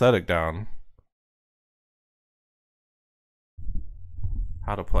the aesthetic down.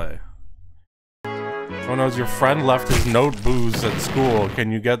 How to play. Oh no, your friend left his note booze at school. Can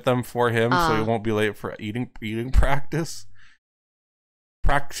you get them for him so he won't be late for eating practice?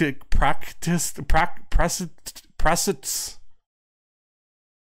 Presets.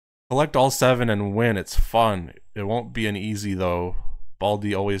 Collect all 7 and win. It's fun. It won't be an easy though.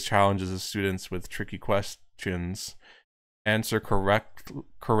 Baldi always challenges his students with tricky questions. Answer correctly,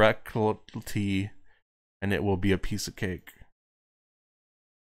 and it will be a piece of cake.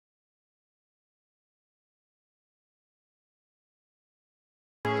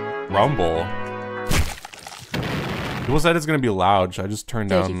 Rumble. People said it's gonna be loud. Should I just turn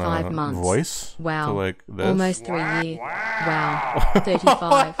down voice? Wow. To like this? Almost 3 years. Wow.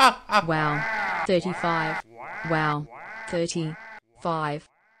 35. Wow. 35. Wow. 35.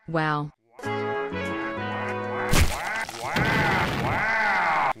 Wow.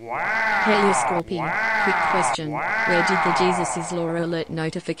 Hello Scorpion. Quick question. Where did the Jesus is Law alert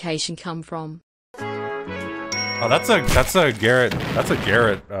notification come from? Oh, that's a Garrett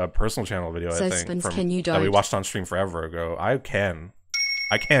personal channel video, So I think. Spence, can you that we don't? watched on stream forever ago. I can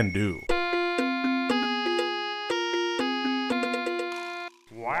do.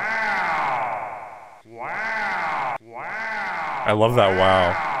 I love that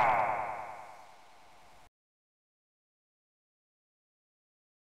wow.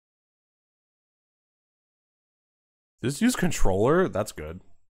 Just use controller? That's good.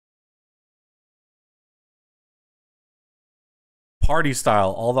 Party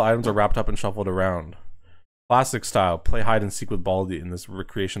style, all the items are wrapped up and shuffled around. Classic style, play hide and seek with Baldi in this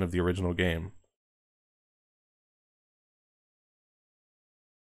recreation of the original game.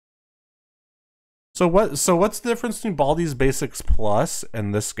 So what's the difference between Baldi's Basics Plus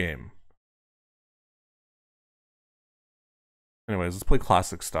and this game? Anyways, let's play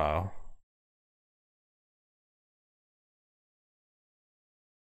classic style.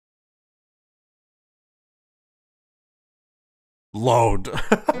 Load. Oh,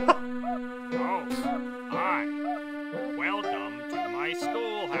 hi. Welcome to my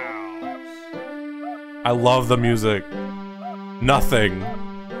schoolhouse. I love the music. Nothing.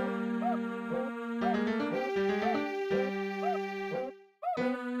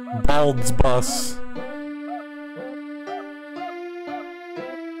 BALDI'S bus.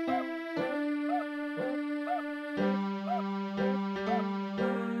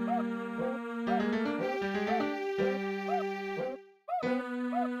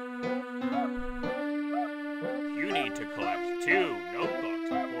 You need to collect 2 notebooks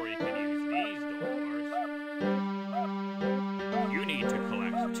before you can use these doors. You need to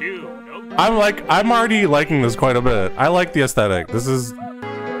collect 2 notebooks. I'm already liking this quite a bit. I like the aesthetic. This is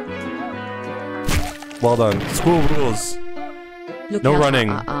well done. School rules. No running,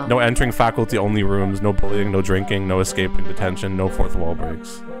 no entering faculty only rooms, no bullying, no drinking, no escaping detention, no fourth wall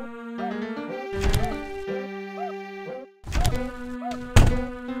breaks.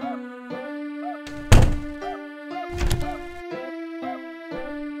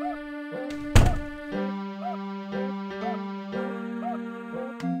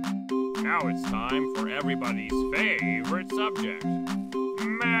 Now it's time for everybody's favorite subject,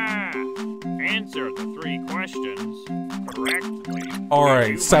 math. Answer the 3 questions correctly.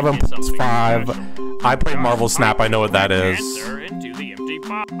 Alright, 7 plus 5. I played Marvel Snap, I know what that is. Answer into the empty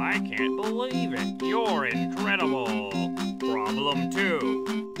box. I can't believe it. You're incredible. Problem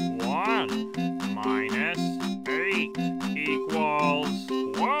 2. 1 minus 8 equals...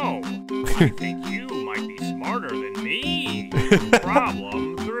 Whoa! I think you might be smarter than me.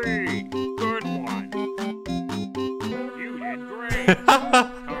 Problem 3. Good one. You did great.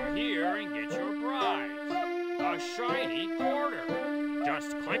 Come here and get your prize. A shiny quarter. Just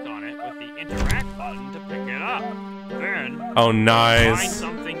click on it with the interact button to pick it up. Then, oh, nice. Find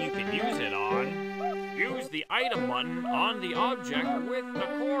something you can use it on. Use the item button on the object with the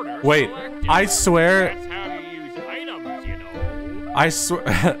quarter. Wait, selected. I swear. That's how you use items, you know.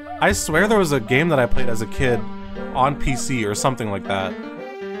 I swear there was a game that I played as a kid on PC or something like that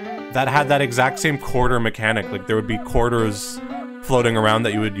that had that exact same quarter mechanic. Like there would be quarters floating around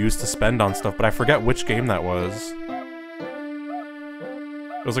that you would use to spend on stuff, but I forget which game that was.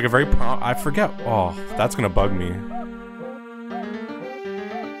 It was like a very I forget. Oh, that's gonna bug me.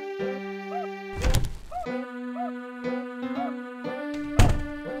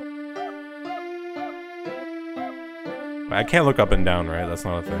 I can't look up and down, right? That's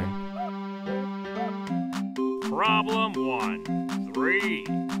not a thing. Problem 1. 3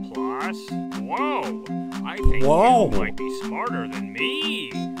 plus... Whoa! I think Whoa. you might be smarter than me.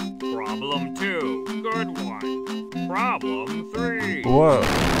 Problem 2. Good one. Problem 3. Whoa.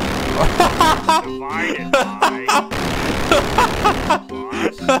 Divided by... plus...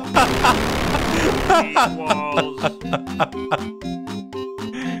 equals.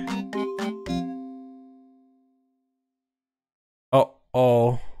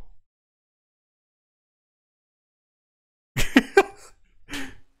 Oh.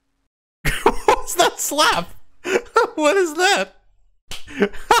 What's that slap? What is that?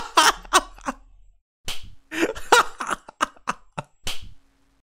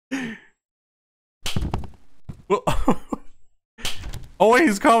 Oh wait,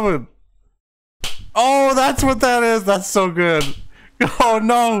 he's coming. Oh, that's what that is. That's so good. Oh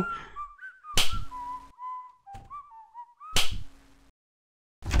no.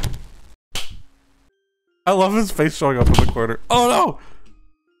 I love his face showing up in the corner. Oh no.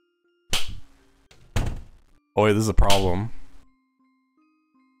 Oh wait, this is a problem.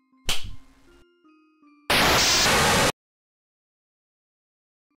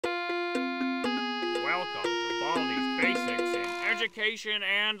 Welcome to Baldi's Basics in Education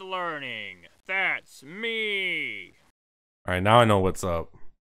and Learning. That's me. Alright, now I know what's up.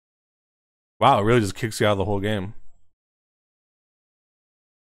 Wow, it really just kicks you out of the whole game.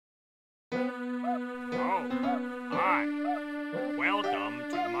 Oh, hi. Welcome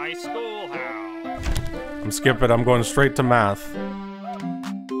to my schoolhouse. I'm skipping, I'm going straight to math.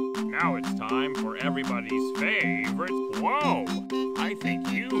 Now it's time for everybody's favorite. Whoa! I think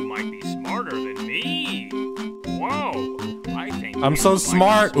you might be smarter than me. Whoa! I think I'm so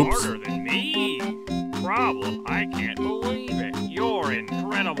smart. Oops. Smarter than me. Problem, I can't believe it. You're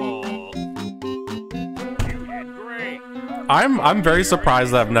incredible. You did great. I'm very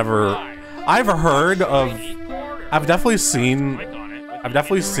surprised that I've heard of, I've definitely seen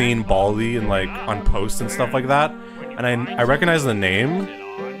Baldi in like on posts and stuff like that, and I recognize the name,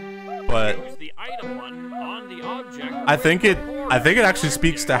 but I think it actually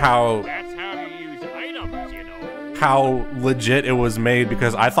speaks to how legit it was made,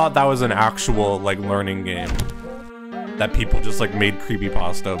 because I thought that was an actual like learning game that people just like made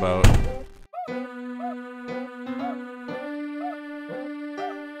creepypasta about.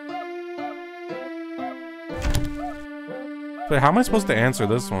 Wait, how am I supposed to answer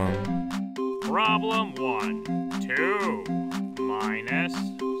this one? Problem 1, 2, minus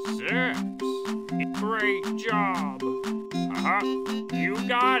 6. Great job. You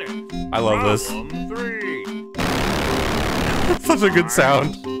got it. I love this. Problem 3. Such a good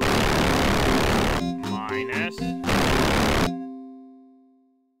sound. Minus.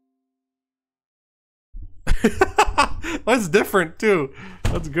 That's different too.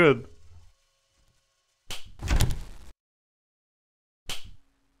 That's good.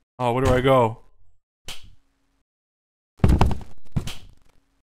 Oh, where do I go?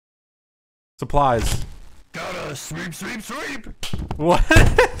 Supplies. Gotta sweep, sweep, sweep. What?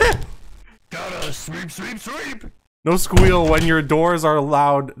 Gotta sweep, sweep, sweep. No squeal when your doors are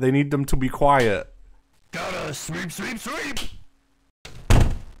loud. They need them to be quiet. Gotta sweep, sweep, sweep.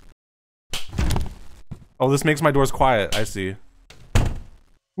 Oh, this makes my doors quiet. I see.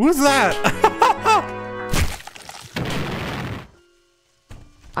 Who's that?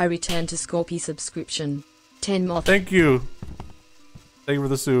 I return to Scorpy subscription. 10 more. Thank you. Thank you for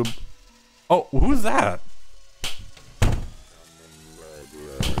the sub. Oh, who's that?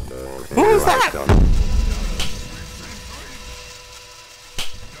 Who's that?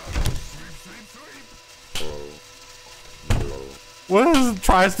 What is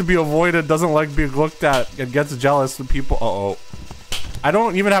tries to be avoided, doesn't like being looked at, and gets jealous when people. Uh-oh. I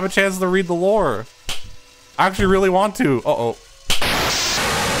don't even have a chance to read the lore. I actually really want to. Uh-oh.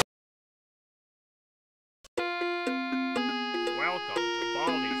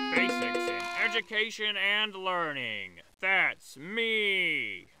 Education and Learning. That's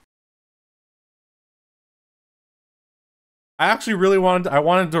me. I actually really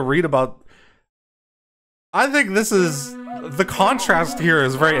wanted to read about. I think this is the contrast here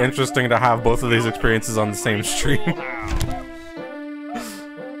is very interesting to have both of these experiences on the same stream.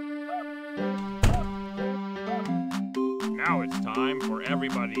 Now it's time for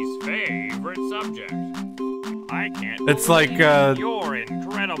everybody's favorite subject. I can't. It's like you're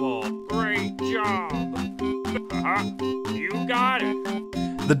incredible. Great job. You got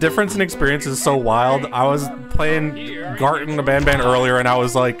it. The difference in experience is so wild. I was playing Garten of Banban earlier, and I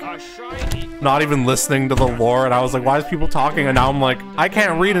was like, not even listening to the lore, and I was like, why is people talking? And now I'm like, I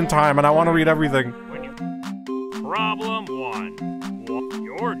can't read in time, and I want to read everything. Problem 1.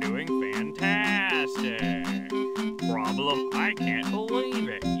 You're doing fantastic. Problem, I can't believe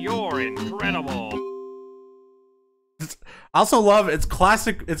it. You're incredible. I also love it's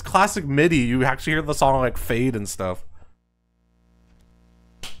classic MIDI. You actually hear the song like fade and stuff.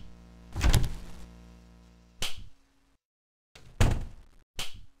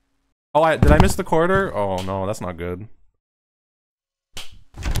 Oh, did I miss the quarter? Oh no, that's not good.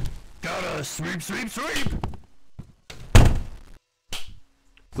 Gotta sweep, sweep, sweep.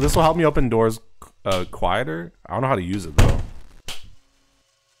 So this will help me open doors quieter. I don't know how to use it though.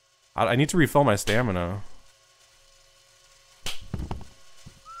 I need to refill my stamina.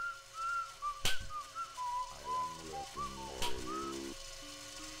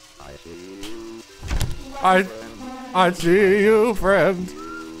 I see you, friend.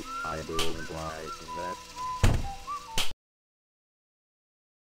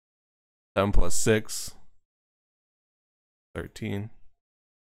 Seven plus 6. 13.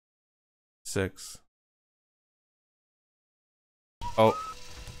 6. Oh.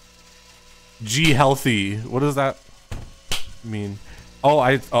 G healthy. What does that mean? Oh,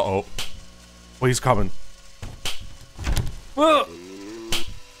 uh-oh. Oh, he's coming. Whoa.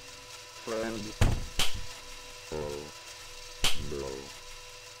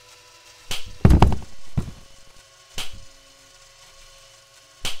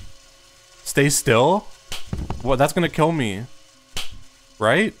 Stay still? What? That's gonna kill me.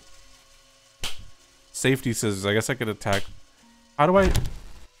 Right? Safety scissors. I guess I could attack. How do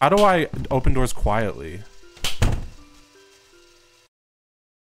I open doors quietly?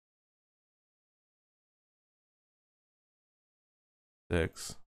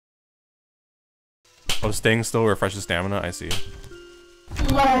 Six. Oh, staying still refreshes stamina. I see.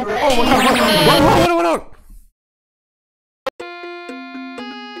 Oh, what?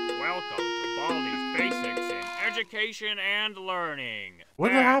 Welcome to Baldi's Basics in Education and Learning. What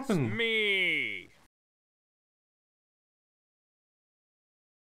did happen? Me.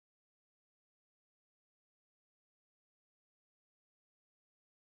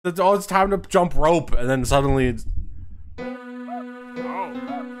 It's time to jump rope, and then suddenly it's... Oh,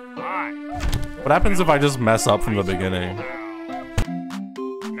 hi. What happens if I just mess up from the beginning?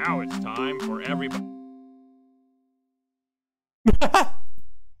 Now it's time for everybody.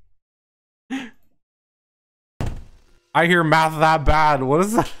 I hear math that bad. What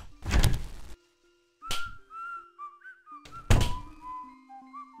is that?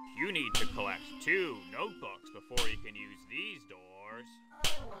 You need to collect 2 notebooks before you can use these doors.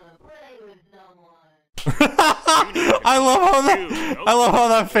 I love how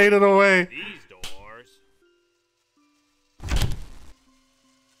that faded away. These doors.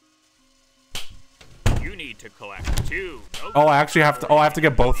 You need to collect 2 notebooks. Oh, I actually have to. Oh, I have to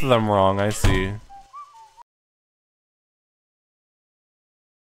get both of them wrong. I see.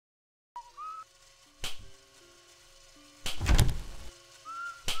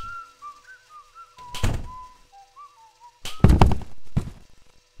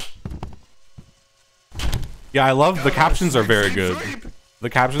 Yeah, I love the captions are very good. The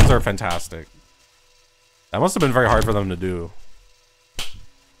captions are fantastic. That must have been very hard for them to do.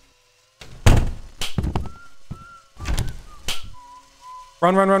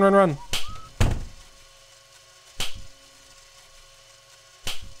 Run, run, run, run, run.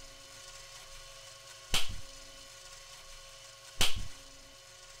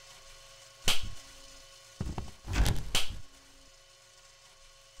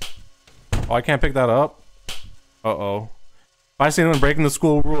 Oh, I can't pick that up. Uh-oh. If I see anyone breaking the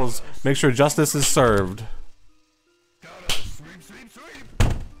school rules, make sure justice is served.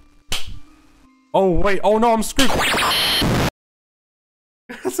 Oh, wait. Oh, no, I'm screwed.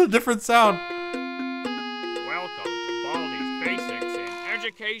 That's a different sound. Welcome to Baldi's Basics in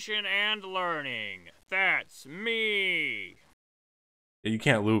Education and Learning. That's me. Yeah, you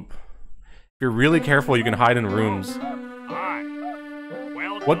can't loop. If you're really careful, you can hide in rooms. Hi.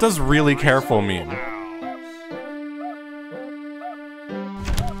 Welcome. What does really careful mean?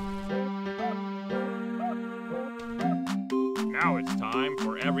 Now it's time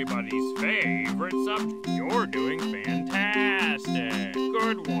for everybody's favorite subject. You're doing fantastic.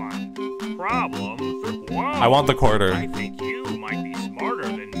 Good one. Problem 3. Whoa. I want the quarter. I think you might be smarter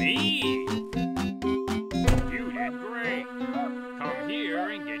than me. You did great. Come here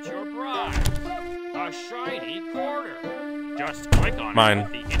and get your prize. A shiny quarter. Just click on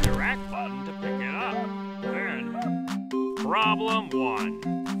it with the interact button to pick it up. Then, problem 1.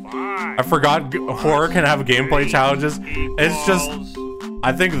 5. I forgot horror can have gameplay challenges. It's just,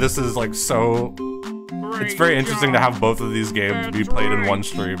 I think this is like so, it's very interesting to have both of these games be played in one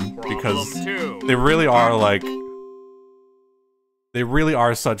stream because they really are like, they really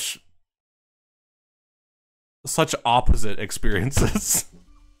are such opposite experiences.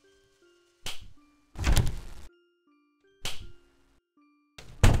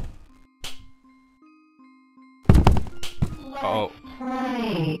 Oh.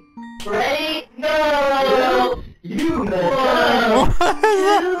 Ready? Go! You know.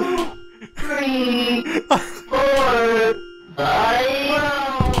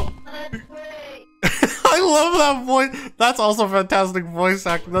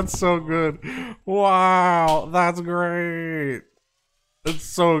 voice acting. That's so good. Wow, that's great. It's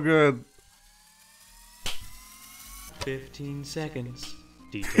so good. 15 seconds.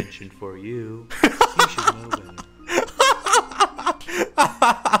 Detention for you. You should know better.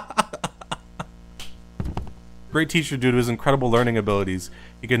 Great teacher due to his incredible learning abilities.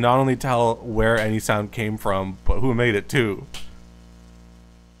 He can not only tell where any sound came from, but who made it too.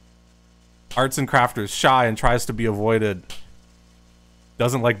 Arts and crafters, shy and tries to be avoided.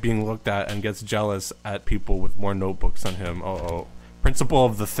 Doesn't like being looked at and gets jealous at people with more notebooks than him. Uh-oh. Principle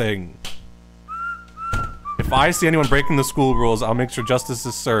of the thing. If I see anyone breaking the school rules, I'll make sure justice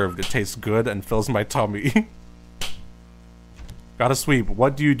is served. It tastes good and fills my tummy. Gotta sweep.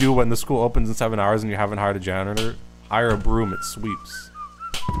 What do you do when the school opens in 7 hours and you haven't hired a janitor? Hire a broom, it sweeps.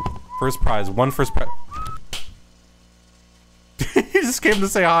 First prize. One first prize. He just came to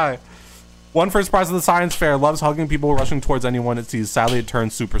say hi. One first prize of the science fair. Loves hugging people rushing towards anyone it sees. Sadly, it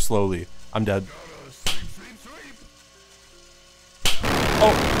turns super slowly. I'm dead.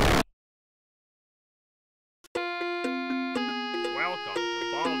 Oh. Welcome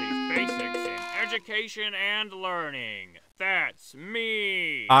to BALDI'S Basics in Education and Learning. That's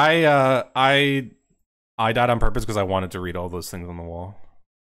me. I died on purpose because I wanted to read all those things on the wall.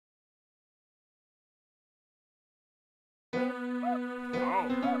 Oh,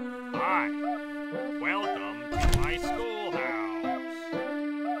 hi. Welcome to my schoolhouse.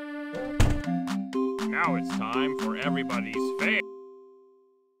 Now it's time for everybody's favorite.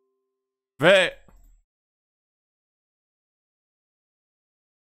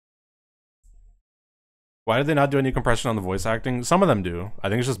 Why did they not do any compression on the voice acting? Some of them do. I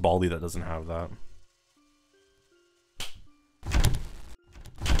think it's just Baldi that doesn't have that.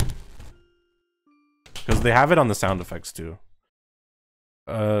 Because they have it on the sound effects too.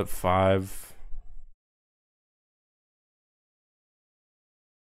 5.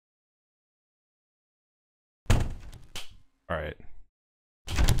 Alright.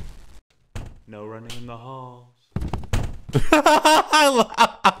 No running in the halls.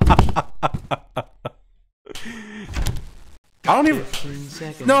 I don't even. 15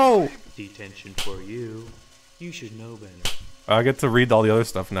 seconds. No! Detention for you. You should know better. I get to read all the other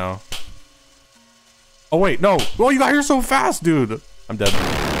stuff now. Oh wait, no! Oh, you got here so fast, dude! I'm dead.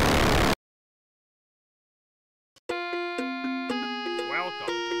 Welcome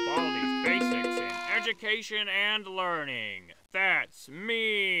to BALDI'S Basics in Education and Learning. That's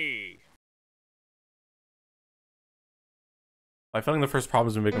me. I feel like the first problem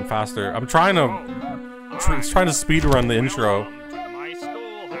is to make them faster. I'm trying to speed run the intro. To my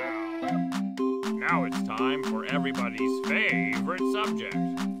schoolhouse. Now it's time for everybody's favorite subject.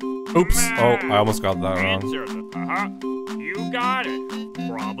 Oops! Oh, I almost got that wrong. Answer the you got it.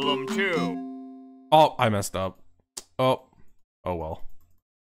 Problem 2. Oh, I messed up. Oh well.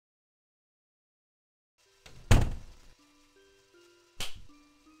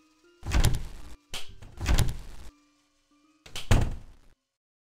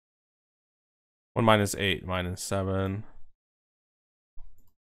 One minus 8 minus 7.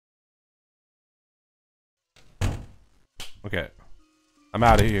 Okay. I'm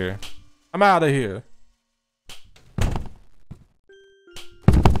out of here. I'm out of here.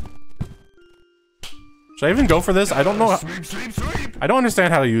 Should I even go for this? I don't know. I don't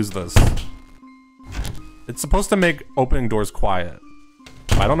understand how to use this. It's supposed to make opening doors quiet.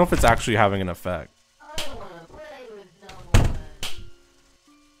 I don't know if it's actually having an effect.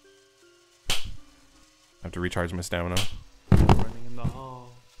 I have to recharge my stamina. Running in the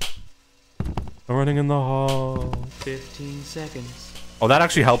hall. I'm running in the hall. 15 seconds. Oh, that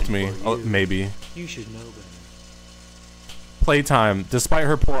actually helped me. Oh, maybe. You should know better. Playtime. Despite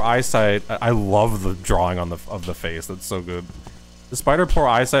her poor eyesight, I love the drawing on of the face. That's so good. Despite her poor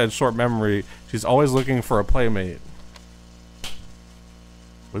eyesight and short memory, she's always looking for a playmate.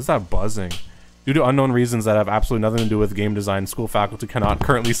 What is that buzzing? Due to unknown reasons that have absolutely nothing to do with game design, school faculty cannot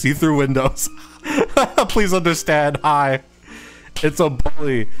currently see through windows. Please understand. Hi. It's a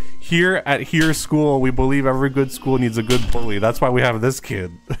bully. Here at Here School, we believe every good school needs a good bully. That's why we have this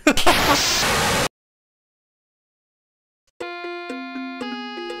kid. Welcome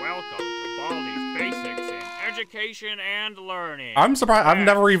to BALDI'S Basics in Education and Learning. I'm surprised. I've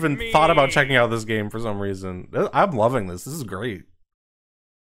never even Me. thought about checking out this game for some reason. I'm loving this. This is great.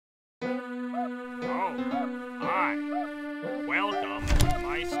 Hi. Welcome to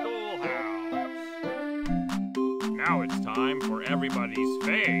my schoolhouse. Now it's time for everybody's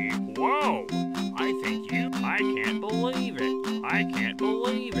fave. Whoa! I can't believe it. I can't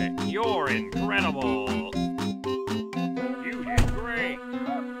believe it. You're incredible. You did great.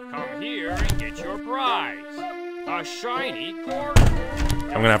 Come here and get your prize. A shiny quarter.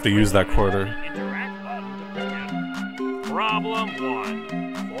 I'm gonna have to use that quarter. Problem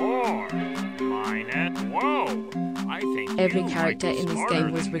 1. 4 minus. Whoa! I think Every you character might be in this smarter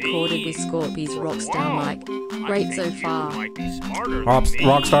game was than recorded me. with Scorpy's Rockstar Whoa. mic. Great so far. Might be smarter than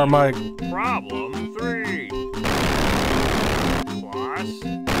Rockstar me. Mike. Problem 3. Plus.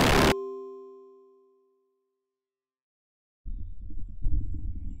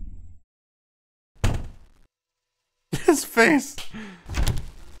 His face.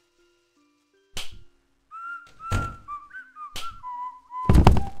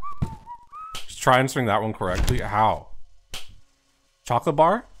 Just try answering that one correctly. How? Chocolate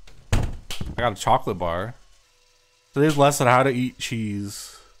bar? I got a chocolate bar. Today's lesson: how to eat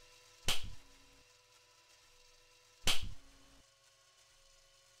cheese.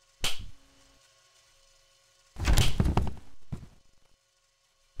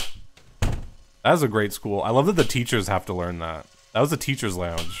 That was a great school. I love that the teachers have to learn that. That was the teacher's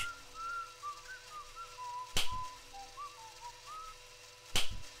lounge.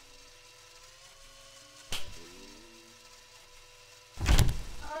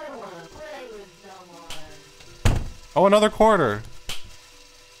 Oh, another quarter.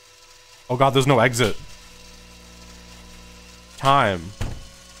 Oh god, there's no exit. Time.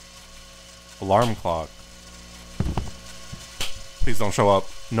 Alarm clock. Please don't show up.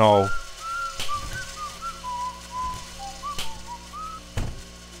 No.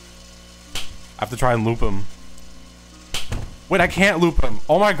 I have to try and loop him. Wait, I can't loop him.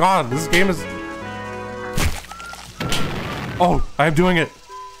 Oh my god, this game is... Oh, I am doing it.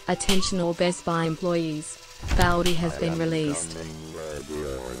 Attention all Best Buy employees. Baldi has been released.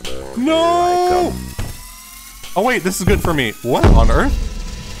 No! Oh wait, this is good for me. What on earth?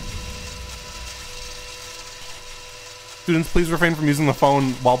 Students, please refrain from using the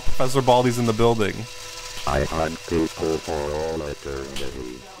phone while Professor Baldi's in the building. I hunt people for all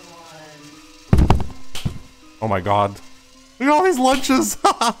eternity. Oh my god. Look at all these lunches!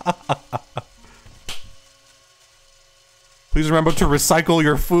 Please remember to recycle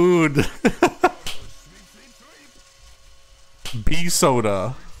your food. Bee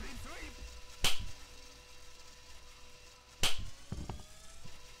soda.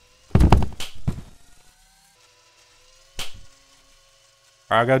 Alright,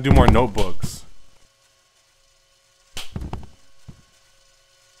 I gotta do more notebooks.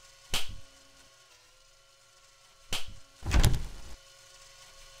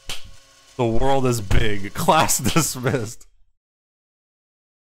 The world is big. Class dismissed.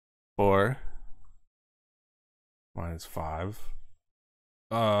 4 minus 5.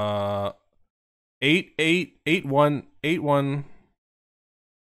 8, 8, 8, 1, 8, 1,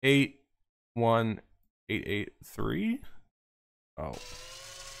 8, 1, 8, 8, 3. Oh.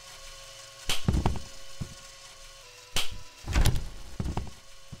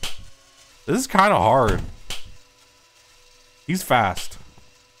 This is kind of hard. He's fast.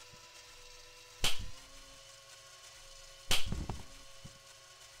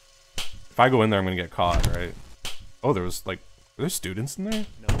 If I go in there, I'm gonna get caught, right? Oh, there was like, were there students in there?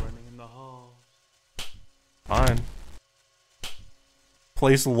 No running in the halls. Fine.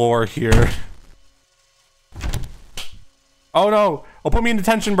 Place lore here. Oh no! Oh, put me in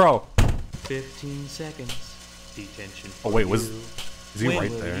detention, bro. 15 seconds. Detention. Oh wait, was you. is he When right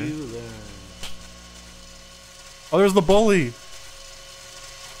will there? you learn? Oh, there's the bully.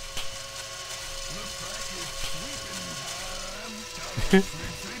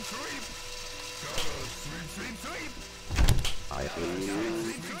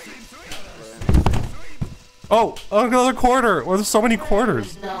 Oh, another quarter. Well, there's so many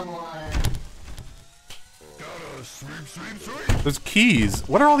quarters. There's keys.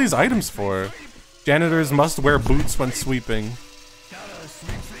 What are all these items for? Janitors must wear boots when sweeping.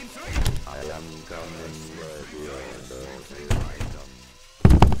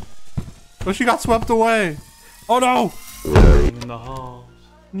 Oh, she got swept away. Oh no! In the halls.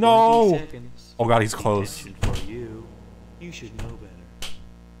 No! 20 seconds. Oh god, he's close. Detention for you. You should know better.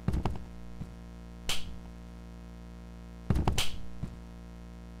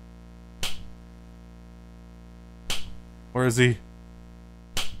 Where is he?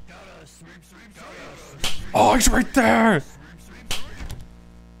 Oh, he's right there!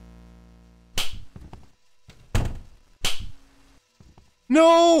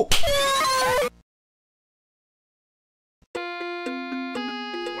 No!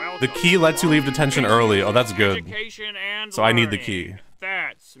 The key lets you leave detention early. Oh, that's good. So I need the key.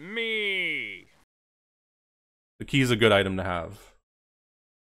 That's me. The key is a good item to have.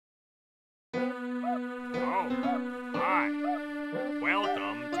 Oh, hi.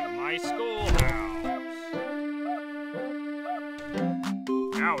 Welcome to my schoolhouse.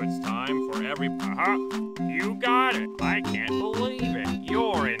 Now it's time for You got it. I can't believe it.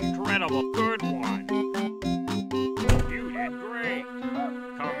 You're incredible. Good one. You did great.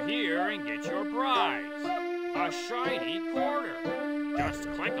 Come here and get your prize. A shiny quarter. Just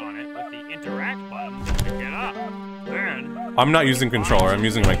click on it with the interact button to pick it up. Then I'm not using controller, I'm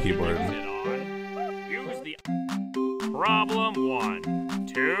using my keyboard. use the problem 1,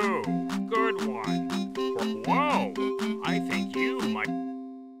 2. Good one. Whoa! I think you might.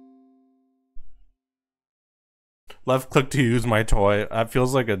 Left click to use my toy. That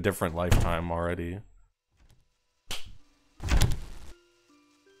feels like a different lifetime already.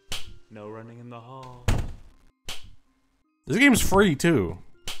 No running in the hall. This game's free too. –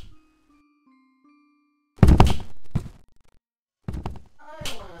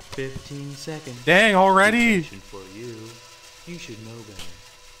 15 seconds. Dang, already? Detention for you. You should know better.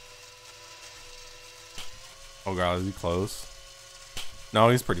 Oh god, is he close? No,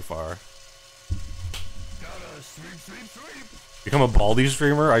 he's pretty far. Become a Baldi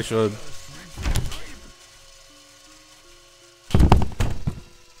streamer? I should.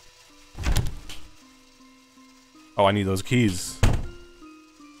 Oh, I need those keys.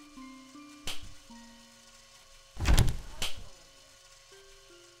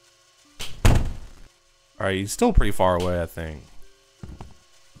 Alright, he's still pretty far away, I think.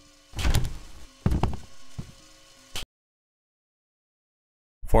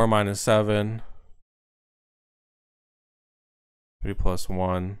 Four minus 7. 3 plus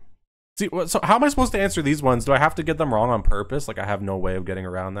 1. See, so how am I supposed to answer these ones? Do I have to get them wrong on purpose? Like I have no way of getting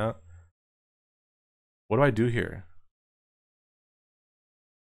around that. What do I do here?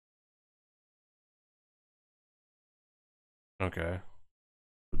 Okay.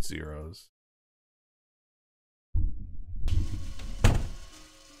 With zeros.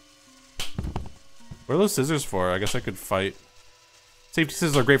 What are those scissors for? I guess I could fight. Safety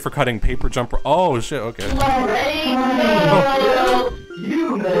scissors are great for cutting paper jumper. Oh shit, okay.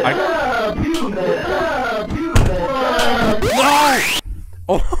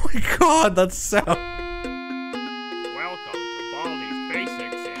 Oh my god, that sound. Welcome to Baldi's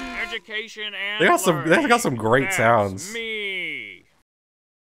Basics in Education and They got some great That's sounds. Me.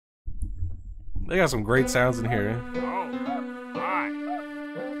 They got some great sounds in here. Oh, hi.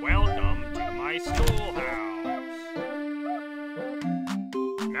 Welcome to my schoolhouse.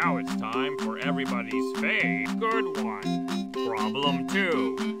 Now it's time for everybody's good one. Problem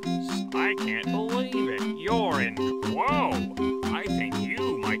 2. I can't believe it. You're in. Whoa! I think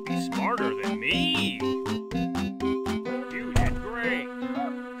you might be smarter than me. You did great.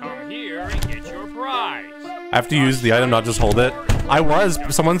 Come here and get your prize. I have to use the item, not just hold it. I was.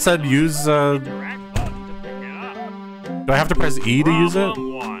 Someone said use. Do I have to press E to use it?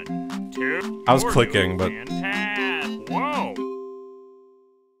 Problem 1, 2. I was clicking, but. Whoa!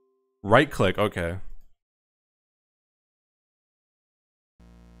 Right click, okay.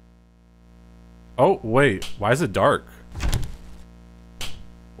 Oh, wait. Why is it dark?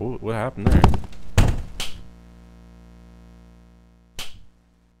 Oh, what happened there?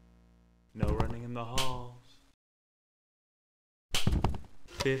 No running in the halls.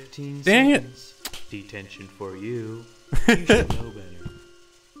 15 Dang seconds. Detention for you. You should know better.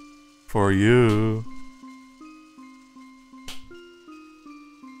 For you.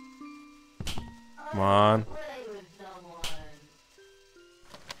 Come on.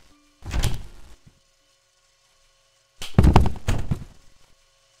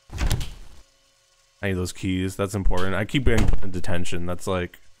 I need those keys. That's important. I keep getting put in detention. That's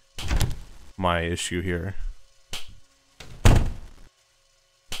like my issue here.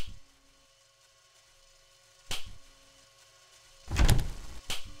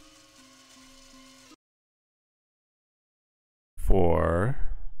 Four.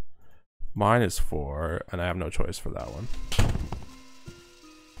 Minus 4, and I have no choice for that one.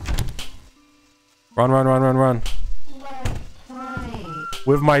 Run, run, run, run, run.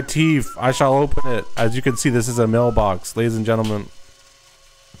 With my teeth, I shall open it. As you can see, this is a mailbox, ladies and gentlemen.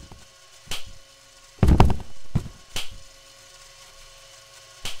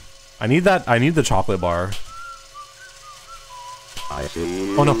 I need the chocolate bar. I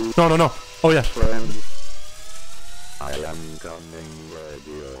see. Oh no, no, no, no. Oh yeah. Friend, I am coming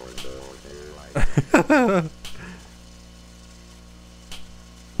ready or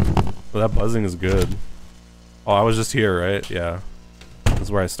Well, that buzzing is good. Oh, I was just here, right? Yeah. This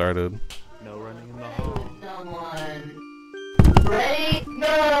is where I started. No running in the hall.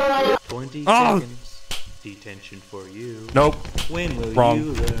 20 Oh! seconds. Detention for you. Nope. When will Wrong.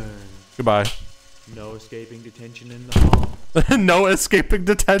 you learn? Goodbye. No escaping detention in the hall. No escaping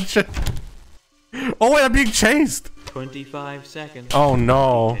detention. Oh wait, I'm being chased. 25 seconds. Oh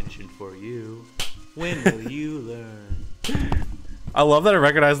no. Detention for you. When will you learn? I love that I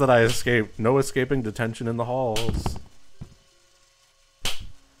recognize that I escaped. No escaping detention in the halls.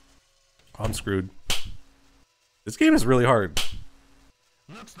 I'm screwed. This game is really hard.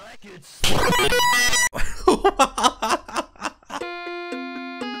 Looks like it's... Welcome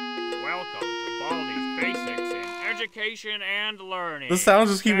to Baldi's Basics in Education and Learning. The sounds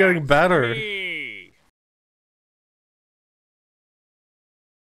just keep getting better. Me.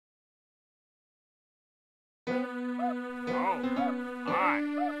 Oh, hi.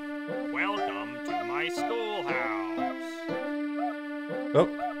 Welcome to my schoolhouse. Oh.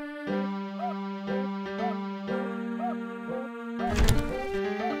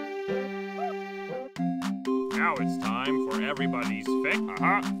 Now it's time for everybody's fix.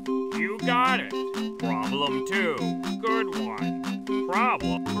 You got it. Problem 2. Good one.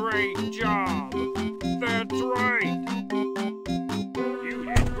 Problem. Great job. That's right. You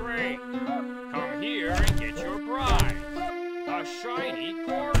did great. Come here and get your prize. A shiny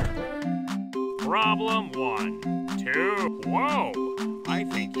quarter. Problem 1. 2. Whoa. I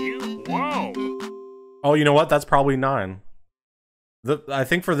think you. Whoa. Oh, you know what? That's probably 9. I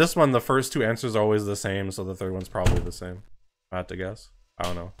think for this one, the first 2 answers are always the same, so the third one's probably the same. If I had to guess. I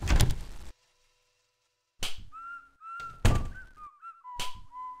don't know.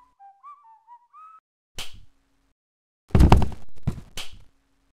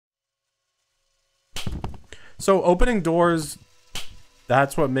 So opening doors,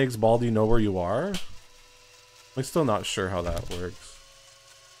 that's what makes Baldi know where you are? I'm still not sure how that works.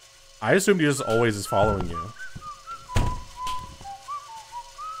 I assumed he just always is following you.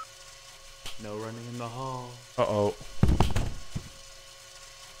 No running in the hall. Uh-oh.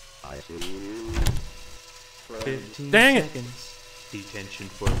 I see you. 15 Dang it. seconds. Detention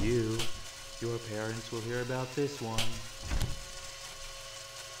for you. Your parents will hear about this one.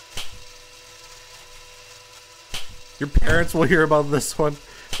 Your parents will hear about this one.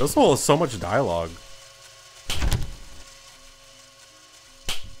 This one has so much dialogue.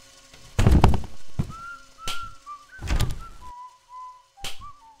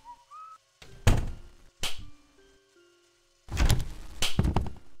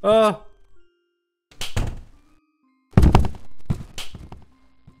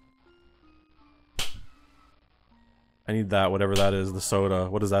 I need that, whatever that is, the soda.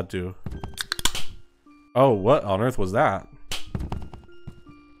 What does that do? Oh, what on earth was that?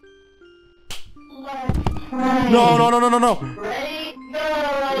 No, no, no, no, no, no! Ready,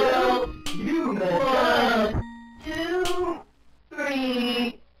 go! You 1, 2,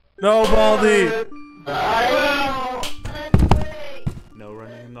 3. No, Baldi! No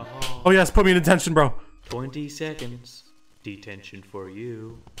running in the hall. Oh yes, put me in detention, bro. 20 seconds. Detention for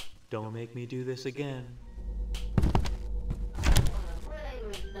you. Don't make me do this again.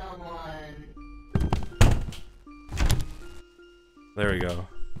 There we go.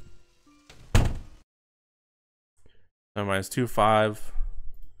 9 minus 2, 5,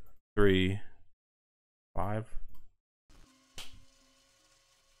 3, 5.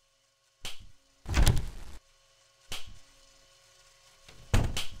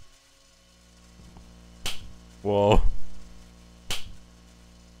 Whoa.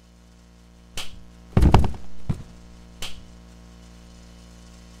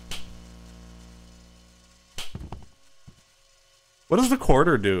 What does the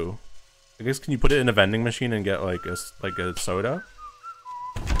quarter do? I guess can you put it in a vending machine and get like a soda?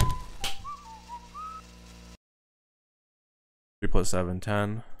 3 plus 7,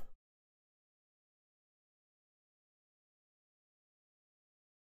 10.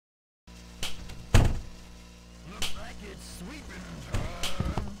 Looks like it's sweeping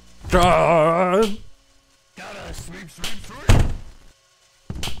time. Gotta sweep, sweep, sweep.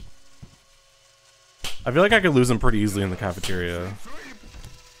 I feel like I could lose him pretty easily in the cafeteria.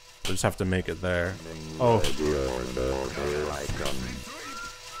 I just have to make it there. Oh.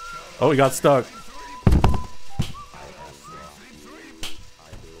 Oh, he got stuck.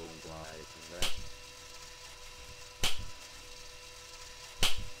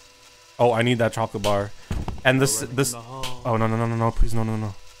 Oh, I need that chocolate bar. And this oh no no no no no, please no no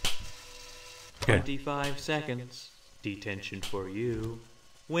no. Okay. 25 seconds. Detention for you.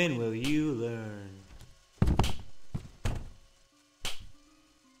 When will you learn?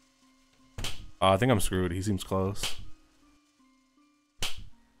 I think I'm screwed. He seems close.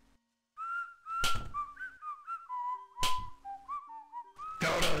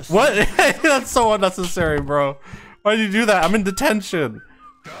 What? That's so unnecessary, bro. Why did you do that? I'm in detention.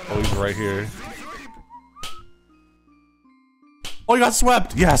 Oh, he's right here. Oh, he got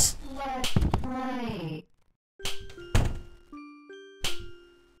swept. Yes.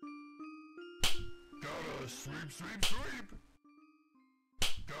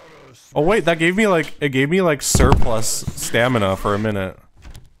 Oh wait, that gave me like, it gave me like surplus stamina for a minute.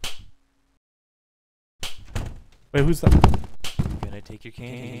 Wait, who's that? Gonna take your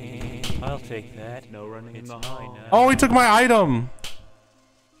cane. I'll take that. No running in behind now. Oh, he took my item.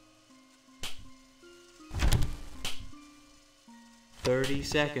 30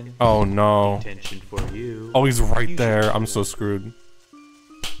 seconds. Oh no. Detention for you. Oh, he's right there. I'm so screwed.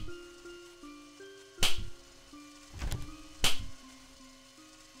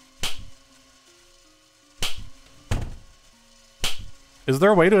 Is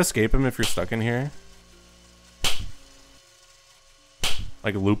there a way to escape him if you're stuck in here?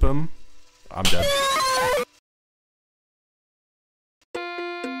 Like loop him? I'm dead.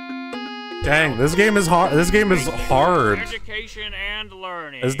 Dang, this game is hard. This game is hard. Education and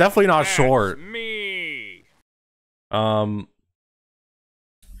learning. It's definitely not That's short. Me. I'm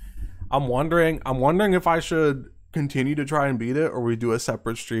wondering if I should continue to try and beat it, or we do a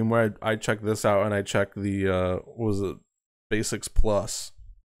separate stream where I check this out and I check the what was it? Basics Plus.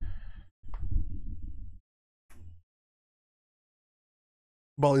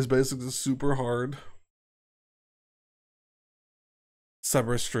 Baldi's Basics is super hard.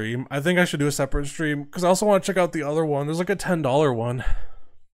 Separate stream. I think I should do a separate stream because I also want to check out the other one. There's like a $10 one.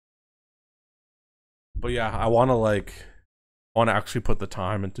 But yeah, I want to actually put the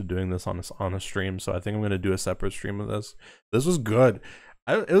time into doing this on a stream. So I think I'm gonna do a separate stream of this. This was good.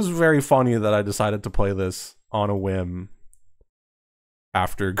 It was very funny that I decided to play this on a whim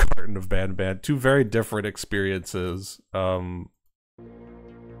after Garten of Banban. Two very different experiences. I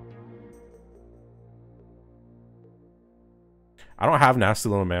don't have Nasty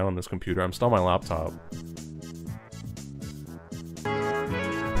Little Man on this computer. I'm still on my laptop.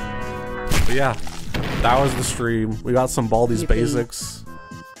 But yeah, that was the stream. We got some Baldi's Basics.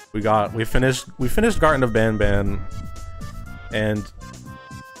 We finished Garten of Banban, and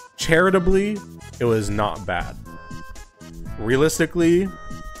charitably, it was not bad. Realistically,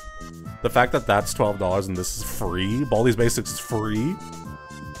 the fact that that's $12 and this is free, Baldi's Basics is free.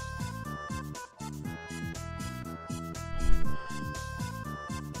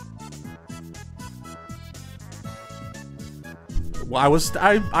 Well,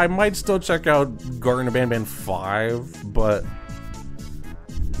 I might still check out Garten of Banban 5, but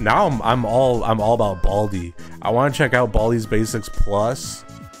now I'm all about Baldi. I want to check out Baldi's Basics Plus.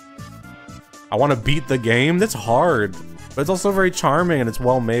 I want to beat the game. That's hard, but it's also very charming and it's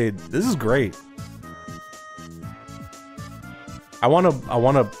well made. This is great. I wanna.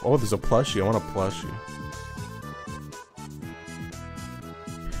 Oh, there's a plushie. I want a plushie.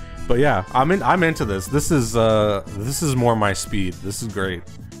 But yeah, I'm into this. This is more my speed. This is great.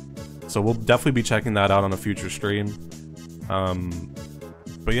 So we'll definitely be checking that out on a future stream.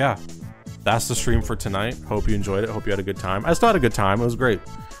 But yeah, that's the stream for tonight. Hope you enjoyed it. Hope you had a good time. I still had a good time. It was great.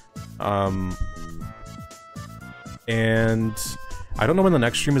 And I don't know when the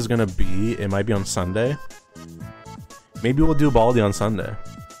next stream is gonna be. It might be on Sunday. Maybe we'll do Baldi on Sunday.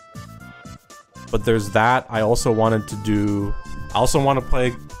 But there's that. I also wanted to do. I also want to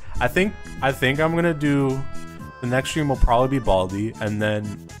play. I think I'm gonna do. The next stream will probably be Baldi, and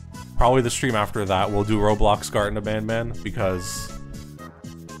then probably the stream after that we'll do Roblox Garten of Banban because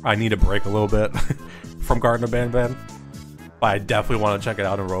I need a break a little bit from Garten of Banban. But I definitely want to check it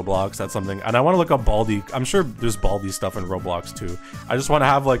out in Roblox. That's something, and I want to look up Baldi. I'm sure there's Baldi stuff in Roblox too. I just want to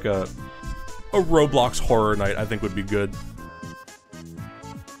have like a Roblox horror night. I think would be good.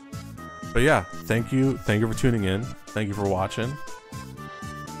 But yeah, thank you for tuning in. Thank you for watching.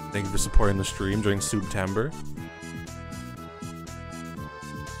 Thank you for supporting the stream during September.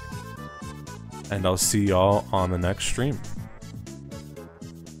 And I'll see y'all on the next stream.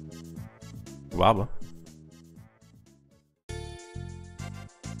 Waba.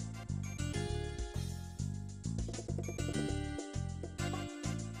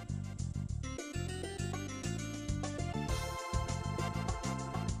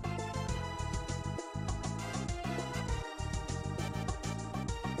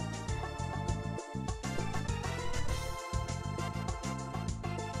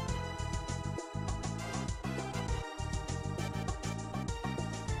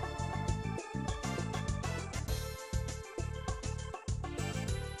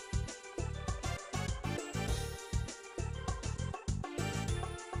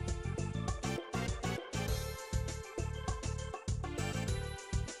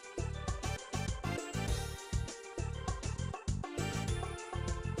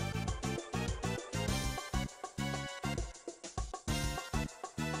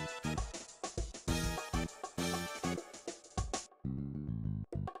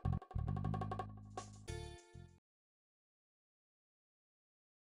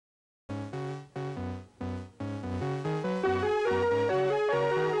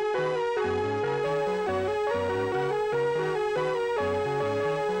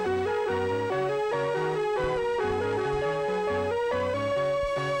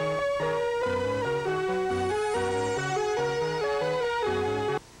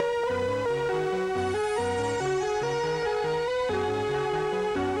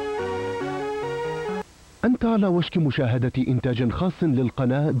 أنت على وشك مشاهدة إنتاج خاص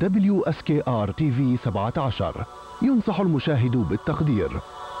للقناة WSKR TV 17. ينصح المشاهد بالتقدير.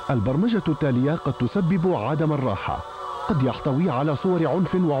 البرمجة التالية قد تسبب عدم الراحة، قد يحتوي على صور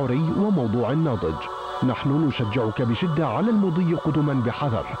عنف وعري وموضوع ناضج. نحن نشجعك بشدة على المضي قدما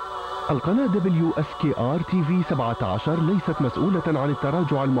بحذر. القناة WSKR TV 17 ليست مسؤولة عن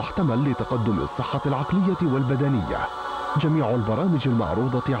التراجع المحتمل لتقدم الصحة العقلية والبدنية. جميع البرامج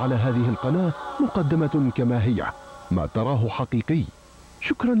المعروضة على هذه القناة مقدمة كما هي، ما تراه حقيقي.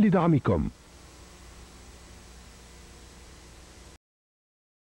 شكرا لدعمكم.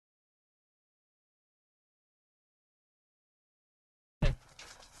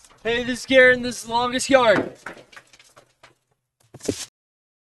 Hey, this is Garten, this is the longest yard.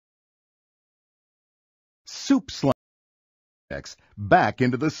 Soup slime back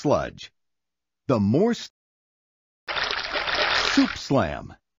into the sludge. The more Soup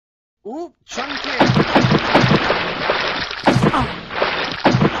slam. Ooh, chunky.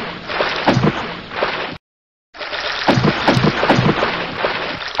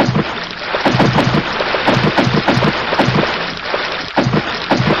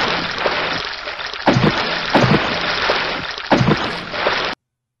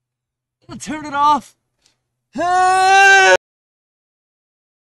 Turn it off. Ah!